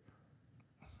posture.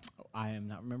 I am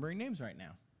not remembering names right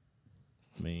now.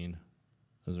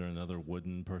 Is there another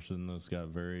wooden person that's got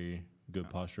very good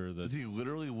posture? Is That he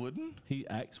literally wooden? he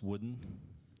acts wooden.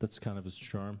 That's kind of his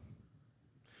charm.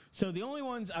 So the only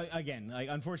ones, again, like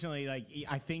unfortunately, like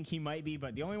I think he might be,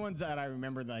 but the only ones that I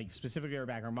remember, like specifically, are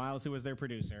back are Miles, who was their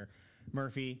producer,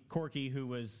 Murphy, Corky, who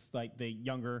was like the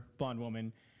younger blonde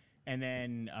woman, and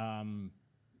then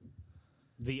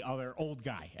the other old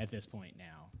guy at this point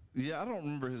now. Yeah, I don't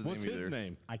remember his What's name his either.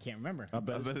 name? I can't remember. I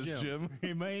bet, I bet it's Jim.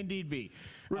 It may indeed be.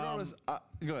 Regardless,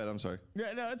 go ahead. I'm sorry.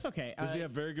 Yeah, no, it's okay. Does he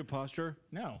have very good posture?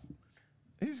 No.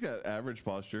 He's got average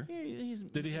posture. He's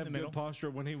Did he in have the good middle. posture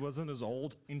when he wasn't as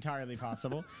old? Entirely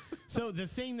possible. So the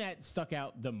thing that stuck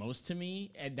out the most to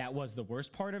me, and that was the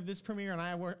worst part of this premiere, and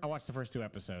I watched the first 2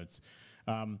 episodes,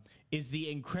 is the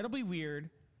incredibly weird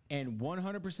and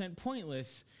 100%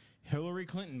 pointless Hillary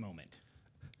Clinton moment.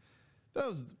 That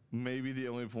was maybe the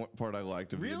only part I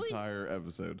liked of Really? the entire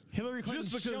episode. Hillary Clinton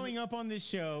Just because showing up on this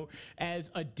show as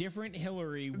a different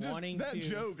Hillary, just wanting that to.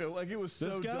 joke, like it was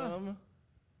This so guy? dumb.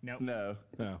 Nope. No.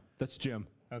 No, that's Jim.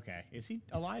 Okay. Is he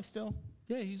alive still?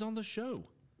 Yeah, he's on the show.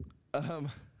 Okay,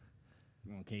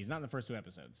 he's not in the first 2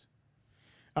 episodes.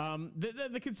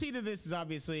 The conceit of this is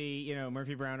obviously,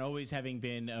 Murphy Brown always having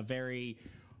been a very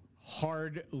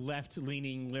hard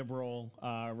left-leaning liberal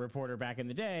reporter back in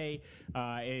the day,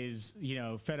 is,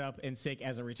 fed up and sick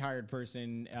as a retired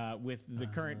person with the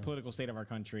current political state of our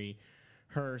country.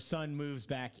 Her son moves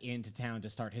back into town to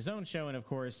start his own show, and of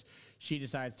course, she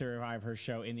decides to revive her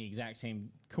show in the exact same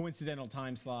coincidental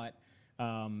time slot.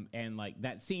 And like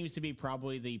that seems to be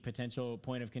probably the potential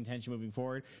point of contention moving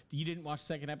forward. You didn't watch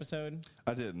the 2nd episode?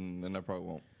 I didn't, and I probably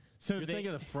won't. So You're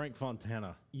thinking of Frank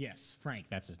Fontana. yes, Frank,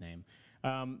 that's his name.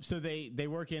 So they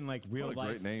work in like real What a life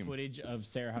great name. footage of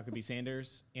Sarah Huckabee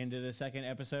Sanders into the 2nd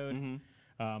episode.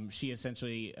 She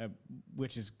essentially,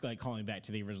 which is like calling back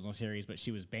to the original series, but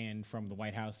she was banned from the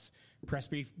White House press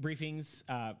briefings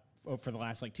for the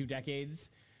last like 2 decades,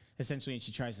 essentially, and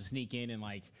she tries to sneak in and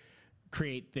like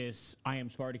create this I am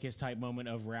Spartacus type moment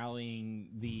of rallying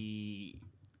the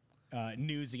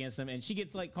news against them, and she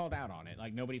gets like called out on it.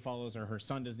 Like nobody follows her, her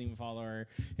son doesn't even follow her,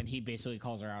 and he basically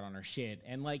calls her out on her shit.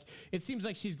 And like it seems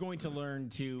like she's going to learn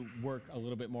to work a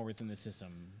little bit more within the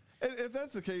system. And if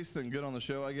that's the case, then good on the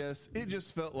show, I guess. It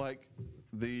just felt like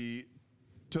the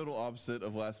total opposite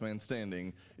of Last Man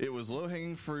Standing. It was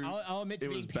low-hanging fruit. I'll admit to it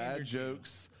being was bad pandered to.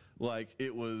 jokes. Like,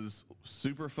 it was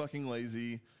super fucking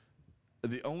lazy.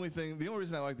 The only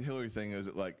reason I like the Hillary thing is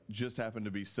it like just happened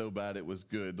to be so bad it was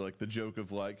good. Like the joke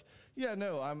of like, yeah,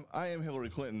 no, I am Hillary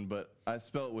Clinton, but I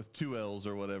spell it with 2 L's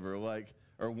or whatever, like,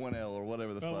 or 1 L or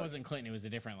whatever the Well, fuck. it wasn't Clinton; it was a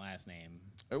different last name.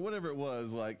 Or whatever it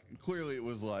was. Like, clearly it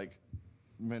was like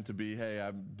meant to be, hey, I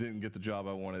didn't get the job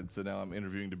I wanted, so now I'm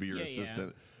interviewing to be your Yeah, yeah.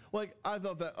 assistant. Like, I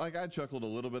thought that, like, I chuckled a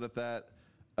little bit at that.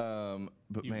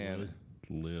 But man,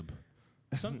 Lib.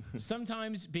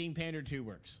 Sometimes being pandered to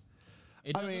works.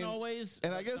 It I doesn't mean, always.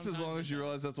 and I but guess as sometimes long as it you does.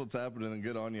 realize that's what's happening, then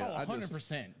good on you. Oh, I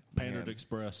 100%. Pandered Man.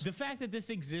 Express. The fact that this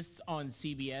exists on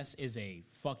CBS is a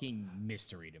fucking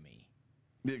mystery to me.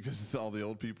 Yeah, because it's all the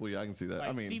old people. Yeah, I can see that. Like,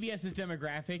 I mean, CBS's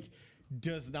demographic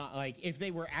does not like if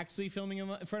they were actually filming in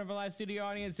front of a live studio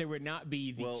audience, there would not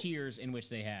be the Well, cheers in which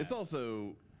they have. it's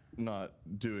also not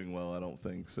doing well, I don't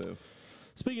think. So,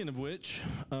 Speaking of which,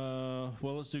 well,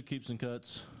 let's do keeps and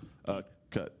cuts.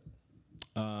 cut.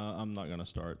 I'm not gonna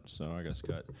start, so I guess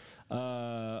cut.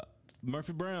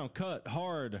 Murphy Brown cut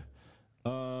hard,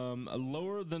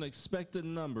 lower than expected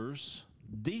numbers,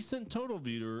 decent total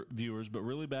viewers, but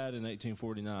really bad in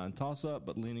 1849. Toss up,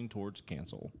 but leaning towards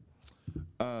cancel.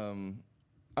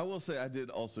 I I will say I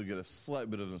did also get a slight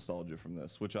bit of nostalgia from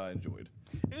this, which I enjoyed.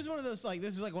 It was one of those, like,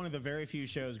 this is like one of the very few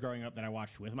shows growing up that I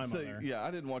watched with my So, mother. yeah, I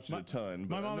didn't watch it a ton.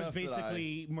 But My mom is enough that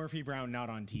basically Murphy Brown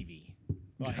not on TV.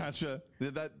 Like, Gotcha.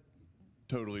 Yeah, that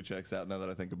totally checks out now that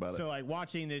I think about so it. like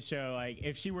watching this show, like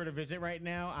if she were to visit right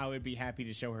now, I would be happy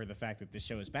to show her the fact that this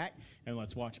show is back and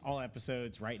let's watch all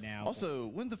episodes right now. Also,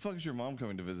 when the fuck is your mom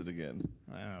coming to visit again?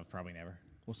 I don't know, probably never.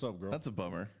 What's up, girl? That's a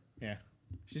bummer. Yeah,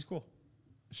 she's cool.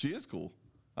 She is cool.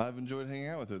 I've enjoyed hanging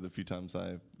out with her the few times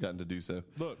I've gotten to do so.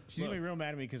 Look, She's gonna be real mad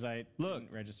at me because I Look.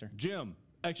 didn't register. Jim.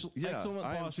 Yeah, Excellent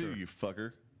I am posture. too, you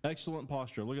fucker. Excellent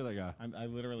posture. Look at that guy. I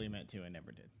literally meant to and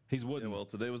never did. He's Yeah, wooden. well,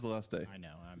 today was the last day. I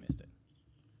know, I missed it.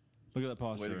 Look at that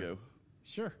posture. Way to go.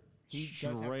 Sure. He does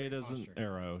have Straight great as an posture.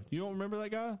 arrow. You don't remember that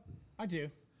guy? I do,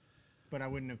 but I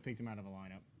wouldn't have picked him out of a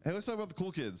lineup. Hey, let's talk about the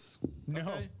cool kids. No.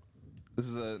 Okay. This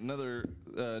is another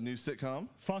new sitcom.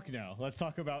 Fuck no. Let's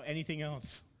talk about anything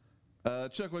else.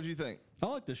 Chuck, what do you think? I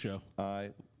like this show.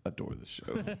 I adore this show.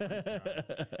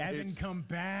 Evan, It's- come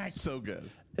back. So good.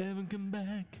 Evan, come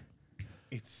back.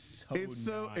 It's It's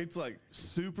it's like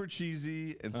super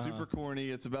cheesy and super corny.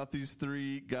 It's about these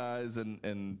three guys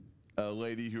and a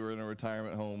lady who are in a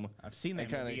retirement home. I've seen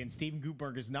that and movie, and Steven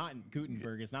Gutenberg is not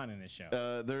in this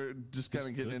show. They're just kind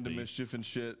of getting could into be. mischief and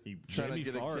shit, He- trying Jamie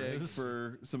to get Farr a cake is.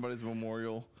 for somebody's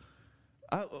memorial.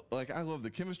 I love the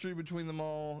chemistry between them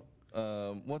all.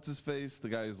 What's his face? The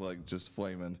guy who's like just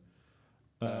flaming.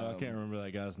 I can't remember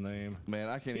that guy's name. Man,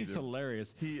 I can't He's either.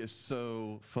 hilarious. He is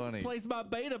so funny. Plays my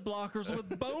beta blockers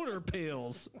with boner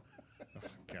pills.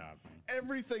 God.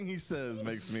 Everything he says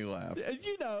makes me laugh.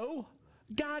 You know,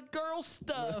 guy girl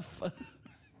stuff.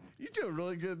 You do a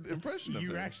really good impression of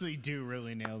You him. actually do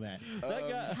really nail that. That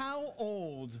guy. How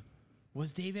old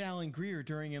was David Allen Greer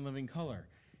during In Living Color?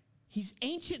 He's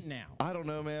ancient now. I don't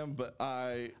know, man, but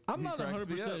I'm he not cracks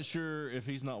me 100% up. sure if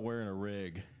he's not wearing a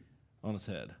rig on his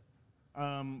head.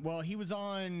 Well, he was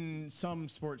on some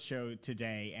sports show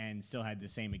today and still had the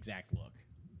same exact look.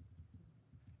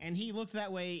 And he looked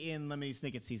that way in Lemony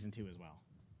Snicket season 2 as well.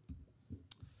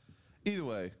 Either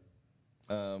way,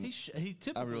 He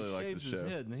typically really like shaves this his show.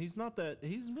 head, and he's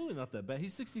really not that bad.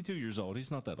 He's 62 years old.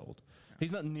 He's not that old.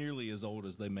 He's not nearly as old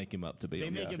as they make him up to be. They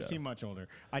on make that him show. seem much older.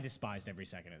 I despised every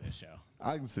second of this show.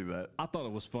 I can see that. I thought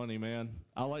it was funny, man.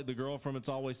 I like the girl from It's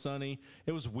Always Sunny.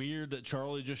 It was weird that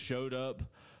Charlie just showed up.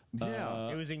 Yeah.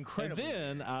 It was incredible.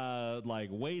 And then I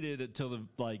waited until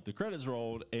the credits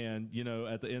rolled, and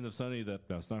at the end of Sunny,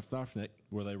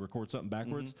 where they record something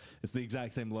backwards, it's the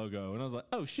exact same logo, and I was like,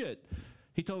 oh shit.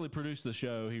 He totally produced the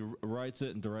show. He writes it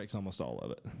and directs almost all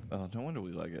of it. Oh, no wonder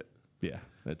we like it. Yeah,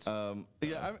 it's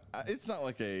It's not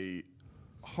like a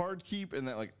hard keep in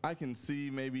that like I can see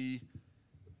maybe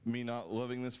me not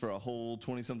loving this for a whole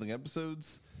 20-something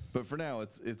episodes, but for now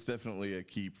it's definitely a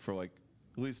keep for like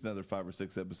at least another 5 or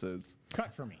 6 episodes.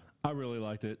 Cut for me. I really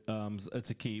liked it. It's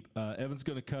a keep. Evan's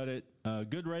going to cut it.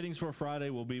 Good ratings for Friday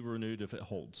will be renewed if it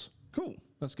holds. Cool.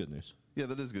 That's good news. Yeah,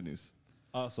 that is good news.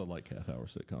 I also like half-hour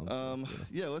sitcoms.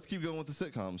 Yeah, let's keep going with the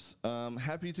sitcoms.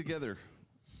 Happy Together.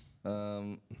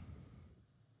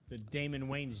 The Damon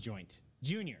Wayans joint.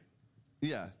 Junior.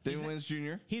 Yeah, Damon Wayans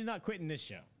Jr. He's not quitting this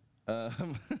show.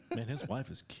 Man, his wife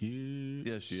is cute.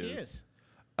 Yeah, she She is. is.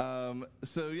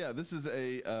 So yeah, this is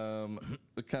a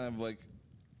kind of like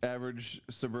average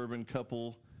suburban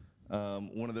couple.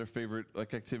 One of their favorite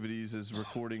like activities is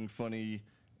recording funny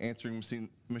answering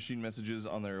machine messages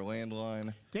on their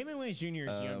landline. Damon Wayans Jr.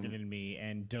 is younger than me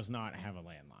and does not have a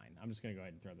landline. I'm just going to go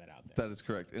ahead and throw that out there. That is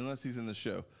correct, unless he's in the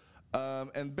show.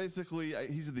 And basically,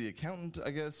 he's the accountant, I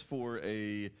guess, for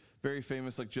a very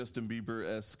famous like Justin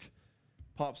Bieber-esque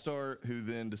pop star who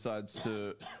then decides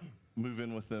to move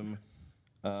in with them.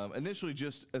 Initially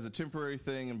just as a temporary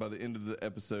thing, and by the end of the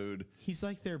episode, He's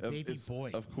like their baby it's,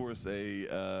 boy. of course,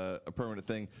 a permanent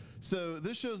thing. So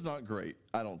this show's not great,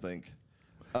 I don't think.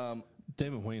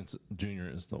 Damon Wayans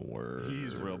Jr. is the worst.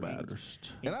 He's real bad.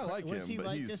 And I like Was him, he but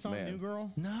like he's, this on man, New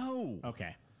Girl? No.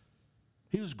 Okay.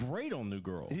 He was great on New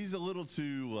Girl. he's a little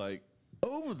too, like,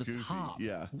 over the goofy, top.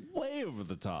 yeah. Way over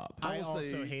the top. I will also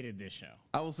say- hated this show.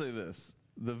 I will say this.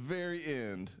 The very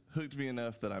end hooked me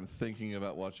enough that I'm thinking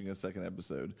about watching a second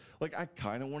episode. Like, I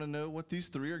kind of want to know what these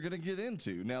three are going to get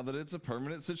into now that it's a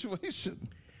permanent situation.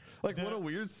 Like, what a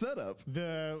weird setup.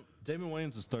 The Damon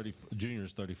Wayans is 30. Jr.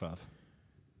 is 35.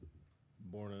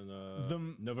 Born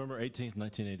in November 18th,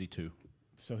 1982.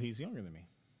 So he's younger than me.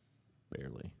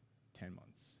 Barely. 10 months.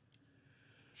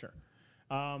 Sure.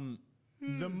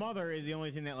 The mother is the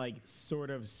only thing that like sort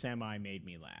of semi made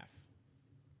me laugh.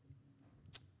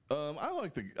 I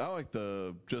like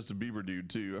the Justin Bieber dude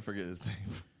too. I forget his name,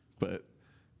 but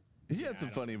He had some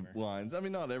funny lines. I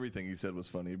mean, not everything he said was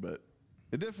funny, but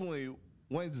it definitely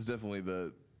Wayne's is definitely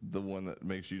the one that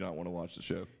makes you not want to watch the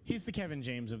show. He's the Kevin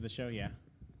James of the show, yeah.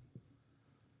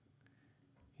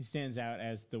 He stands out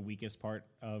as the weakest part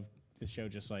of the show,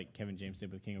 just like Kevin James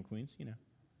did with King of Queens, you know.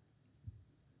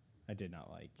 I did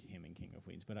not like him in King of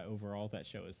Queens, but overall, that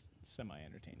show is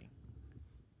semi-entertaining.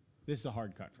 This is a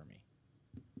hard cut for me.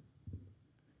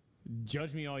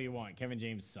 Judge me all you want. Kevin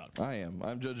James sucks. I am.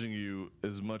 I'm judging you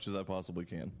as much as I possibly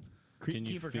can. Can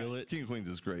you feel it? King of Queens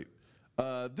is great.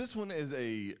 This one is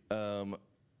a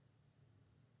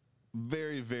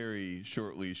very, very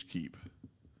short leash keep.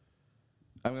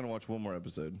 I'm going to watch one more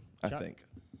episode, I think.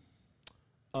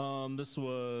 This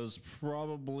was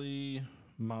probably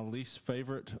my least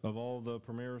favorite of all the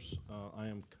premieres. I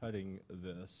am cutting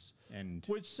this, And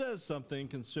which says something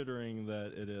considering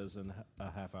that it is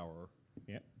a half hour.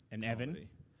 yeah, and Evan.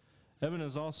 Evan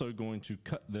is also going to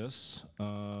cut this.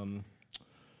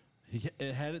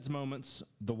 It had its moments.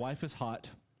 The wife is hot.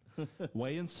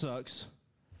 Weighing sucks.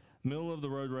 Middle of the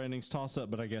road ratings, toss up,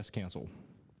 but I guess cancel.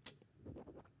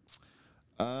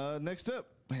 Next up,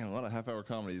 man, a lot of half-hour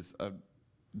comedies. I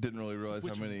didn't really realize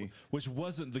how many. Which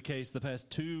wasn't the case the past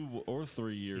 2 or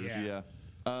 3 years. Yeah.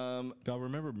 Yeah. Y'all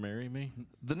remember Marry Me?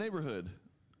 The Neighborhood.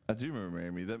 I do remember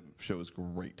Marry Me. That show is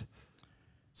great.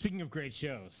 Speaking of great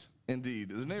shows, Indeed.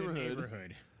 The The Neighborhood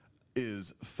Neighborhood.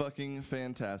 is fucking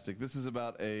fantastic. This is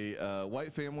about a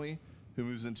white family who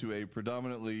moves into a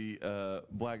predominantly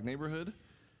black neighborhood,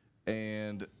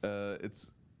 and it's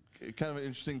kind of an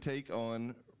interesting take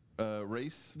on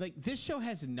race. Like, this show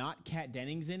has not Kat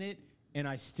Dennings in it, and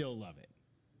I still love it.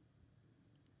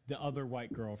 The other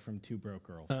white girl from Two Broke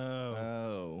Girls.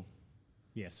 Oh,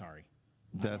 Yeah, sorry.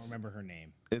 I don't that's remember her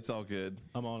name. it's all good.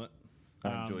 I'm on it.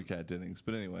 I enjoy Kat Dennings,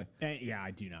 but anyway, Yeah, I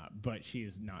do not, but she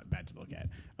is not bad to look at.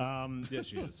 Yes,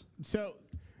 she is. So,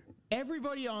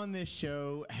 everybody on this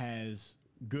show has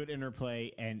good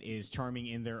interplay and is charming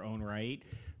in their own right,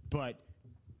 but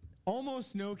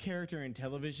almost no character in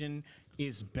television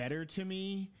is better to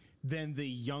me than the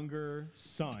younger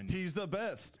son. he's the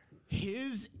best.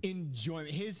 His enjoyment,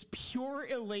 his pure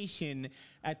elation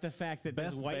at the fact that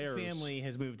this Beth white Bears. family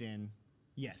has moved in.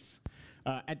 Yes.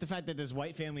 At the fact that this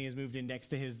white family has moved in next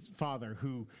to his father,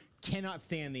 who cannot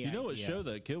stand the You know what idea. show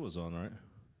that kid was on, right?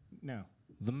 No.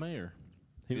 The Mayor.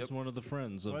 He was Yep. one of the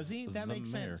friends of Was he? That the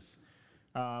makes mayor. sense.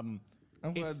 I'm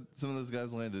glad It's- some of those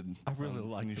guys landed. I really on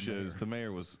like new The shows. Mayor. The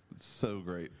Mayor was so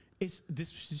great.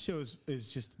 This show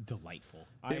is just delightful.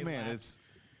 Hey, man, laughed. it's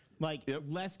like Yep.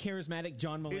 less charismatic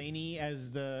John Mulaney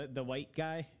as the white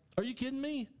guy. Are you kidding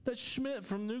me? That's Schmidt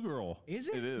from New Girl. Is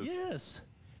it? it is. Yes.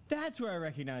 That's where I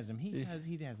recognize him. He has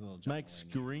a little John Max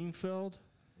Mulaney. Greenfeld.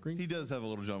 He does have a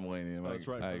little John Mulaney. in him. Oh, that's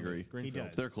right. I from agree. Greenfield. He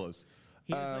does. They're close.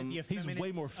 He has like the he's way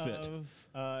effeminates more fit.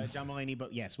 of John Mulaney,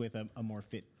 but yes, with a more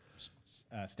fit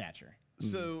stature.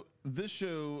 So this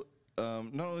show,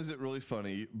 not only is it really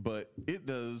funny, but it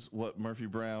does what Murphy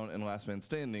Brown and Last Man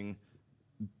Standing,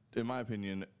 in my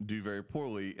opinion, do very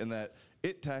poorly, in that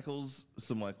it tackles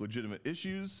some like legitimate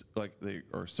issues. Like they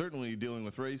are certainly dealing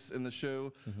with race in the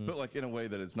show, but like in a way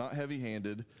that is not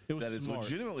heavy-handed. It was that is smart.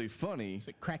 legitimately funny. Is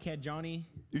it Crackhead Johnny?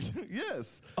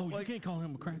 Yes. Oh, like, you can't call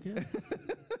him a crackhead?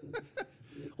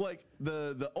 like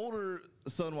the older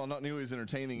son, while not nearly as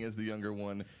entertaining as the younger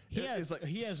one, He is has like one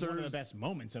of the serves- best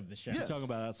moments of the show. Yes. Talking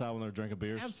about outside when they're drinking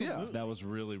beers. Absolutely. Yeah. That was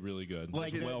really, really good. Like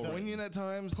It was it's well written. poignant at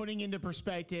times. Putting into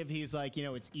perspective, he's like,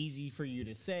 it's easy for you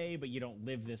to say, but you don't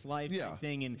live this life type Yeah.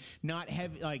 thing, and not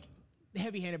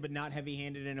heavy-handed, but not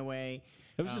heavy-handed in a way.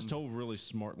 It was just told really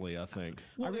smartly, I think.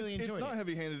 I really it's enjoyed not it.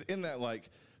 heavy-handed in that like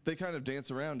they kind of dance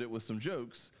around it with some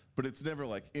jokes, but it's never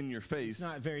like in your face.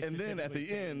 not very and then at specifically the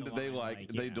saying end, the they line,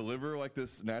 they yeah. deliver like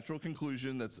this natural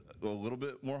conclusion that's a little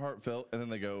bit more heartfelt, and then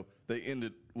they end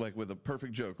it like with a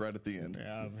perfect joke right at the end.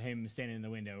 Of him standing in the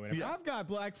window. Or whatever. Yeah. I've got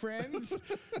black friends.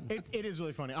 it is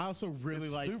really funny. I also really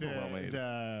It's like super well made.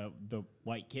 the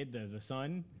white kid, the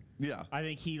son. Yeah, I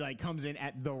think he comes in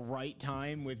at the right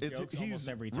time with jokes he's almost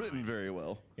every time. written very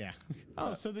well. Yeah.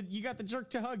 Oh, so that you got the jerk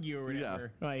to hug you or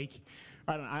whatever. Like,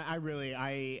 I don't know.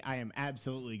 I am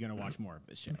absolutely going to watch more of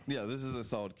this show. Yeah, this is a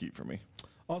solid keep for me.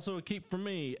 Also, a keep for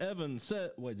me. Evan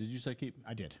said, wait, did you say keep?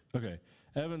 I did. Okay.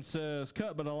 Evan says,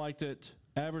 cut, but I liked it.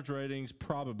 Average ratings,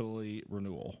 probably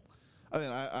renewal. I mean,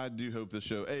 I do hope the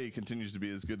show A continues to be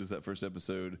as good as that first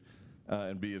episode,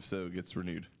 and B, if so, gets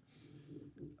renewed.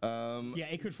 Yeah,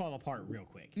 it could fall apart real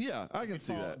quick. Yeah, I can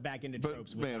see fall that. back into but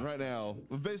tropes man, without- right now,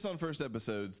 based on first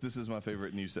episodes, this is my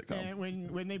favorite new sitcom. And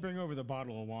when they bring over the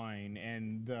bottle of wine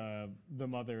and the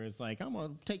mother is like, I'm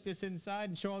gonna take this inside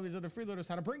and show all these other freeloaders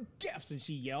how to bring gifts, and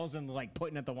she yells and like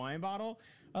pointing at the wine bottle,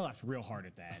 I laughed real hard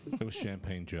at that. It was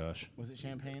champagne, Josh. Was it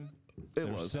champagne? It They're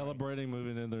was. celebrating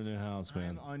moving in their new house,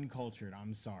 man. I'm uncultured.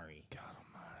 I'm sorry.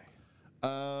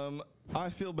 I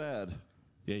feel bad.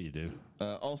 Yeah, you do.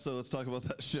 Also, let's talk about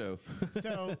that show.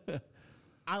 So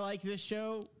I like this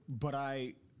show, but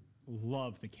I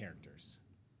love the characters.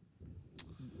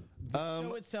 The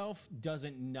show itself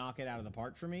doesn't knock it out of the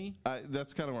park for me,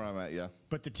 That's kind of where I'm at. Yeah.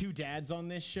 but the two dads on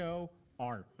this show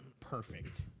are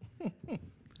perfect.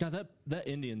 God, that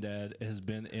Indian dad has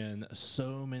been in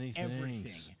so many things.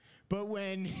 Everything. But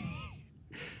when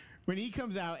he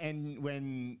comes out and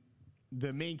when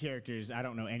the main characters, I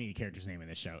don't know any character's name in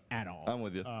this show at all. I'm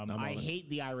with you. I hate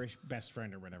the Irish best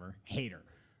friend or whatever. Hate her.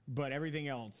 But everything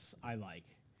else I like.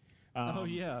 Oh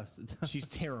yeah. She's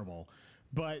terrible.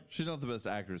 But She's not the best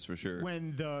actress for sure.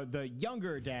 when the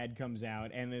younger dad comes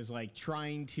out and is like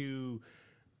trying to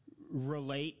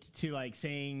relate to like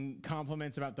saying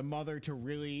compliments about the mother to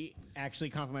really actually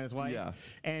compliment his wife, Yeah.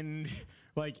 and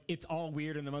like it's all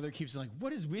weird, and the mother keeps like,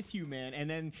 what is with you, man? And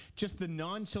then just the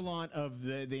nonchalant of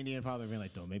the Indian father being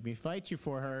like, don't make me fight you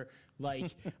for her.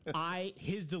 Like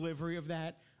his delivery of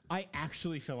that, I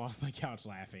actually fell off my couch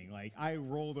laughing. Like I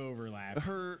rolled over laughing.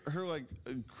 her like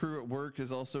crew at work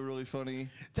is also really funny.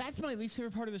 That's my least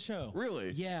favorite part of the show.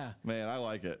 Really? Yeah. Man, I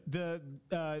like it. The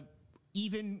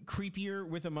even creepier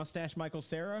with a mustache Michael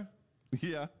Cera,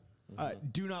 Yeah.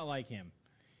 do not like him.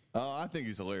 Oh, I think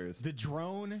he's hilarious. The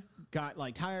drone got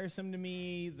like tiresome to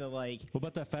me. The like What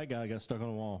about that fat guy that got stuck on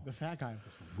the wall? the fat guy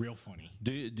was real funny.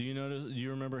 Do you notice? Do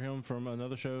you remember him from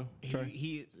another show? Trey?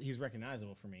 He's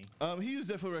recognizable for me. He was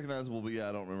definitely recognizable, but yeah,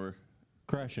 I don't remember.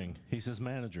 Crashing. He's his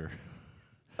manager.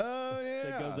 Oh yeah.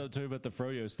 That goes up to him at the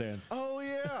froyo stand. Oh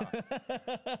yeah.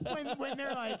 When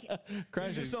they're like He's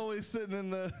Crashing. just always sitting in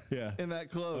the Yeah. in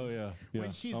that club. Oh yeah. Yeah.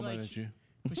 when she's I'll like manage you.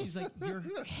 when she's like, you're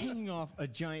hanging off a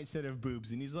giant set of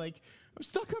boobs, and he's like, I'm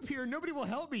stuck up here. Nobody will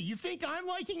help me. You think I'm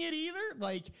liking it either?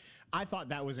 Like, I thought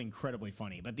that was incredibly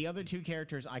funny. But the other two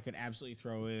characters I could absolutely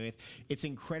throw away with. It's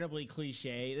incredibly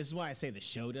cliche. This is why I say the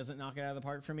show doesn't knock it out of the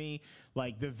park for me.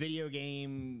 Like the video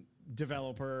game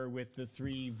developer with the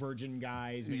three virgin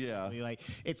guys. Yeah. basically, like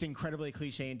it's incredibly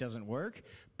cliche and doesn't work.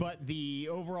 But the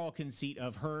overall conceit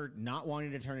of her not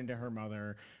wanting to turn into her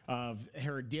mother, of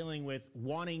her dealing with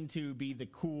wanting to be the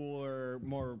cooler,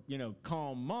 more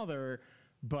calm mother,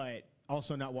 but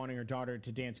also not wanting her daughter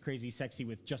to dance crazy sexy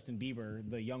with Justin Bieber,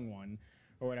 the young one,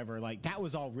 or whatever. Like that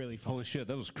was all really fun. Holy shit,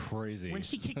 that was crazy. When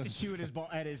she kicked the shoe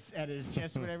at his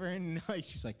chest or whatever, and like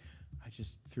she's like, I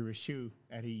just threw a shoe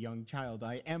at a young child.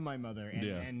 I am my mother, and,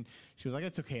 Yeah. and she was like,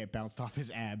 it's okay. It bounced off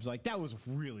his abs. Like that was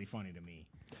really funny to me.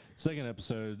 Second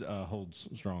episode holds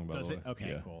strong, by Does the it? way. Okay,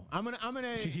 Yeah. cool. I'm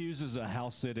gonna. She uses a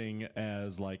house sitting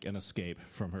as like an escape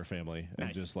from her family and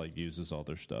Nice. just like uses all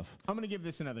their stuff. I'm gonna give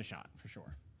this another shot for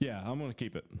sure. Yeah, I'm gonna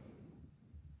keep it.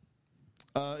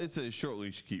 It's a short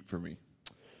leash keep for me.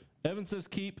 Evan says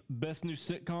keep best new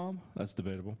sitcom. That's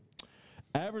debatable.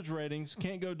 Average ratings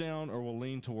can't go down or will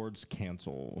lean towards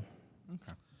cancel.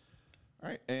 Okay. All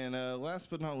right, and last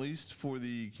but not least for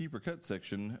the keep or cut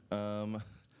section,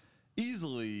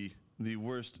 easily the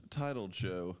worst titled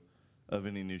show of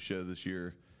any new show this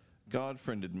year, God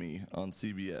Friended Me on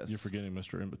CBS. You're forgetting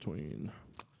Mr. In Between.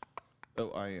 Oh,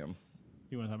 I am.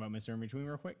 You want to talk about Mr. In Between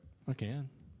real quick? I can.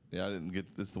 Yeah, I didn't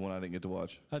get this. Is the one I didn't get to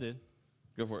watch. I did.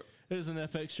 Go for it. It is an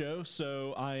FX show,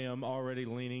 so I am already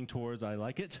leaning towards I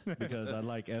like it because I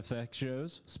like FX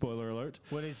shows. Spoiler alert.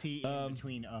 What is he in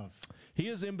between of? He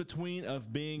is in between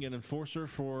of being an enforcer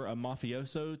for a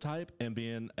mafioso type and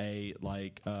being a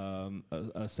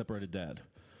separated dad.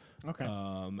 Okay.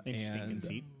 Interesting And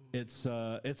conceit.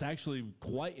 It's actually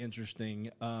quite interesting.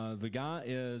 The guy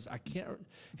is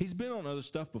he's been on other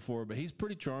stuff before, but he's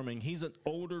pretty charming. He's an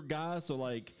older guy, so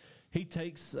like he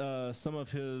takes some of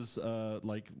his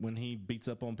like when he beats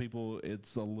up on people, it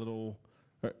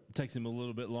takes him a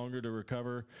little bit longer to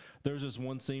recover. There's this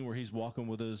one scene where he's walking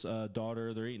with his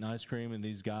daughter. They're eating ice cream, and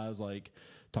these guys like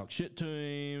talk shit to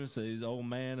him, say he's old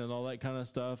man and all that kind of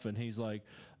stuff. And he's like,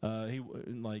 he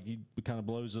kind of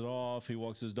blows it off. He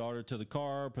walks his daughter to the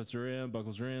car, puts her in,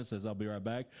 buckles her in, says, "I'll be right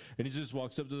back." And he just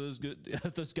walks up to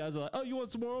those guys are like, "Oh, you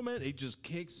want some more, old man?" He just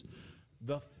kicks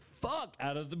the fuck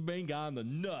out of the main guy in the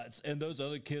nuts, and those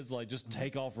other kids like just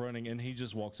take off running, and he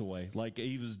just walks away like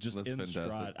he was just That's in fantastic.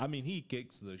 stride. I mean, he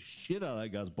kicks the shit out of that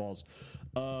guy's balls.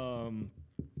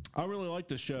 I really like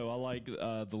the show. I like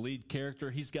the lead character.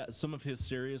 He's got some of his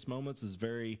serious moments.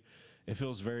 It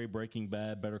feels very Breaking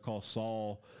Bad, Better Call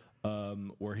Saul,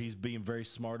 where he's being very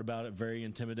smart about it, very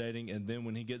intimidating. And then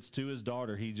when he gets to his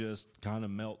daughter, he just kind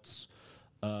of melts.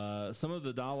 Some of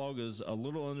the dialogue is a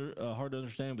little hard to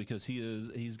understand because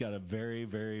he's got a very,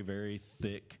 very, very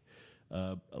thick,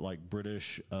 like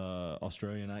British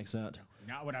Australian accent.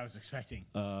 Not what I was expecting.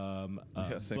 Same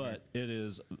here. But it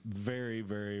is very,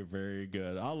 very, very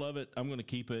good. I love it. I'm going to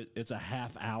keep it. It's a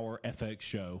half-hour FX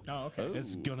show. Oh, okay.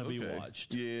 It's going to be okay.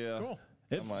 watched. Yeah. Cool.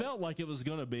 It felt like it was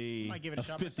going to be Might give it a a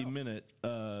shot 50-minute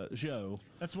show.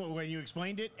 That's what when you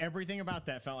explained it, everything about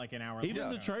that felt like an hour. Even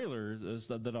long. the trailer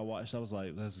that I watched, I was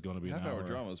like, this is going to be an Half-hour hour.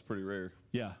 drama is pretty rare.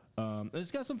 Yeah.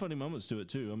 It's got some funny moments to it,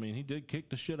 too. I mean, he did kick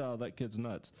the shit out of that kid's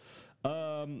nuts.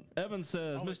 Evan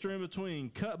says, Mr. In Between,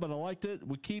 cut, but I liked it.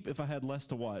 Would keep if I had less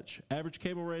to watch. Average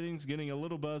cable ratings, getting a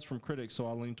little buzz from critics, so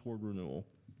I lean toward renewal.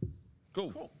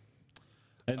 Cool.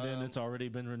 And then it's already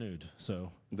been renewed.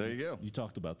 So There you go. you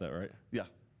talked about that, right? Yeah.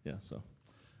 Yeah, so.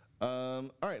 All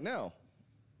right, now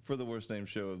for the worst name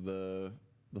show of the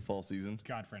fall season.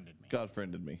 God friended me. God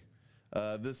friended me.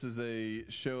 This is a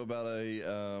show about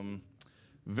a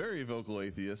very vocal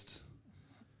atheist,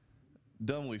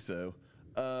 dumbly so,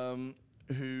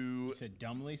 who You said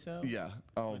dumbly so. yeah,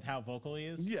 oh, With how vocal he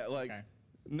is. yeah, like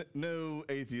Okay. no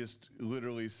atheist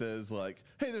literally says like,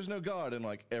 "Hey, there's no God" in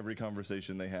like every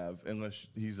conversation they have, unless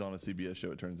he's on a CBS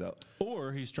show. It turns out.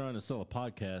 Or he's trying to sell a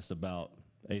podcast about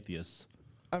atheists.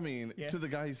 I mean, Yeah. to the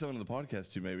guy he's selling the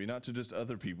podcast to, maybe not to just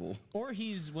other people. Or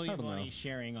he's William don't know. Lunny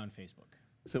sharing on Facebook.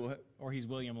 So what? Or he's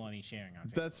William Lunny sharing on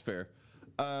Facebook. That's fair.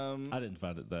 I didn't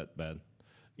find it that bad.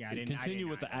 Yeah, I didn't. Continue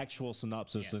with the either. actual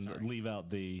synopsis Yeah, and sorry. leave out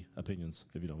the opinions,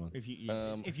 if you don't mind. If you,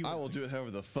 if you, I would, will do it please. however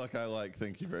the fuck I like.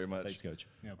 Thank you very much. Thanks, Coach.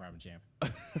 No problem, champ.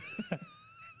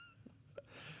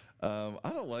 I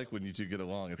don't like when you two get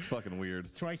along. It's fucking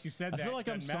weird. Twice you said I that. feel like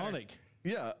I'm doesn't matter. Sonic.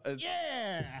 Yeah. It's,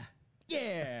 Yeah.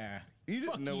 Yeah. You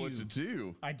didn't Fuck know what you. to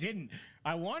do. I didn't.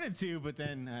 I wanted to, but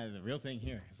then the real thing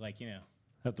here is like,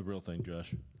 Have the real thing,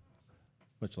 Josh.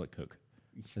 Much like Coke.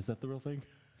 Is that the real thing?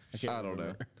 can't I don't know.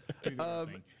 remember. do the real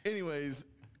thing. Anyways,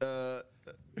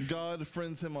 God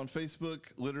friends him on Facebook,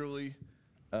 literally.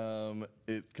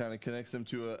 It kind of connects him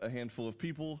to a handful of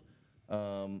people.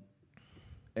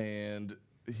 And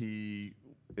he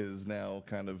is now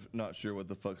kind of not sure what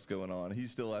the fuck's going on. He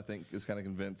still, I think, is kind of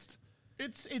convinced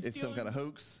It's it's some kind of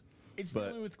hoax. It's but-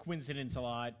 dealing with coincidence a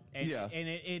lot, and, Yeah. and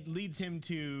it leads him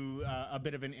to a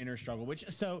bit of an inner struggle.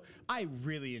 So I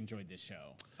really enjoyed this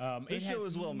show. This it show has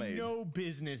is well made. No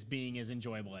business being as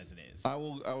enjoyable as it is. I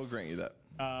will grant you that.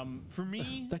 For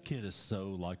me, That kid is so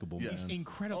likable, Yes. man.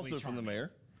 incredibly Also from the charming.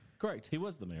 mayor. Correct. He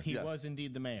was the mayor. He Yeah. was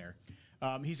indeed the mayor.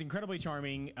 He's incredibly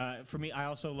charming. For me, I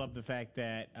also love the fact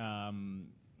that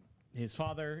his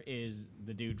father is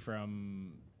the dude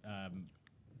from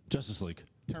Justice League.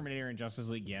 Terminator and Justice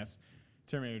League. Yes,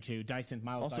 Terminator 2.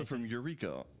 Miles Also Dyson. from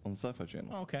Eureka on the Sci-Fi Channel.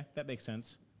 Oh, okay, that makes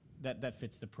sense. That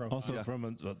fits the profile. Also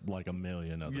from like a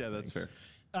million other Yeah, that's things.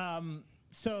 fair.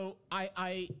 So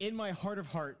I in my heart of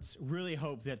hearts really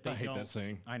hope that they I hate don't. that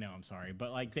saying. I know, I'm sorry,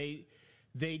 but like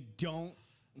they don't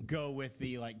go with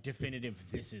the like definitive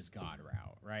 "this is God"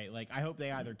 route, right? Like I hope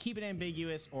they either keep it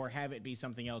ambiguous or have it be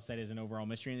something else that is an overall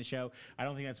mystery in the show. I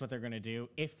don't think that's what they're going to do.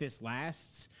 If this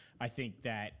lasts, I think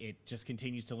that it just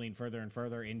continues to lean further and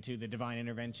further into the divine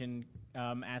intervention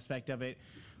aspect of it,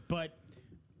 but.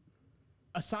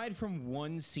 Aside from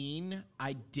one scene,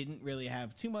 I didn't really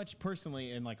have too much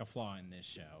personally in like a flaw in this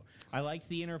show. I liked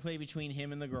the interplay between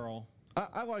him and the girl.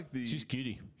 I like the. She's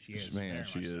cutie. She is, Man, very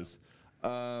she much so.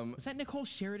 is. Is that Nicole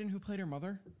Sheridan who played her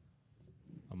mother?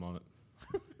 I'm on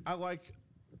it. I like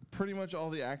pretty much all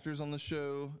the actors on the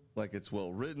show. Like it's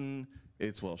well written,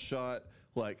 it's well shot.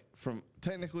 Like from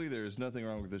technically, there's nothing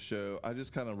wrong with the show. I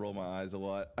just kind of roll my eyes a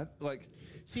lot. I like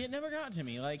See, it never got to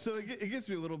me. Like, so it gets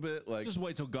me a little bit like. Just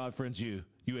wait till God friends you,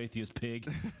 you atheist pig.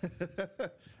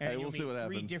 and hey, you'll we'll see meet what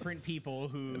three happens. different people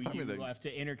who If I'm you in a- have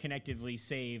to interconnectively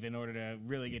save in order to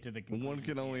really get to the conclusion. One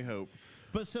can only hope.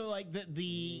 But so like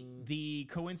the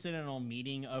coincidental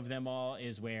meeting of them all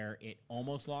is where it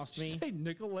almost lost me. Hey,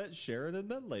 Nicolette Sheridan?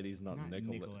 That lady's not, Not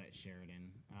Nicolette. Nicolette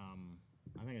Sheridan.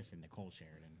 I think I said Nicole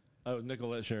Sheridan. Oh,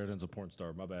 Nicolette Sheridan's a porn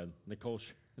star. My bad. Nicole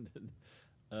Sheridan.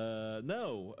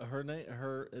 No, her name.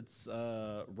 It's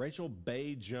Rachel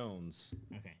Bay Jones.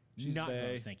 Okay. She's Not what I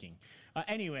bae. was thinking.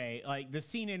 Anyway, like the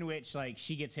scene in which like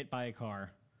she gets hit by a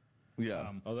car.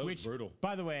 Yeah. Oh, that was Which, brutal.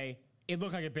 By the way, it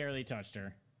looked like it barely touched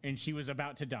her, and she was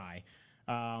about to die.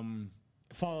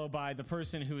 followed by the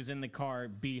person who was in the car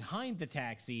behind the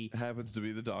taxi. Happens to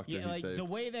be the doctor. Yeah, he like saved. the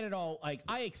way that it all, like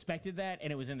I expected that,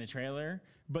 and it was in the trailer,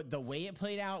 but the way it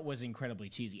played out was incredibly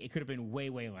cheesy. It could have been way,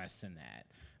 way less than that.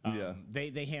 Yeah.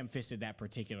 They ham-fisted that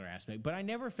particular aspect, but I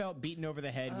never felt beaten over the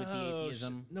head with the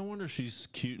atheism. No wonder she's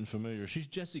cute and familiar. She's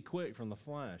Jesse Quick from The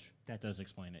Flash. That does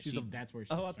explain it. She's That's where.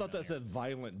 She Oh, was I thought that familiar. said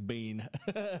Violent Bean.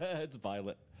 It's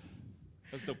Violet.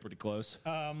 That's still pretty close.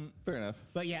 Fair enough.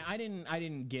 But yeah, I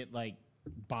didn't get like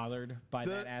bothered by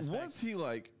that aspect. Once he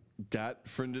like got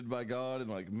friended by God and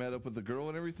like met up with the girl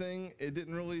and everything, it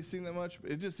didn't really seem that much.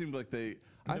 It just seemed like they.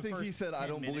 I The think he first said, "I 10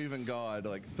 don't believe in minutes. God"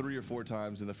 like 3 or 4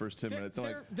 times in the first 10 minutes. I'm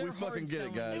like, they're we fucking hard get it,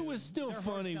 selling. guys. It was still They're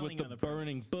hard funny with selling the on the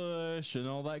burning bush and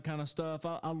all that kind of stuff.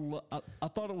 I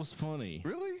thought it was funny.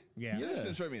 Really? Yeah. You just Yeah.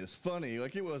 didn't strike me as funny.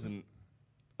 Like it wasn't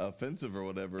offensive or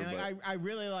whatever. And, but like, I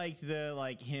really liked the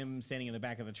like him standing in the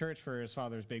back of the church for his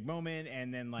father's big moment,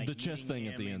 and then like The chess meeting thing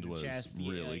at him the in end was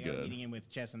really yeah, good. Meeting him with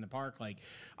chess in the park, like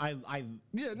I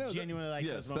yeah, no, genuinely like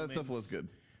yes, those that stuff was moments. good.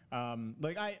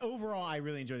 Like overall, I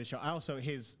really enjoyed the show. I also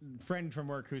his friend from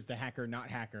work, who's the hacker, not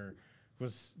hacker,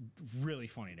 was really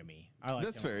funny to me. I like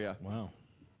That's fair. Yeah. Wow.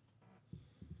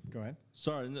 Go ahead.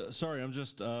 Sorry. I'm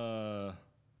just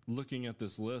looking at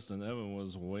this list, and Evan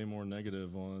was way more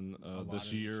negative on lot this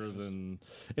of these year shows. than.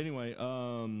 Anyway,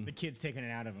 The kid's taking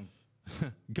it out of him.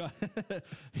 God,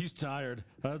 he's tired.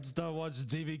 I'm done watching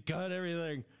TV. Cut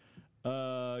everything.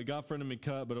 God friended me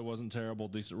cut, but it wasn't terrible.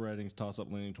 Decent ratings. Toss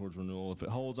up leaning towards renewal. If it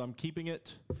holds, I'm keeping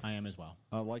it. I am as well.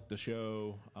 I like the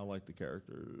show. I like the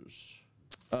characters.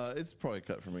 It's probably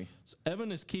cut for me. So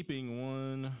Evan is keeping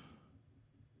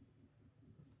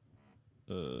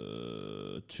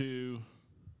 1, 2.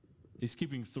 He's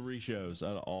keeping 3 shows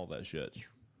out of all that shit.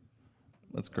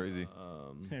 That's crazy.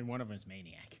 And one of them is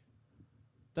Maniac.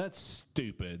 That's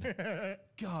stupid.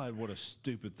 God, what a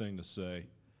stupid thing to say.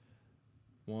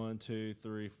 1, 2,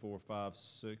 3, 4, 5,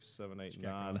 6, 7, 8,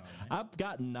 got 9. going on, I've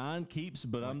got 9 keeps,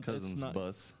 but My I'm it's cousin's not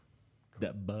bus.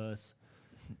 that bus.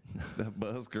 That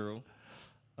bus girl.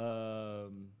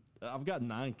 I've got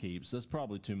 9 keeps. That's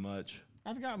probably too much.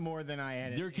 I've got more than I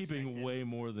had. You're keeping expected. way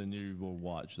more than you will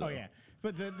watch, though. Oh yeah,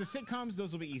 but the sitcoms,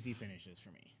 those will be easy finishes for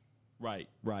me. Right,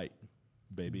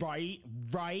 baby. Right.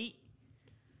 Why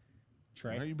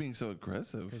are Trey, you being so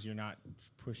aggressive? because you're not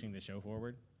pushing the show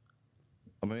forward.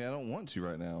 I mean, I don't want to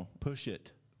right now. Push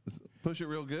it. Push it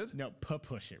real good. No,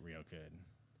 push it real good.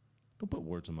 Don't put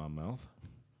words in my mouth.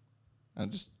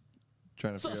 I'm just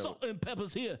trying to figure out. Salt and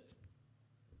pepper's here.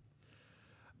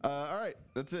 All right,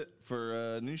 that's it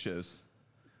for new shows.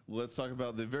 Let's talk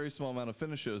about the very small amount of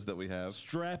finished shows that we have.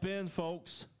 Strap in,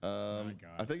 folks. God.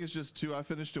 I think it's just 2 I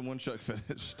finished and 1 Chuck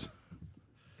finished.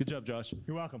 Good job, Josh.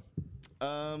 You're welcome.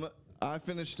 I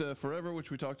finished Forever, which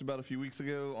we talked about a few weeks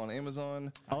ago on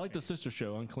Amazon. I like the sister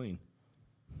show, Unclean.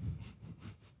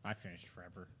 I finished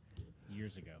Forever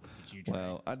years ago. Did you, Trey?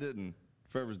 Well, I didn't.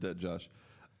 Forever's dead, Josh.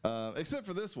 Except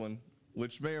for this one,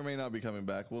 which may or may not be coming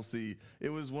back. We'll see. It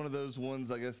was one of those ones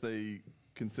I guess they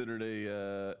considered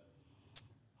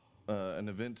an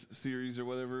event series or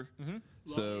whatever. Mm-hmm.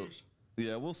 So,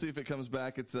 yeah, we'll see if it comes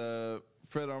back. It's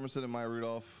Fred Armisen and Maya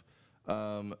Rudolph.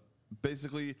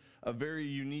 Basically, a very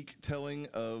unique telling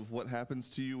of what happens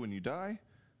to you when you die.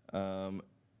 Do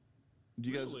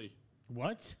you guys?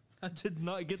 What? I did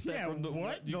not get that Yeah, from the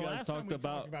what? you The guys last time talked we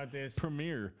about, talked about this.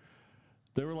 Premiere.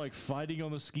 They were like fighting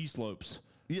on the ski slopes.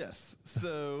 Yes.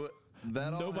 So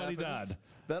that all Nobody happens. died.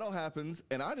 That all happens,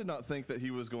 and I did not think that he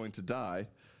was going to die.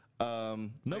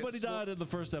 Nobody it's- died in the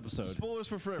first episode. Spoilers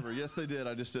for Forever. Yes, they did.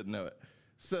 I just didn't know it.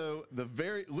 So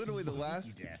literally the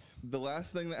last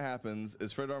thing that happens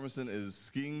is Fred Armisen is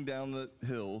skiing down the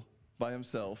hill by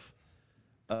himself,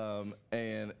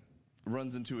 and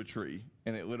runs into a tree,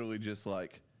 and it literally just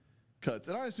like cuts.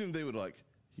 And I assumed he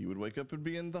would wake up and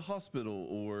be in the hospital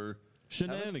or have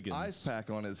an Shenanigans. ice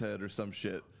pack on his head or some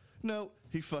shit. No,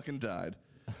 he fucking died.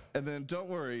 And then don't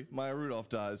worry, Maya Rudolph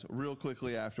dies real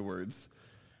quickly afterwards.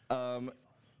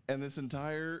 And this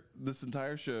entire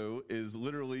show is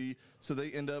literally, so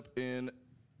they end up in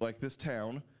like this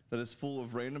town that is full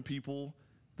of random people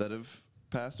that have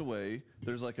passed away.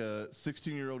 There's like a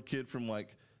 16-year-old kid from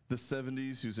like the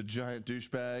 70s who's a giant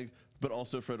douchebag, but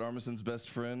also Fred Armisen's best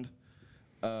friend.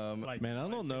 Man, I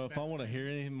don't know if I want to hear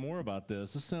anything more about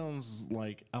this. This sounds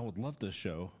like I would love this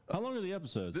show. How long are the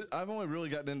episodes? I've only really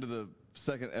gotten into the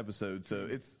second episode. So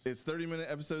it's 30-minute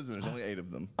episodes, and there's only 8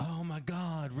 of them. Oh my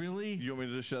God, really? You want me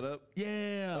to just shut up?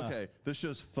 Yeah. Okay, this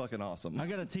show's fucking awesome. I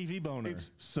got a TV boner.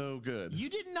 It's so good. You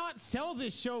did not sell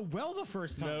this show well the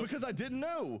first time. No. Because I didn't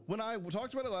know. When I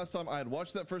talked about it last time, I had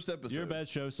watched that first episode. You're a bad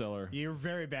show seller. You're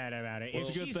very bad about it. It's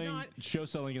a if good she's thing not, show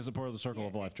selling isn't part of the circle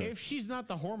of life. Joke. if she's not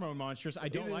the hormone monstrous, I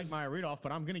don't like is- Maya Rudolph,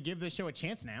 but I'm going to give this show a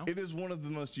chance now. It is one of the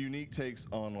most unique takes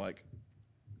on like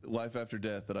life after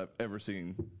death that I've ever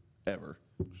seen, ever.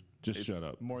 Just shut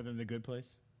up. More than The Good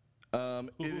Place, It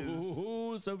is.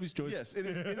 Ooh, Sophie's choice. Yes, it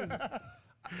is. It is.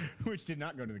 which did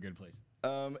not go to The Good Place.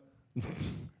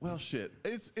 Well, shit.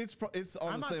 It's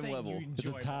on I'm the not same saying level. you It's a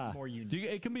enjoy it, tie. but more you.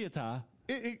 It can be a tie.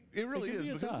 It really It can is be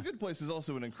a because tie. The Good Place is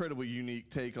also an incredibly unique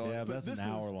take on. Yeah, but that's this an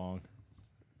hour is- long.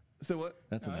 So what?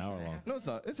 That's an that's hour an long. hour. No, it's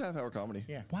not. It's half-hour comedy.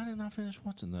 Yeah. Why didn't I finish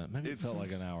watching that? Maybe it It's- felt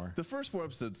like an hour. The first 4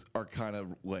 episodes are kind of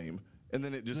lame, and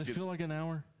then it Does just it gets feel like an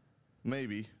hour?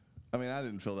 maybe. I mean, I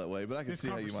didn't feel that way, but I can This see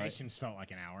how you might. conversation's felt like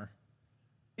an hour.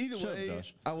 Either Shut up, way,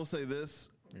 Josh. I will say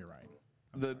this: You're right.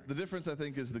 the difference I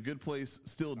think is The Good Place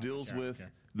still deals sure, with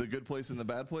sure. the good place and the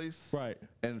bad place, Right.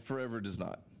 and Forever does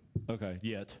not. Okay.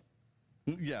 Yet.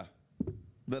 Yeah,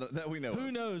 that we know. Who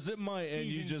of. knows? It might, and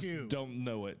you Season just 2. don't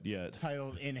know it yet.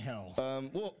 Titled In Hell.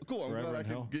 Well, cool. I'm Forever glad I in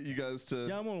Hell? could get you guys to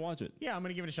Yeah, I'm gonna watch it. Yeah, I'm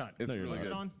gonna give it a shot. It's No, you're really not.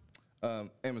 What's good. it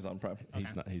on? Amazon Prime.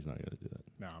 He's not. He's not gonna do that.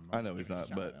 No, I know gonna he's give it a not,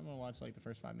 shot. but- I'm gonna watch like the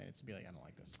first 5 minutes and be like, I don't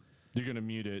like this. You're gonna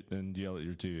mute it and yell at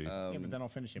your TV. Yeah, but then I'll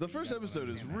finish it. The but you first guys won't episode is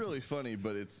understand that. really funny,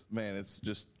 but it's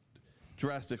just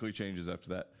drastically changes after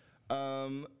that.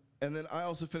 And then I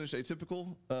also finished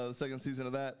Atypical, the second season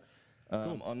of that,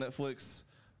 on Netflix.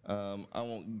 I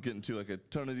won't get into like a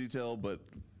ton of detail, but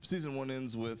season 1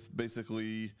 ends with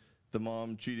basically the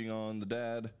mom cheating on the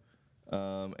dad,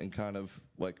 and kind of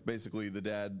like basically the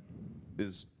dad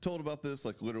is told about this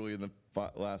like literally in the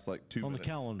last like 2 On minutes. the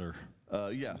calendar.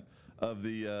 Yeah, of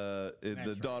the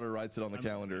right. daughter writes it on the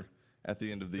calendar at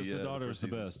the end of the. Because the daughter first is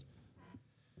the season. best.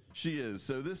 She is.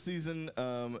 So this season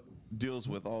deals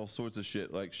with all sorts of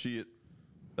shit. Like she at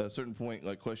a certain point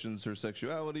like questions her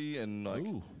sexuality and like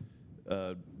Ooh.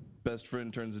 best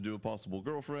friend turns into a possible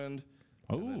girlfriend.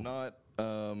 And then Ooh.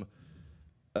 not.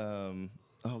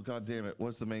 Oh god damn it!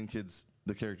 What's the main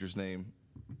the character's name?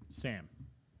 Sam.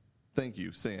 Thank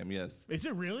you, Sam. Yes, Is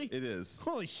it really? it is.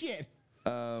 Holy shit.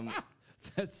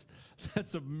 That's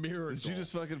a miracle. Did you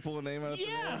just fucking pull a name out of thin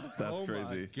Yeah. air? That's oh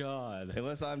crazy. My God.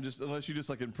 Unless you just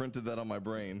like imprinted that on my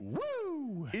brain.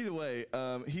 Woo! Either way,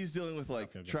 he's dealing with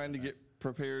like feel good trying to about get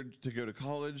prepared to go to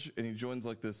college, and he joins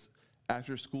like this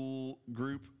after school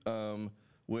group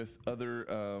with other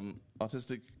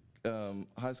autistic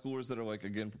high schoolers that are like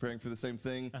again preparing for the same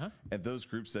thing. And those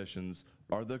group sessions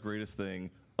are the greatest thing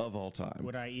of all time.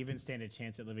 Would I even stand a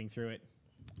chance at living through it?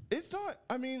 It's not.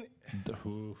 I mean,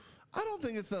 Ooh. I don't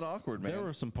think it's that awkward, man. There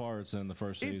were some parts in the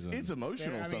first it's, season. it's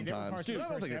emotional There were sometimes, parts but of I the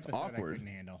don't think first it's episode I awkward. couldn't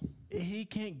handle. he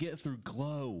can't get through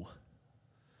Glow.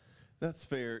 That's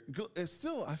fair. It's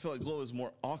still, I feel like Glow is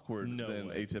more awkward No than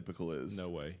way. Atypical is. No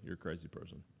way. You're a crazy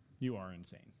person. You are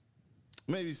insane.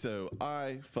 Maybe so.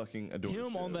 I fucking adore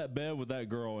Him the on show. that bed with that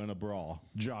girl in a bra.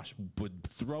 Josh would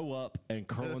throw up and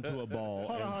curl into a ball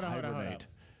Hold and on, hold on, hold on, hold hibernate.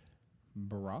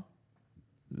 Bra?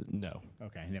 No.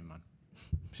 Okay, never mind.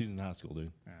 She's in high school,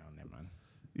 dude. Oh, never mind.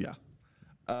 Yeah.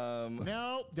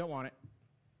 No, don't want it.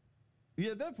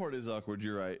 Yeah, that part is awkward.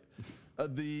 You're right.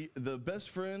 The best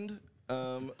friend.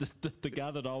 The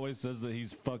guy that always says that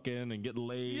he's fucking and getting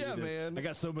laid. Yeah, and man. I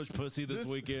got so much pussy this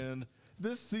weekend.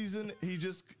 This season, he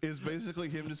just is basically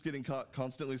him just getting caught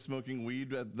constantly smoking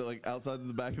weed at the like outside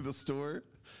the back of the store.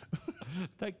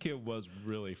 That kid was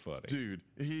really funny. Dude,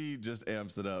 he just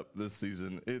amps it up this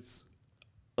season. It's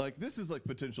like this is like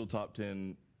potential top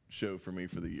 10 show for me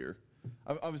for the year.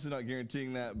 I'm obviously not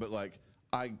guaranteeing that, but like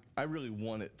I really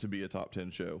want it to be a top 10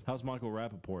 show. How's Michael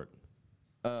Rappaport?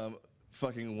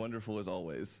 Fucking wonderful as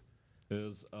always.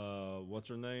 Is what's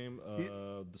her name?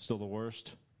 Still the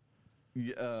worst.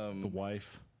 Yeah, The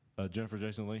wife, Jennifer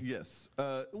Jason Leigh. yes.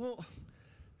 Well,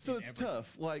 so it's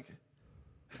tough. Like,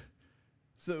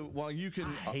 so while you can,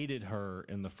 I hated her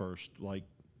in the first God,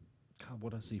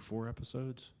 what I see 4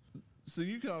 episodes. so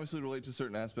you can obviously relate to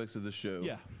certain aspects of the show.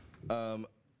 Yeah.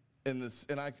 And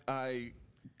I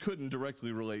couldn't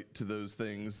directly relate to those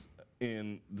things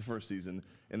in the first season.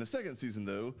 In the second season,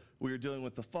 though, we are dealing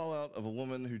with the fallout of a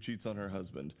woman who cheats on her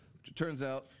husband, which it turns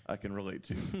out I can relate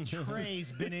to.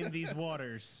 Trey's been in these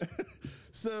waters.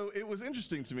 So it was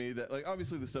interesting to me that, like,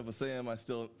 obviously the stuff with Sam, I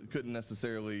still couldn't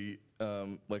necessarily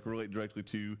like relate directly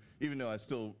to, even though I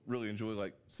still really enjoy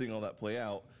like seeing all that play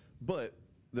out. But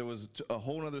there was a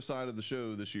whole other side of the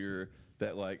show this year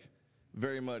that, like,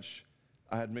 very much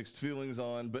I had mixed feelings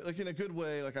on, but like in a good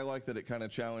way. Like I like that it kind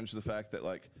of challenged the fact that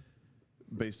like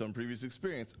based on previous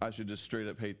experience, I should just straight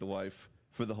up hate the wife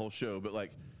for the whole show. But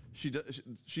like she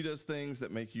does things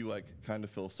that make you like kind of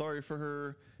feel sorry for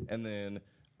her, and then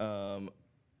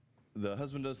the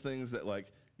husband does things that like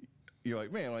you're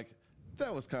like, man, like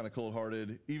that was kind of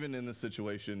cold-hearted even in this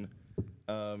situation.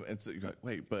 And so you're like,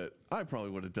 wait, but I probably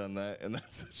would have done that in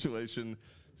that situation.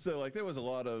 So like there was a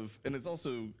lot of, and it's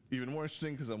also even more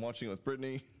interesting because I'm watching it with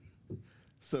Brittany.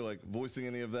 So like voicing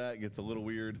any of that gets a little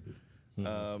weird.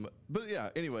 But yeah,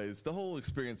 anyways, the whole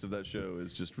experience of that show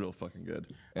is just real fucking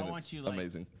good. And I want it's you like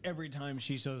amazing. every time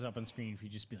she shows up on screen, if you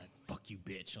just be like, "Fuck you,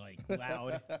 bitch!" like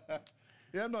loud.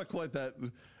 Yeah, I'm not quite that.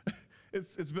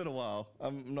 It's been a while.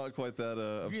 I'm not quite that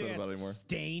upset Yeah, about it anymore.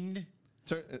 Stained.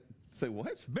 Say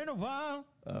what? Been a while.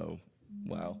 Oh,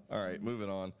 wow. All right, moving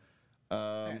on.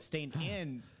 Stained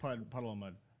and Puddle of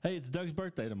Mud. Hey, it's Doug's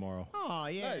birthday tomorrow. Oh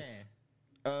yeah. Nice.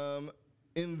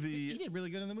 In He the did really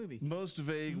good in the movie. most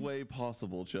vague way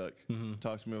possible, Chuck,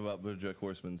 talk to me about BoJack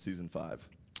Horseman season 5.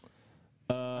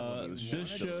 This show. Wait till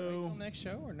show, next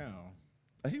show or no?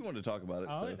 He wanted to talk about it.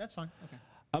 Oh, so. that's fine. Okay.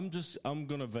 I'm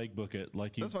gonna vague book it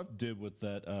like you That's fine. did with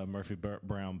that Murphy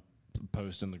Brown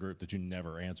post in the group that you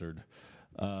never answered.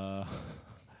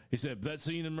 He said that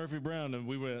scene in Murphy Brown, and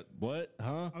we went, "What?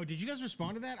 Huh?" Oh, did you guys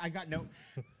respond to that? I got no.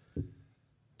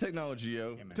 Technology,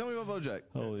 yo. man. Tell me about BoJack.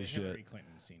 Holy The shit! Hillary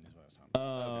Clinton scene is what I was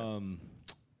talking about.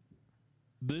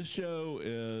 This show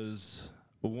is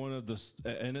one of the,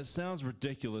 and it sounds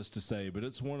ridiculous to say, but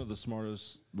it's one of the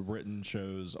smartest written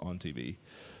shows on TV.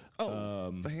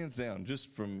 Oh, hands down,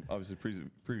 just from obviously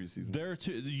previous seasons.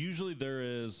 Usually there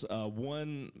is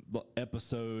one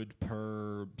episode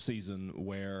per season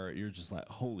where you're just like,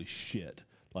 holy shit.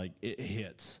 Like it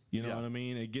hits, you know Yeah. what I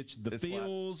mean? It gets you the It slaps.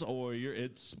 feels, or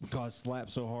it's because it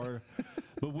slaps so hard,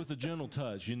 but with a gentle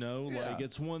touch, you know. Yeah. Like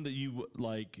it's one that you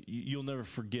like, you'll never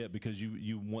forget because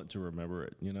you want to remember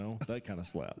it, you know, that kind of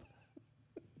slap.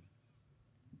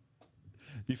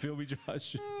 You feel me,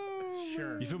 Josh?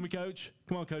 Sure. You feel me, Coach?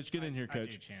 Come on, Coach, get in here, I do,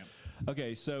 Coach. champ.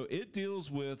 Okay, so it deals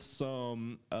with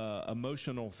some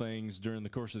emotional things during the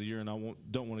course of the year, and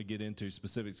don't want to get into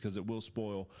specifics because it will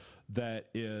spoil. That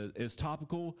is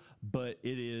topical, but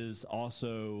it is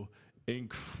also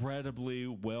incredibly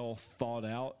well thought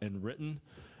out and written.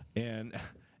 And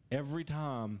every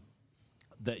time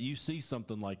that you see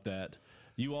something like that,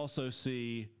 you also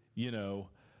see, you know,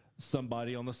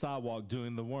 somebody on the sidewalk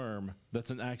doing the worm that's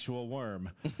an actual worm.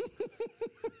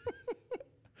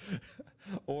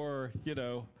 Or, you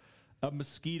know, a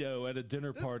mosquito at a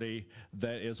dinner party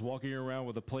that is walking around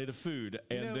with a plate of food,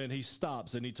 and then he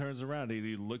stops and he turns around and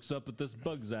he looks up at this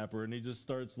bug zapper and he just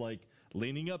starts like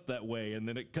leaning up that way, and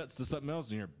then it cuts to something else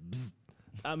and you're bzz.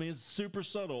 I mean, it's super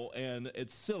subtle and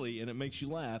it's silly and it makes you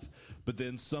laugh, but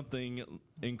then something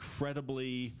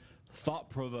incredibly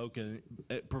thought-provoking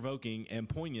and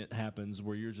poignant happens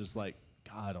where you're just like,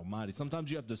 God almighty.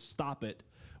 Sometimes you have to stop it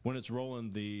when it's rolling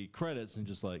the credits and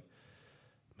just like,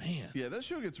 man. Yeah, that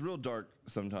show gets real dark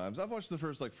sometimes. I've watched the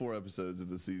first like 4 episodes of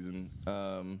the season.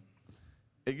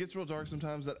 It gets real dark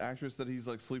sometimes. That actress that he's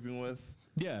like sleeping with,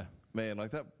 Yeah. man,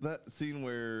 like that scene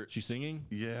where, She's singing?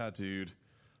 yeah, dude,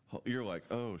 you're like,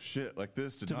 oh shit, like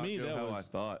this did To not me, go that how I was-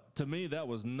 thought. To me, that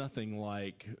was nothing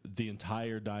like the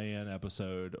entire Diane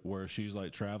episode where she's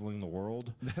like traveling the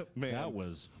world. Man. That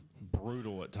was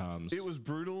brutal at times. It was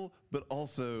brutal, but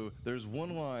also there's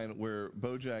one line where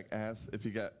BoJack asks if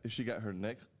she got her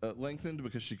neck lengthened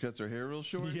because she cuts her hair real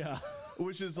short. Yeah.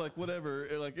 Which is like whatever,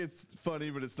 like it's funny,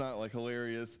 but it's not like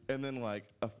hilarious. And then like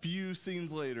a few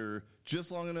scenes later,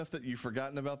 just long enough that you've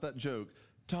forgotten about that joke,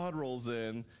 Todd rolls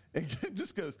in and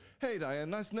just goes, "Hey Diane,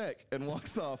 nice neck," and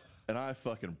walks off. And I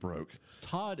fucking broke.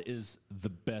 Todd is the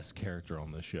best character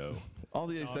on the show. All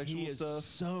the He asexual is stuff.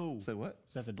 so Say what?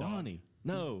 Is that the dog? funny.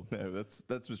 No. No, that's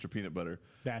Mr. Peanut Butter.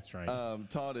 That's right.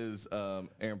 Todd is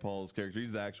Aaron Paul's character.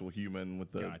 He's the actual human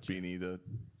with the Gotcha. beanie, the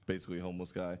basically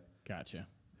homeless guy. Gotcha.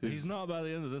 He's not by the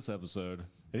end of this episode.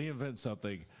 And he invents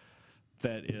something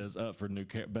that is up for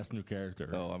best new character.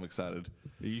 Oh, I'm excited.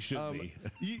 You should be.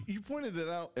 You pointed it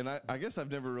out, and I guess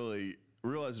I've never really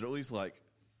realized it, or at least like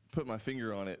put my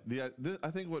finger on it.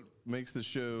 I think what makes the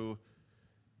show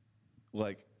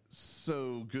like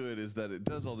so good is that it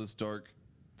does all this dark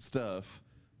stuff,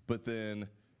 but then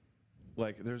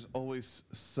like there's always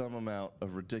some amount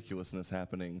of ridiculousness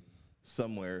happening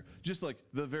somewhere. Just like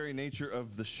the very nature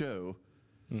of the show,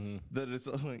 that it's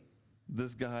like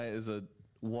this guy is a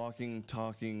walking,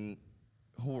 talking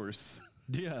horse.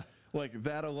 Yeah. Like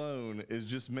that alone is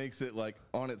just makes it like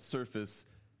on its surface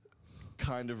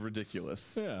kind of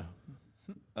ridiculous. Yeah.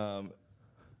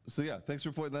 So yeah, thanks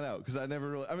for pointing that out because I never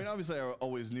really. I mean, obviously, I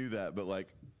always knew that, but like,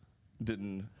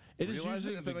 didn't. It is realize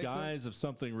using if the that makes guise sense. of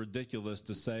something ridiculous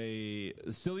to say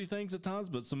silly things at times,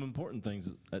 but some important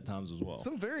things at times as well.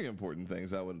 Some very important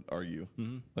things, I would argue.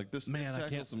 Like this Man, I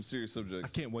tackles can't- some serious subjects.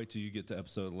 I can't wait till you get to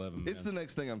episode 11. It's the man.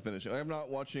 next thing I'm finishing. I'm not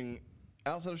watching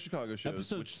outside of Chicago shows,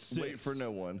 Episode which 6. wait for no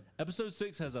one. Episode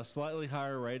 6 has a slightly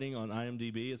higher rating on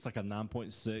IMDb. It's like a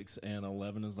 9.6, and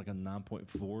 11 is like a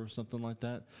 9.4 or something like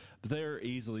that. But they're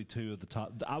easily two of the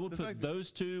top. I would The put fact that- those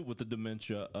two with the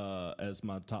dementia as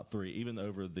my top 3, even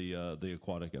over the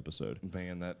aquatic episode.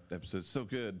 Man, that episode's so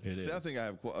good. It See, I is. think I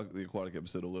have the aquatic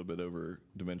episode a little bit over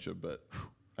dementia, but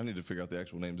I need to figure out the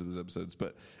actual names of those episodes.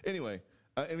 But anyway,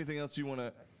 anything else you want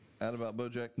to add about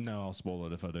BoJack? No, I'll spoil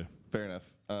it if I do. Fair enough.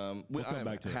 come I'm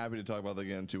back to it. happy to talk about that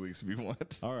again in 2 weeks if you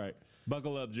want. All right.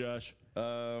 Buckle up, Josh.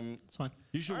 It's fine.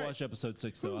 You should All right. watch episode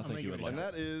 6, though. I think you would like And it.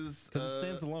 that is Because it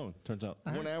stands alone, turns out.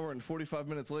 1 hour and 45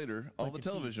 minutes later, all the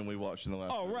television we watched in the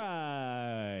last All week.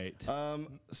 right.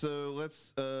 So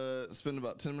let's spend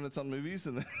about 10 minutes on movies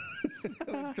and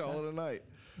then call it a night.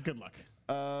 Good luck.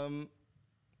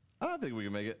 I think we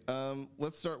can make it.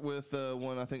 Let's start with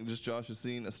one I think just Josh has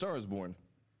seen, A Star is Born.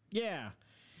 Yeah.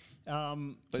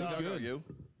 Lady So- Gaga, you?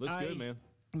 Looks I- good, man.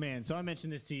 Man, so I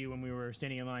mentioned this to you when we were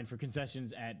standing in line for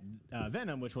concessions at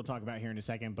Venom, which we'll talk about here in a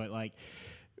second. But like,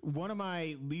 one of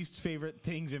my least favorite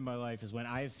things in my life is when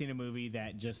I have seen a movie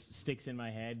that just sticks in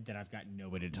my head that I've got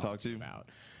nobody to talk to about.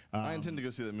 I intend to go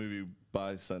see that movie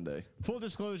by Sunday. Full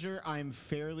disclosure, I'm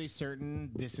fairly certain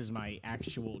this is my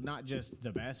actual, not just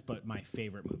the best, but my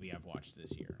favorite movie I've watched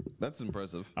this year. That's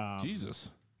impressive. Jesus.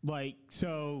 Like,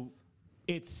 so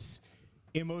it's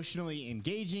emotionally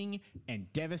engaging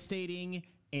and devastating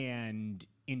and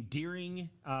endearing.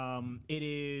 It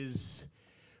is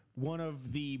one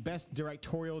of the best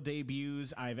directorial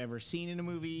debuts I've ever seen in a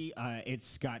movie.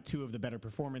 It's got 2 of the better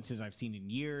performances I've seen in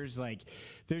years. Like,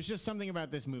 there's just something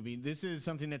about this movie. This is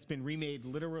something that's been remade.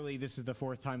 Literally, this is the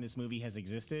 4th time this movie has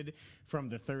existed from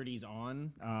the 30s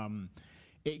on.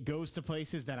 It goes to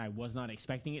places that I was not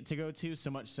expecting it to go to, so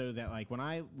much so that, like, when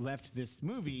I left this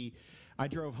movie, I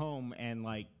drove home and,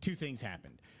 like, 2 things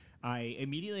happened. I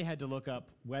immediately had to look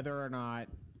up whether or not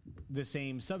the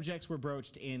same subjects were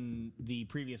broached in the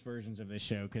previous versions of this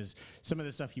show, because some of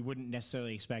the stuff you wouldn't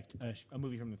necessarily expect a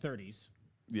movie from the 30s.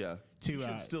 Yeah. To, You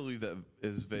should still leave that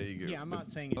as vague. Yeah, I'm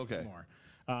not saying it Okay. anymore.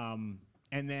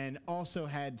 And then also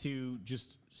had to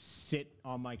just sit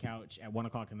on my couch at 1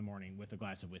 o'clock in the morning with a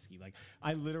glass of whiskey. Like,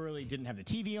 I literally didn't have the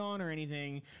TV on or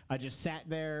anything. I just sat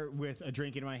there with a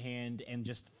drink in my hand and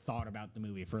just thought about the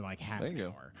movie for like half There an you go.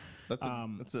 hour.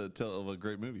 That's a tell of a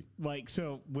great movie. Like,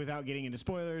 so without getting into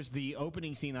spoilers, the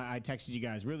opening scene, I texted you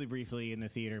guys really briefly in the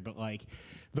theater, but like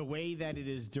the way that it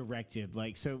is directed,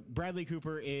 like, so Bradley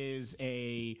Cooper is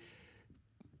a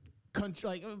country,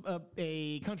 like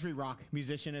a country rock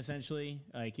musician, essentially,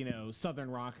 like, you know,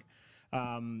 Southern rock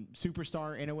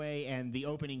superstar in a way. And the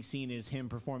opening scene is him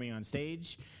performing on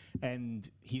stage, and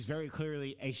he's very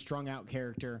clearly a strung out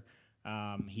character.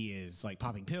 He is like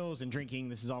popping pills and drinking.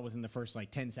 This is all within the first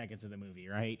like 10 seconds of the movie,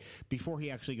 right? Before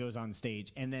he actually goes on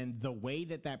stage. And then the way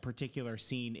that that particular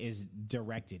scene is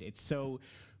directed, it's so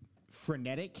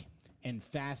frenetic and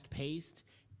fast paced.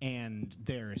 And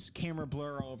there's camera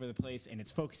blur all over the place, and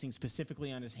it's focusing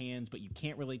specifically on his hands, but you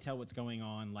can't really tell what's going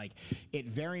on. Like, it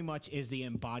very much is the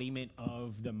embodiment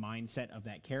of the mindset of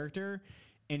that character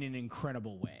in an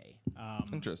incredible way.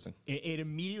 Interesting. It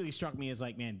immediately struck me as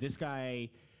like, man, this guy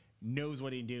knows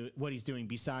what he's doing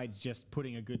besides just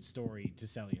putting a good story to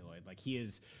celluloid. Like, he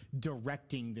is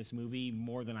directing this movie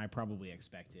more than I probably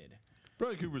expected.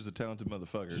 Bradley Cooper's a talented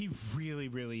motherfucker. He really,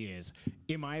 really is.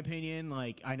 In my opinion,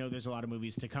 like, I know there's a lot of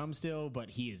movies to come still, but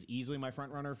he is easily my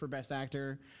front runner for Best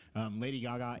Actor. Lady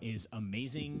Gaga is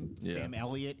amazing. Yeah. Sam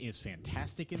Elliott is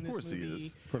fantastic in this movie. course he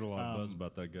is. Heard a lot of buzz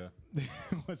about that guy.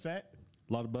 What's that?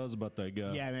 A lot of buzz about that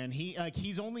guy. Yeah, man.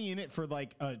 He's only in it for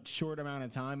like a short amount of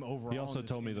time overall. He also in this-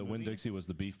 told me in the that Winn movie. Dixie was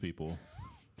the beef people.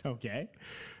 Okay.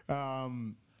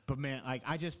 But man, like,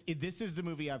 this is the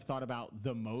movie I've thought about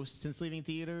the most since leaving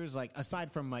theaters. Like,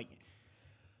 aside from like,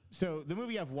 so the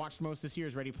movie I've watched most this year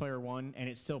is Ready Player One, and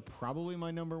it's still probably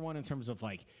my number 1 in terms of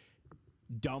like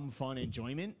dumb fun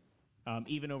enjoyment,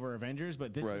 even over Avengers.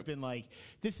 But this has Right. been like,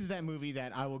 this is that movie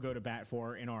that I will go to bat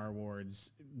for in our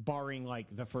awards, barring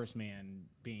like The First Man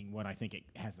being what I think it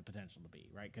has the potential to be,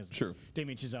 right? Because Sure.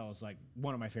 Damien Chazelle is like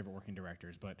one of my favorite working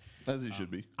directors, but As he should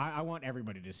be. I want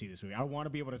everybody to see this movie. I want to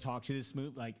be able to talk to this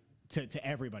movie, like to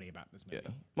everybody about this movie.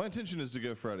 Yeah. My intention is to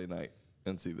go Friday night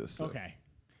and see this. So. Okay.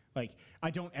 Like,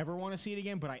 I don't ever want to see it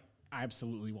again, but I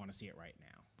absolutely want to see it right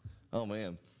now. Oh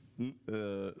man,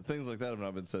 things like that have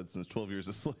not been said since 12 Years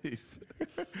a Slave.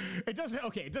 It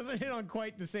doesn't hit on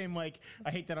quite the same, like,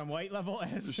 I hate that I'm white level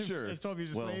as, Sure. as 12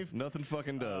 Years a well, Slave. nothing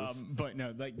fucking does. But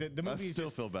no, like the I movie is still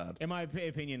just, feel bad. in my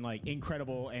opinion, like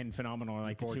incredible and phenomenal are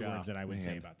like the Poor two guy. words that I would say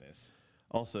Man. about this.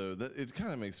 Also, that it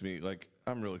kind of makes me like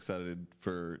I'm real excited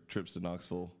for trips to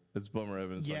Knoxville. It's a bummer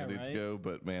Evan's Yeah, not gonna get right? to go,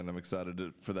 but man, I'm excited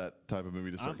for that type of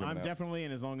movie to start I'm coming out. definitely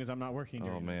in as long as I'm not working. Oh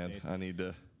during those man, days. I need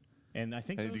to And I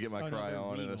think to get my cry they're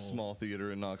on in a legal. small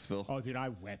theater in Knoxville. Oh, dude, I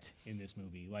wept in this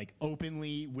movie, like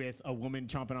openly with a woman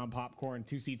chomping on popcorn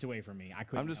 2 seats away from me. I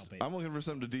couldn't help it. I'm looking for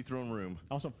something to dethrone Room.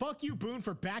 Also, fuck you, Boone,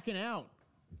 for backing out.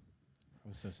 I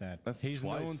was so sad. That's He's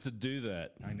twice. known to do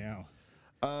that. I know.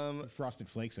 Frosted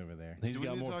Flakes over there. He's Do we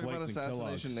got need to more talk about flakes than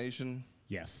Assassination Kellogg's. Nation?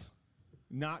 Yes.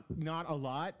 Not a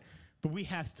lot, but we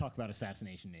have to talk about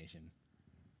Assassination Nation.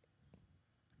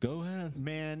 Go ahead.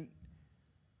 Man,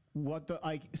 what the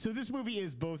like? So this movie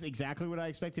is both exactly what I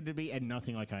expected it to be and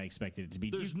nothing like I expected it to be.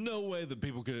 There's no way that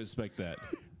people could expect that.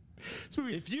 This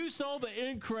movie is If you saw the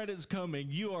end credits coming,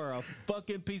 you are a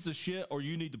fucking piece of shit, or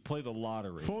you need to play the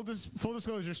lottery. full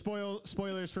disclosure.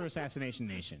 Spoilers for Assassination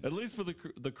Nation. At least for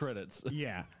the credits.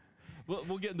 Yeah.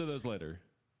 We'll get into those later.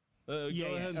 Go Yeah,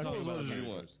 ahead and okay, talk okay, about okay. it. You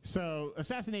want. So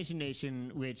Assassination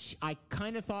Nation, which I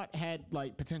kind of thought had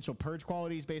like potential purge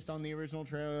qualities based on the original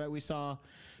trailer that we saw.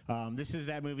 This is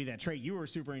that movie that Trey, you were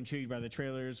super intrigued by the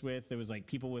trailers with. There was like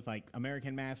people with like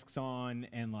American masks on,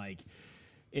 and like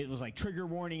it was like trigger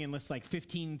warning and lists like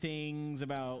 15 things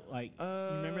about like. You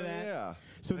remember that? Yeah.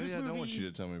 So Maybe this I don't want movie- you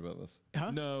to tell me about this.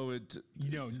 Huh? No,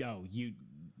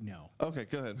 No. Okay,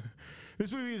 go ahead.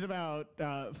 This movie is about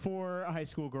 4 high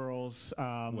school girls.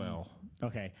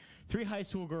 Okay, 3 high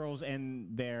school girls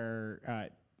and their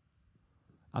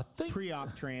I think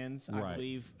pre-op trans, I Right.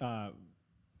 believe,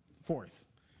 4th.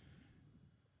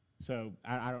 So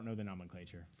I don't know the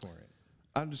nomenclature for it.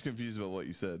 I'm just confused about what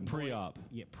you said. pre-op.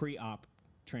 Yeah, pre-op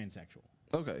transsexual.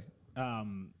 Okay.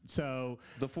 So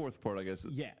The fourth part, I guess.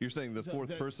 yeah, You're saying the So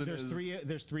fourth person there's is.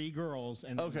 There's 3 girls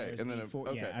and then Okay, there's and then the a- 4,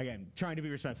 okay. yeah. Again, trying to be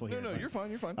respectful No, here. no, but, you're fine.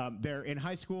 You're fine. They're in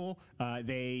high school.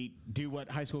 They do what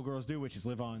high school girls do, which is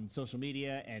live on social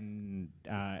media and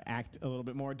act a little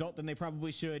bit more adult than they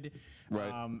probably should.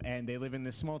 Right. And they live in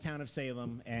this small town of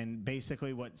Salem. And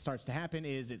basically, what starts to happen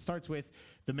is it starts with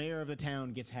the mayor of the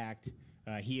town gets hacked.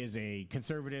 He is a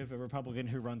conservative, a Republican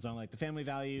who runs on like the family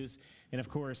values, and of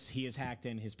course he is hacked,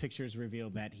 and his pictures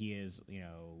revealed that he is,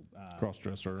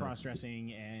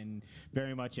 cross-dressing and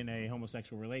very much in a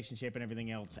homosexual relationship and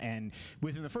everything else. And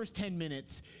within the first 10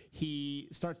 minutes, he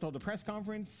starts to hold a press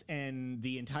conference, and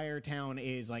the entire town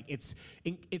is like it's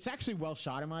actually well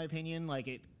shot in my opinion. Like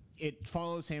it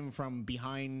follows him from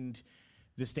behind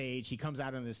the stage. He comes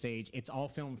out on the stage. It's all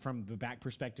filmed from the back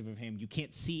perspective of him. You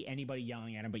can't see anybody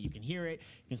yelling at him, but you can hear it.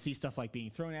 You can see stuff like being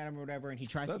thrown at him or whatever, and he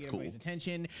tries to That's get cool. everybody's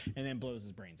attention and then blows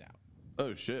his brains out.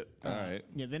 Oh shit! All right.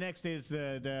 Yeah, the next is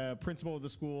the principal of the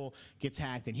school gets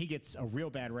hacked, and he gets a real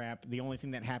bad rap. The only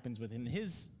thing that happens within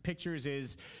his pictures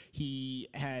is he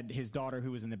had his daughter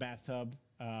who was in the bathtub.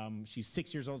 She's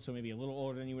 6 years old, so maybe a little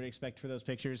older than you would expect for those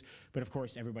pictures. But of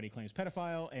course, everybody claims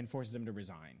pedophile and forces him to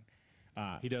resign.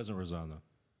 He doesn't resign though.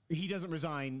 He doesn't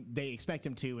resign. They expect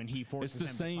him to, and he It's forces the them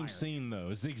to same fire him. scene though.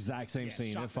 It's the exact same Yeah,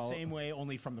 scene. shot It the follow- same way,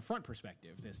 only from the front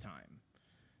perspective this time.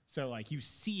 So like you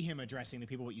see him addressing the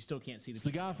people, but you still can't see the. It's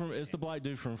the guy from. It's the black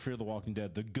dude from Fear the Walking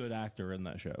Dead, the good actor in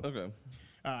that show. Okay.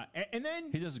 And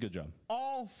then He does a good job.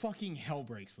 all fucking hell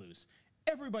breaks loose.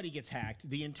 Everybody gets hacked.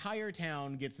 The entire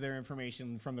town gets their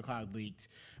information from the cloud leaked,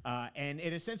 and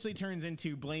it essentially turns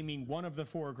into blaming one of the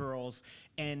 4 girls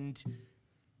and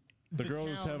The girl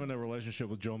is town- having a relationship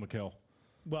with Joe McHale.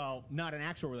 Well, not an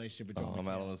actual relationship with Joel Oh, I'm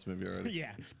out McHale. on this movie already.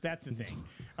 Yeah, that's the thing.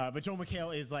 But Joel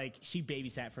McHale is like she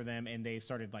babysat for them, and they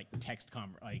started like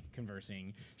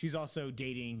conversing. She's also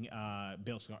dating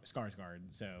Bill Skarsgård.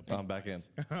 So I'm back in.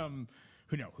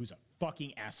 who's a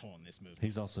fucking asshole in this movie?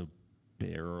 He's also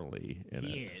barely in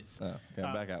He it. is. Oh, okay,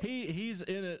 I'm back out. He's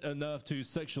in it enough to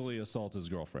sexually assault his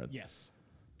girlfriend. Yes.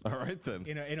 All right then.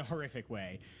 In a horrific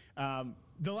way.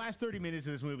 The last 30 minutes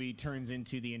of this movie turns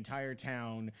into the entire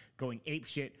town going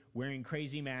apeshit, wearing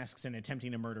crazy masks and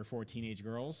attempting to murder 4 teenage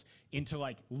girls into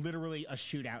like literally a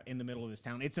shootout in the middle of this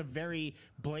town. It's a very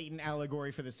blatant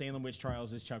allegory for the Salem witch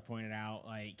trials, as Chuck pointed out.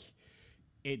 Like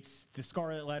it's the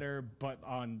Scarlet Letter, but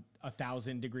on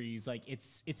 1,000 degrees. Like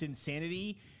it's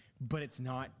insanity, but it's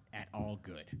not at all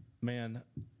good. Man,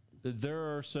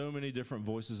 there are so many different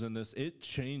voices in this. It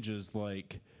changes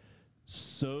like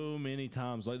so many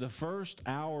times. Like the first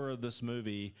hour of this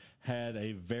movie had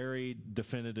a very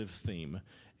definitive theme.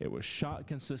 It was shot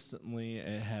consistently.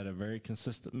 It had a very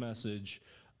consistent message.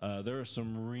 There are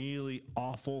some really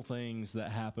awful things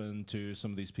that happen to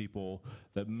some of these people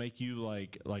that make you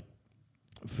like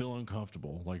feel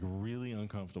uncomfortable, like really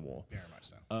uncomfortable. Very much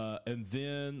so. And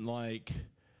then like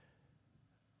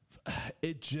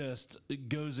it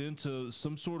goes into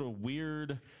some sort of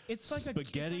weird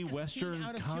spaghetti western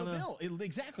kind of.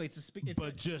 Exactly, it's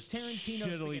But just Tarantino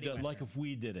shittily done, western. like if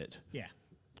we did it. Yeah.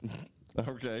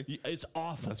 Okay. It's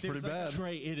awful. That's pretty bad.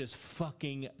 Trey, it is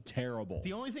fucking terrible.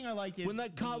 The only thing I liked is When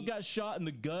that cop got shot in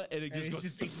the gut and it and just it goes,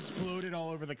 just exploded all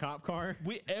over the cop car.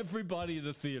 everybody in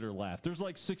the theater laughed. There's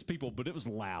like 6 people, but it was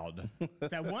loud.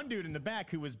 That one dude in the back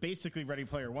who was basically Ready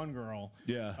Player One girl.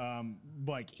 Yeah.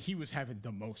 Like he was having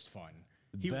the most fun.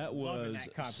 He That loving was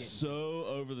that cop getting so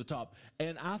over the top.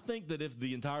 And I think that if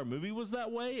the entire movie was that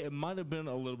way, it might have been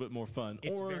a little bit more fun.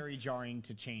 It's very jarring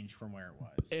to change from where it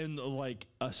was. And like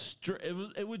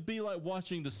it would be like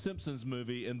watching the Simpsons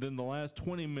movie, and then the last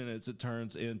 20 minutes it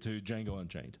turns into Django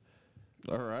Unchained.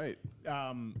 All right.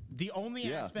 The only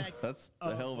Yeah. aspect That's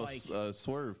of a hell of a like,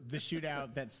 swerve. the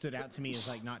shootout that stood out to me as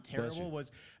like not terrible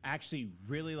was I actually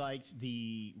really liked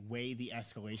the way the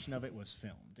escalation of it was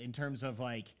filmed in terms of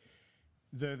like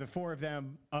the 4 of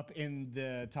them up in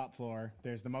the top floor.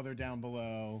 There's the mother down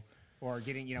below, or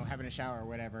getting having a shower or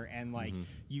whatever, and like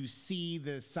you see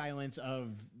the silence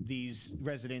of these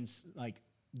residents like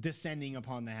descending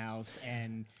upon the house,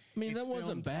 and I mean, it's that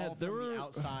wasn't filmed bad. all There from were the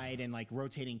outside and like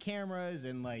rotating cameras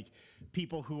and like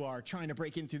people who are trying to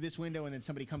break in through this window, and then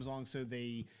somebody comes along, so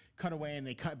they cut away and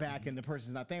they cut back, and the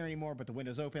person's not there anymore, but the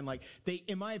window's open. Like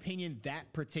in my opinion,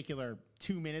 that particular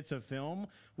 2 minutes of film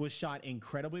was shot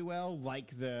incredibly well. Like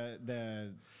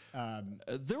there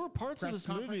were parts of press this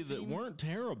movie conference that scene. weren't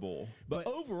terrible, but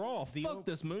overall, fuck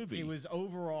this movie. It was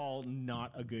overall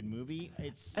not a good movie.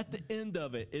 It's At the end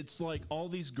of it, it's like all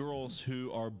these girls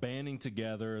who are banding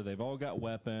together. They've all got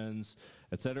weapons,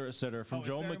 et cetera, et cetera. From it's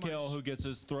Joel very McHale, much- who gets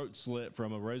his throat slit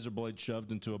from a razor blade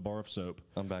shoved into a bar of soap.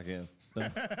 I'm back in.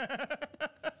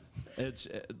 It's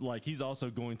like he's also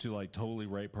going to like totally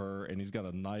rape her, and he's got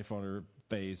a knife on her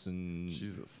face. And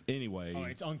Jesus. Anyway,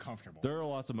 it's uncomfortable. there are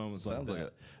lots of moments Sounds like like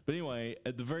that. it. But anyway,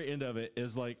 at the very end of it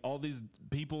is like all these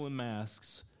people in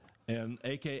masks, and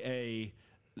AKA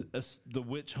the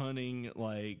witch hunting,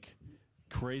 like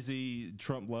crazy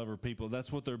Trump lover people.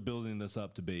 That's what they're building this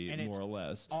up to be, And it's more or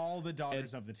less. all the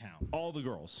daughters of the town. All the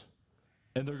girls,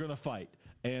 and they're gonna fight.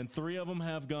 And 3 of them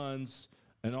have guns,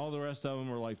 and all the rest of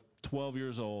them are like 12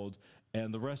 years old,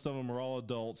 and the rest of them are all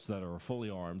adults that are fully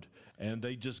armed, and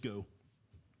they just go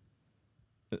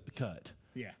cut.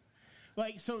 Yeah.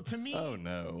 Like, so to me. Oh,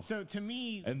 no. So to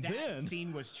me, And that then-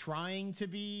 scene was trying to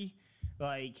be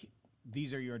like,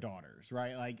 these are your daughters,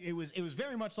 right? Like, it was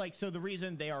very much like, so the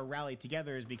reason they are rallied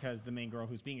together is because the main girl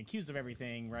who's being accused of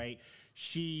everything, right?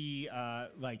 She,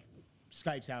 like,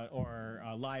 Skypes out or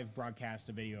live broadcast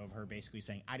a video of her basically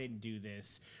saying, I didn't do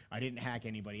this, I didn't hack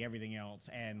anybody, everything else.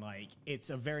 And like, it's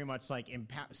a very much like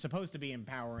supposed to be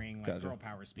empowering, like Gotcha. girl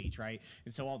power speech, right?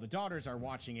 And so all the daughters are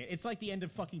watching it. It's like the end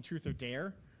of fucking Truth or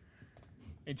Dare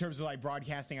in terms of like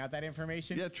broadcasting out that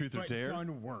information. Yeah, Truth or but Dare.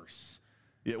 done worse.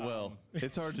 Yeah, well,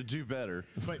 it's hard to do better.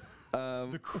 But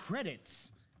the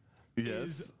credits Yes.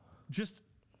 is just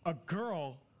a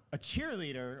girl, a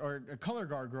cheerleader or a color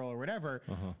guard girl or whatever,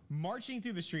 marching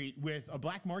through the street with a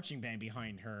black marching band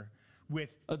behind her,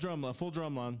 with A full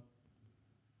drum line.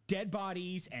 dead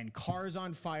bodies and cars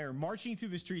on fire, marching through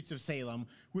the streets of Salem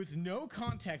with no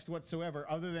context whatsoever,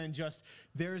 other than just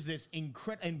there's this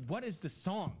incredible. And what is the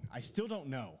song? I still don't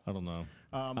know. I don't know.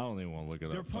 I don't even want to look it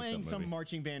up. They're Fuck playing that some movie.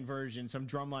 marching band version, some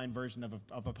drumline version of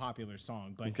a popular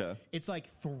song, but Okay. it's like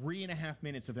 3.5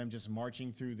 minutes of them just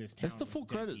marching through this town. That's the with full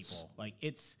dead credits. people. Like,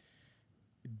 it's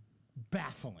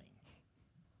baffling.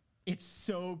 It's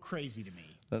so crazy to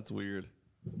me. That's weird.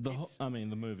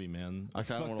 The movie, man. I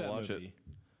kinda Fuck wanna that watch it. movie.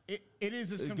 It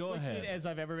is as Go conflicted ahead. as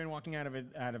I've ever been walking out of a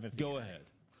theater. Go ahead.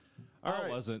 All I right.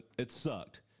 wasn't. It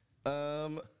sucked.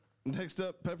 Next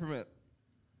up, Peppermint.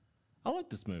 I like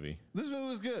this movie. This movie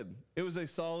was good. It was a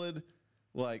solid,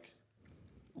 like,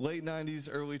 late 90s,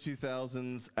 early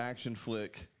 2000s action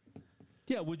flick.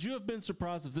 Yeah, would you have been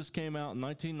surprised if this came out in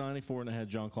 1994 and it had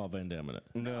Jean-Claude Van Damme in it?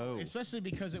 No. Especially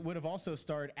because it would have also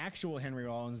starred actual Henry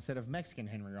Rollins instead of Mexican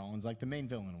Henry Rollins, like the main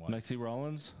villain was. Maxie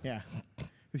Rollins? Yeah.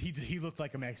 He looked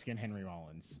like a Mexican Henry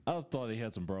Rollins. I thought he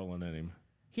had some Brolin in him.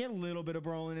 He had a little bit of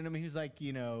Brolin in him. He was like,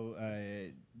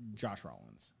 Josh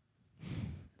Rollins.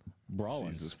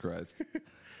 Brolins. Jesus Christ.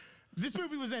 This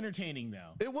movie was entertaining,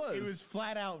 though. It was. It was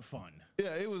flat out fun.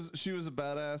 Yeah, it was. She was a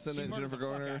badass in She it, murdered Jennifer the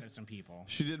fuck Garner. out of some people.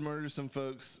 She did murder some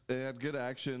folks. It had good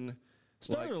action.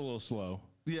 Started a little slow.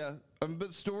 Yeah,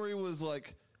 but story was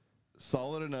like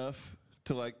solid enough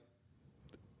to like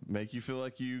make you feel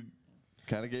like you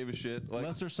kind of gave a shit. Like,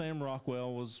 Lester Sam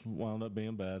Rockwell wound up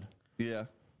being bad. yeah,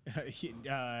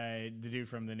 The dude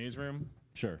from the newsroom.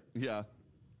 Sure. yeah.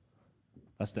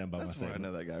 I stand by my That's where I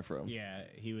statement. know that guy from. Yeah,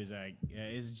 he was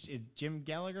is Jim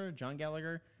Gallagher, John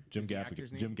Gallagher, Jim is the Gaffigan.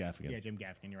 actor's name? Jim Gaffigan. Yeah, Jim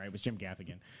Gaffigan. You're right. It was Jim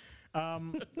Gaffigan.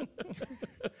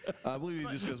 I believe he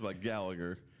just goes by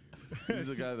Gallagher. He's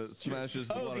the guy that smashes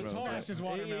the Oh, watermelon. the tarp. Smashes Yeah,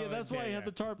 watermelons. that's why Yeah, he yeah. had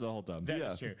the tarp the whole time. That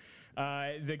is Yeah.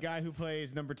 true. The guy who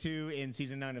plays number 2 in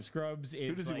season 9 of Scrubs is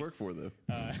Who does like, he work for, though?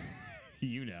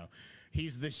 You know,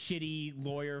 he's the shitty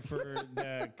lawyer for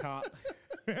the cop.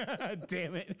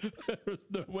 Damn it! There's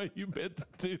no way you meant to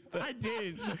do that. I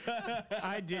did.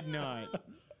 I did not.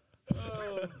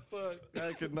 Oh, fuck.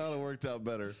 That could not have worked out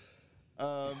better.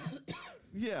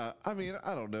 Yeah, I mean,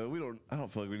 I don't know. I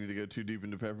don't feel like we need to go too deep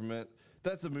into Peppermint.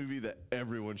 That's a movie that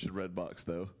everyone should Redbox,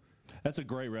 though. That's a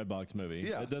great Redbox movie.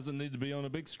 Yeah. It doesn't need to be on a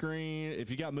big screen. If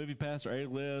you got Movie Pass or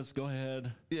A-List, go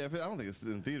ahead. Yeah, I don't think it's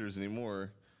in theaters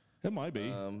anymore. It might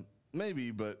be.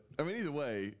 Maybe, but I mean, either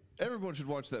way, everyone should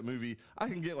watch that movie. I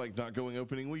can get like not going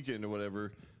opening weekend or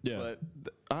whatever. Yeah.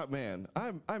 But man,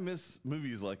 I miss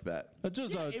movies like that.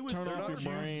 Just it was- turn they're off not your huge,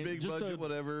 brain. big just budget,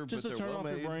 whatever, Just but to they're turn off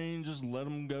well-made. your brain. Just let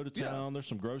them go to Yeah. town. There's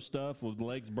some gross stuff with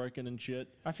legs breaking and shit.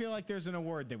 I feel like there's an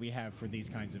award that we have for these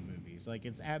kinds of movies. Like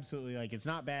it's absolutely like it's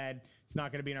not bad. It's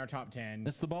not going to be in our top 10.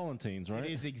 It's the Ballantines, right?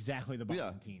 It is exactly the Yeah.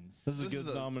 Ballantines. This is a This good is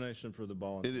a- nomination for the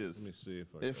Ballantines. It is. Let me see if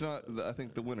I If not, I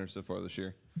think the winner so far this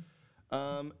year.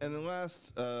 And then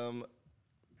last,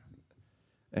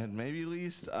 and maybe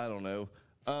least, I don't know.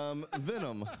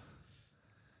 Venom.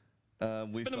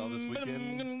 We saw this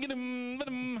weekend.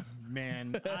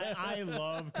 Man, I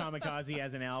love Kamikaze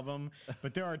as an album,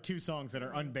 but there are 2 songs that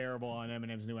are unbearable on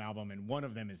Eminem's new album, and one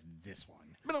of them is this one.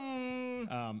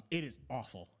 It is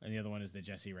awful, and the other one is the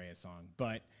Jesse Reyes song.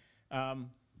 But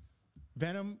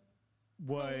Venom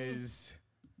was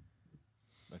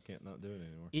I can't not do it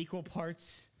anymore. equal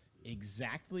parts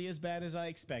exactly as bad as I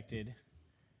expected,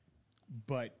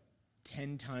 but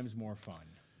 10 times more fun.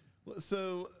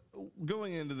 So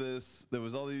going into this, there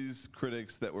was all these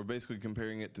critics that were basically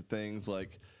comparing it to things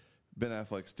like Ben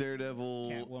Affleck's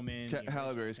Daredevil, Catwoman,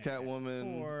 Halle Berry's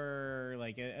Catwoman, or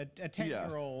like a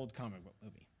 10-year-old comic book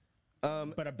movie,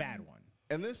 but a bad one.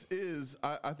 and this is,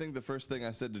 I think, the first thing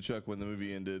I said to Chuck when the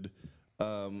movie ended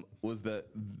was that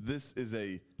this is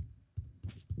a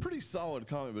pretty solid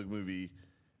comic book movie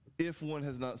if one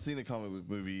has not seen a comic book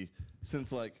movie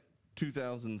since like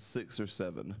 2006 or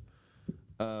 7.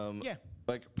 Yeah.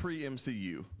 Like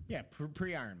pre-MCU. Yeah,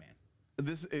 pre-Iron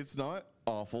Man. It's not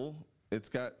awful. It's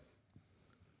got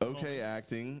okay Moments.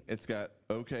 acting. It's got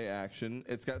okay action.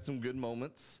 It's got some good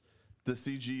moments. The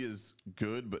CG is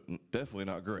good, but definitely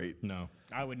not great. No.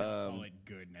 I would not call it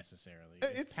good necessarily.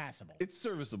 It's passable. It's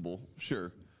serviceable,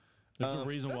 sure. There's a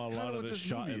reason why that's a kinda lot of what it's this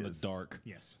shot movie in the is. dark.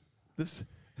 Yes. This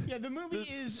Yeah, the movie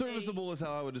this is serviceable is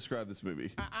how I would describe this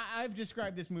movie. I've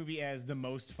described this movie as the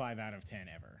most 5 out of 10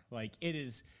 ever. Like it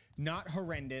is not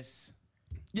horrendous.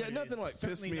 Yeah, but it nothing is like pissed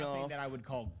certainly me nothing off. that I would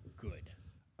call good.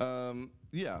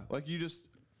 Yeah, like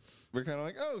we're kind of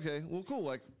like, oh, okay, well, cool.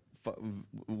 Like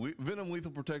Venom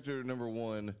Lethal Protector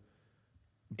 #1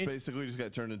 basically just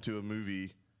got turned into a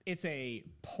movie. It's a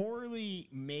poorly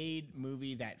made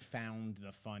movie that found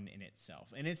the fun in itself.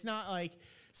 And it's not like,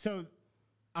 so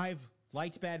I've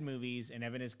liked bad movies, and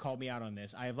Evan has called me out on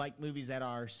this. I have liked movies that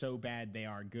are so bad they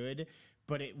are good,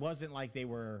 but it wasn't like they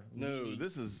were. No, leaning-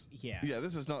 this is Yeah.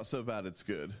 This is not so bad. It's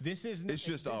good. This is It's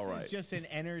just all right. It's just an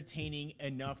entertaining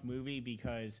enough movie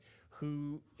because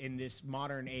who in this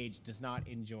modern age does not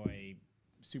enjoy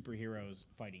superheroes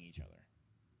fighting each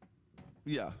other?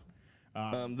 Yeah.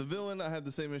 The villain I had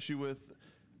the same issue with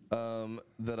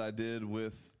that I did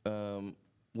with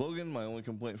Logan. My only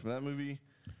complaint from that movie.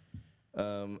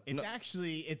 It's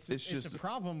actually it's just- a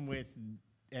problem with,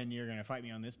 and you're gonna fight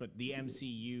me on this, but the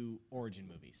MCU origin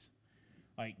movies,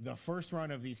 like the first run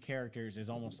of these characters is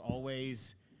almost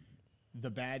always the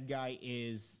bad guy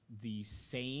is the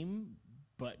same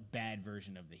but bad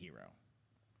version of the hero.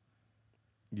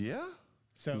 Yeah.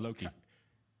 So Loki.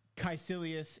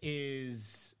 Caecilius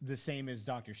is the same as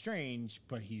Doctor Strange,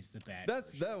 but he's the bad.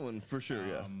 That's version. that one for sure.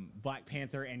 Yeah. Black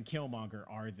Panther and Killmonger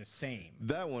are the same.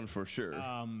 That one for sure.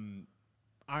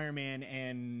 Iron Man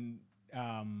and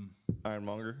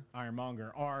Ironmonger.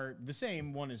 Ironmonger are the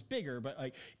same. One is bigger, but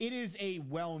like it is a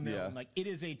well-known, Yeah. like it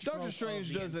is a trope Doctor Strange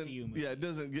of the doesn't. MCU movie. Yeah, it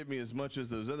doesn't get me as much as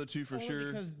those other two for Only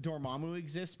sure. because Dormammu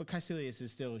exists, but Caecilius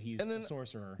is still he's And then a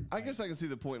sorcerer. I guess I can see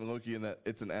the point in Loki in that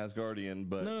it's an Asgardian,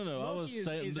 but No. I Loki was is-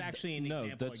 saying is actually an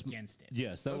example that's against it.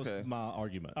 Yes, that Okay. was my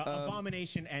argument.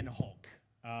 Abomination and Hulk.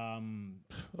 yeah,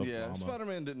 Obama.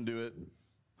 Spider-Man didn't do it.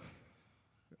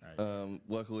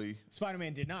 Luckily,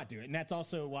 Spider-Man did not do it, and that's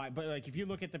also why. But like, if you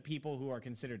look at the people who are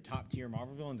considered top-tier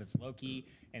Marvel villains, it's Loki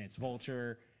and it's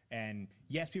Vulture, and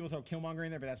yes, people throw Killmonger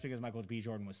in there, but that's because Michael B.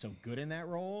 Jordan was so good in that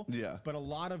role. Yeah. But a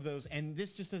lot of those, and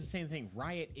this just does the same thing.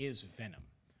 Riot is Venom.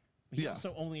 He Yeah.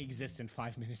 also only exists in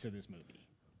 5 minutes of this movie.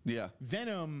 yeah.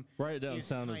 Venom. Right, it doesn't is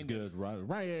sound as kind good.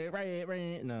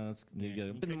 Right. No, it's you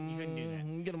You couldn't do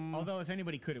that. Get him. Although if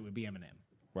anybody could, it would be Eminem.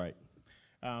 Right.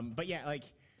 But yeah, like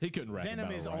He couldn't rap Venom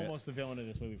about is Riot. almost the villain of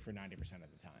this movie for 90%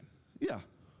 of the time. Yeah.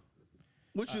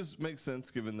 Which makes sense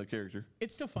given the character.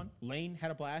 It's still fun. Lane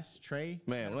had a blast. Trey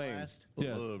Man, had a Lane blast.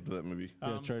 Yeah. loved that movie.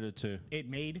 Yeah, traded too. It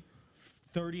made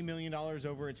 $30 million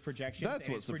over its projections. That's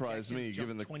and what its surprised me, projections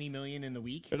given jumped the- $20 million in the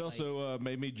week. It also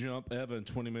made me jump Evan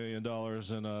 $20 million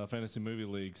in fantasy movie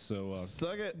leagues. So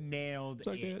Suck it. Nailed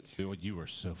it. Dude, you were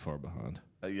so far behind.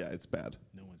 Yeah, it's bad.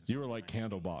 No one's You were like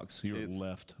Candlebox. You were It's-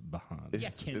 left behind. Yeah,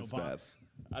 It's bad. Candlebox.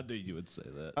 I knew you would say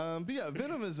that. But yeah,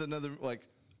 Venom is another, like,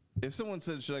 if someone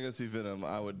said, should I go see Venom,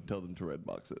 I would tell them to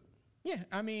Redbox it. Yeah,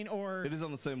 I mean, or It is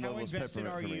on the same how level as invested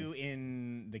Peppermint are for me. you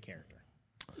in the character?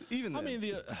 Even I then,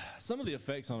 mean, some of the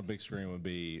effects on a big screen would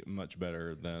be much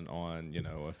better than on,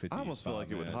 a 50. I almost feel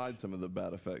like it would hide some of the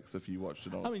bad effects if you watched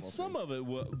it on. I mean, some of it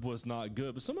was not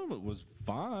good, but some of it was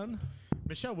fine.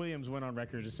 Michelle Williams went on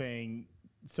record as saying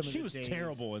some of She the was days-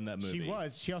 terrible in that movie. She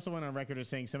was. She also went on record as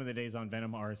saying some of the days on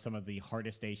Venom are some of the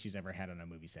hardest days she's ever had on a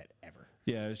movie set ever.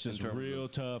 Yeah, it's just terms real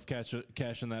tough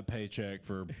cashing that paycheck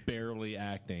for barely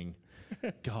acting.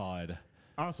 God,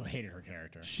 I also hated her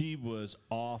character. she was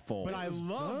awful. But I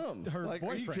loved dumb. her Like,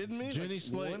 boyfriend. are you kidding me? Jenny Like,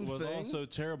 Slate one was thing? also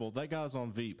terrible. That guy's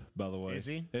on Veep, by the way. Is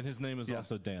he? And his name is Yeah.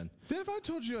 also Dan. Have I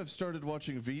told you I've started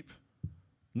watching Veep?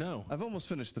 No, I've almost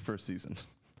finished the first season.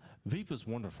 Veep is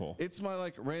wonderful. It's my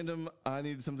like random. I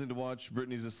need something to watch.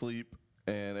 Brittany's asleep,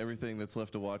 and everything that's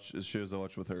left to watch is shows I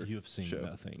watch with her. You have seen show.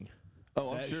 nothing.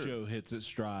 Oh, I'm That sure. show hits its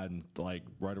stride and like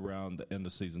right around the end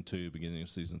of season 2, beginning of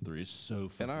season 3. It's so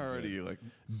fucking And I already good. like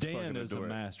Dan fucking is a adore it.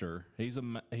 master.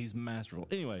 He's masterful.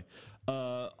 Anyway,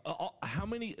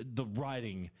 the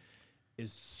writing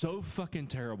is so fucking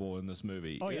terrible in this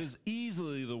movie. Oh, yeah. It is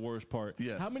easily the worst part.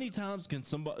 Yes. How many times can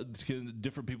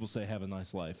different people say "have a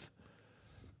nice life"?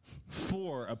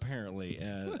 4 apparently,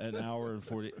 and an hour and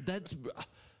 40. That's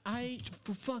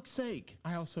for fuck's sake.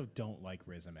 I also don't like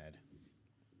Riz Ahmed.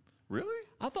 Really?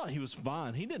 I thought he was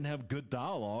fine. He didn't have good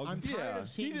dialogue. I'm tired Yeah, of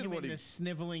seeing he did him what in he- this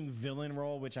sniveling villain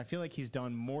role, which I feel like he's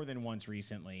done more than once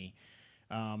recently.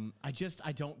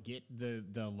 I don't get the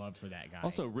love for that guy.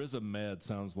 Also, Riz Ahmed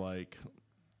sounds like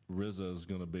RZA is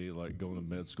going to be like going to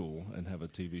med school and have a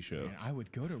TV show. Man, I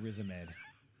would go to Riz Ahmed.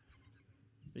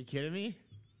 Are you kidding me?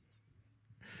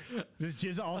 Does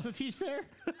Jizza also teach there?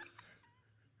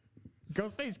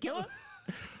 Ghostface Killer?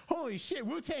 Holy shit,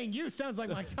 Wu-Tang You sounds like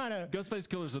my kind of... Ghostface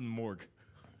Killer's in the morgue.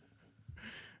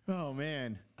 Oh,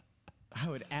 man. I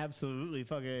would absolutely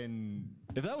fucking...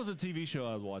 If that was a TV show,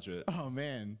 I'd watch it. Oh,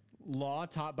 man. Law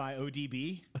taught by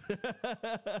ODB?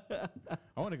 I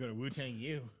want to go to Wu-Tang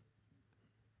You.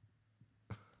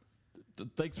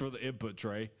 Thanks for the input,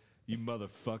 Trey. You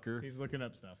motherfucker. He's looking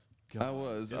up stuff. I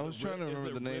was. I it was trying to Ri- is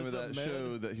remember it the name of Riz that Ahmed?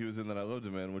 show that he was in that I loved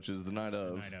him in, which is The Night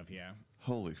of. Night of, yeah.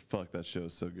 Holy fuck, that show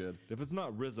is so good. If it's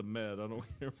not Riz Ahmed, I don't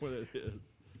care what it is.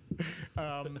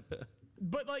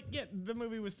 But, like, yeah, the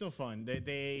movie was still fun. They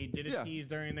did a Yeah. tease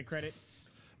during the credits.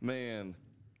 Man.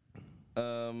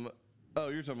 Oh,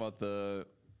 you're talking about the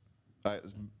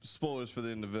spoilers for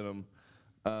the end of Venom.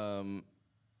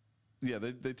 Yeah,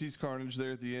 they tease Carnage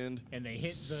there at the end. And they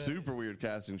hit the... Super weird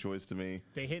casting choice to me.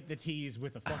 They hit the tease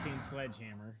with a fucking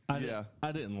sledgehammer. Yeah.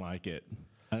 I didn't like it.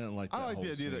 I didn't like that I like whole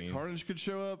the idea scene. that Carnage could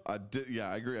show up. I did. Yeah,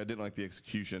 I agree. I didn't like the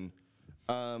execution.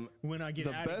 When I get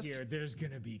The out of best- here, there's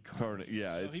gonna be carnage. Carnage.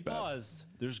 Yeah, So it's he bad. paused.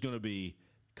 There's going to be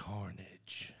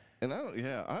carnage. And I don't.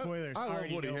 Yeah, Spoilers. I love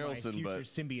already Woody know my Harrelson, future but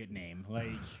symbiote name. Like,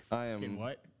 I fucking am.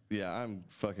 what? Yeah, I'm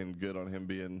fucking good on him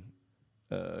being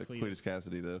Cletus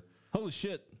Cassidy though. Holy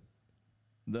shit.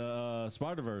 The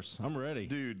Spider-Verse. I'm ready.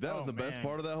 Dude, that was Oh, the best man.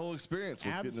 part of that whole experience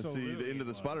was getting to see Absolutely the end of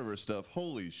the it was. Spider-Verse stuff.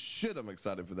 Holy shit, I'm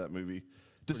excited for that movie.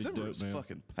 December dope, is man.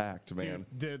 fucking packed, man.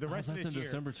 The rest of that's this in year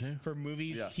December, too? for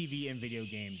movies, Yeah. TV, and video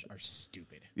games are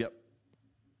stupid. Yep.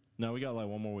 No, we got like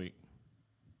one more week.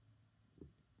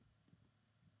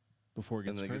 Before it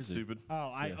And gets then it gets crazy. stupid.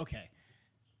 Oh, okay.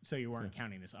 So you weren't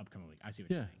counting this upcoming week. I see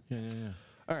what Yeah, you're saying. yeah.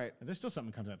 All right. There's still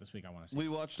something that comes out this week I want to see. We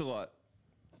watched a lot.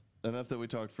 Enough that we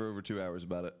talked for over 2 hours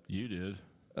about it. You did.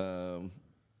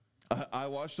 I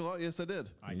watched a lot. Yes, I did.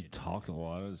 I You did. talked a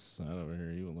lot. I sat over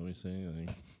here. You wouldn't let me say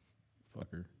anything.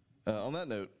 Fucker. On that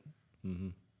note,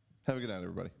 have a good night,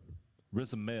 everybody.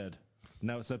 Riz Ahmed.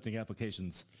 Now accepting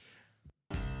applications.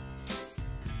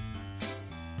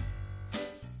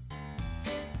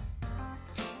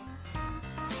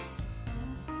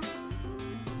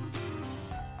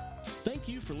 Thank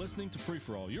you for listening to Free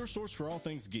For All, your source for all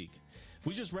things geek.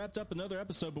 We just wrapped up another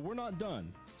episode, but we're not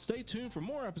done. Stay tuned for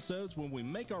more episodes when we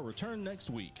make our return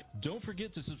next week. Don't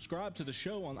forget to subscribe to the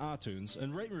show on iTunes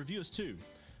and rate and review us too.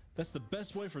 That's the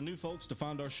best way for new folks to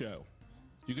find our show.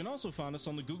 You can also find us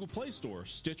on the Google Play Store,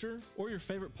 Stitcher, or your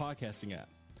favorite podcasting app.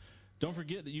 Don't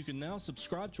forget that you can now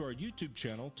subscribe to our YouTube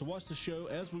channel to watch the show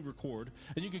as we record,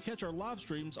 and you can catch our live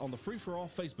streams on the Free For All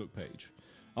Facebook page.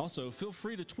 Also, feel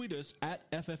free to tweet us at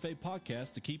FFA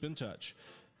Podcast to keep in touch.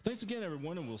 Thanks again,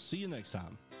 everyone, and we'll see you next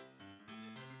time.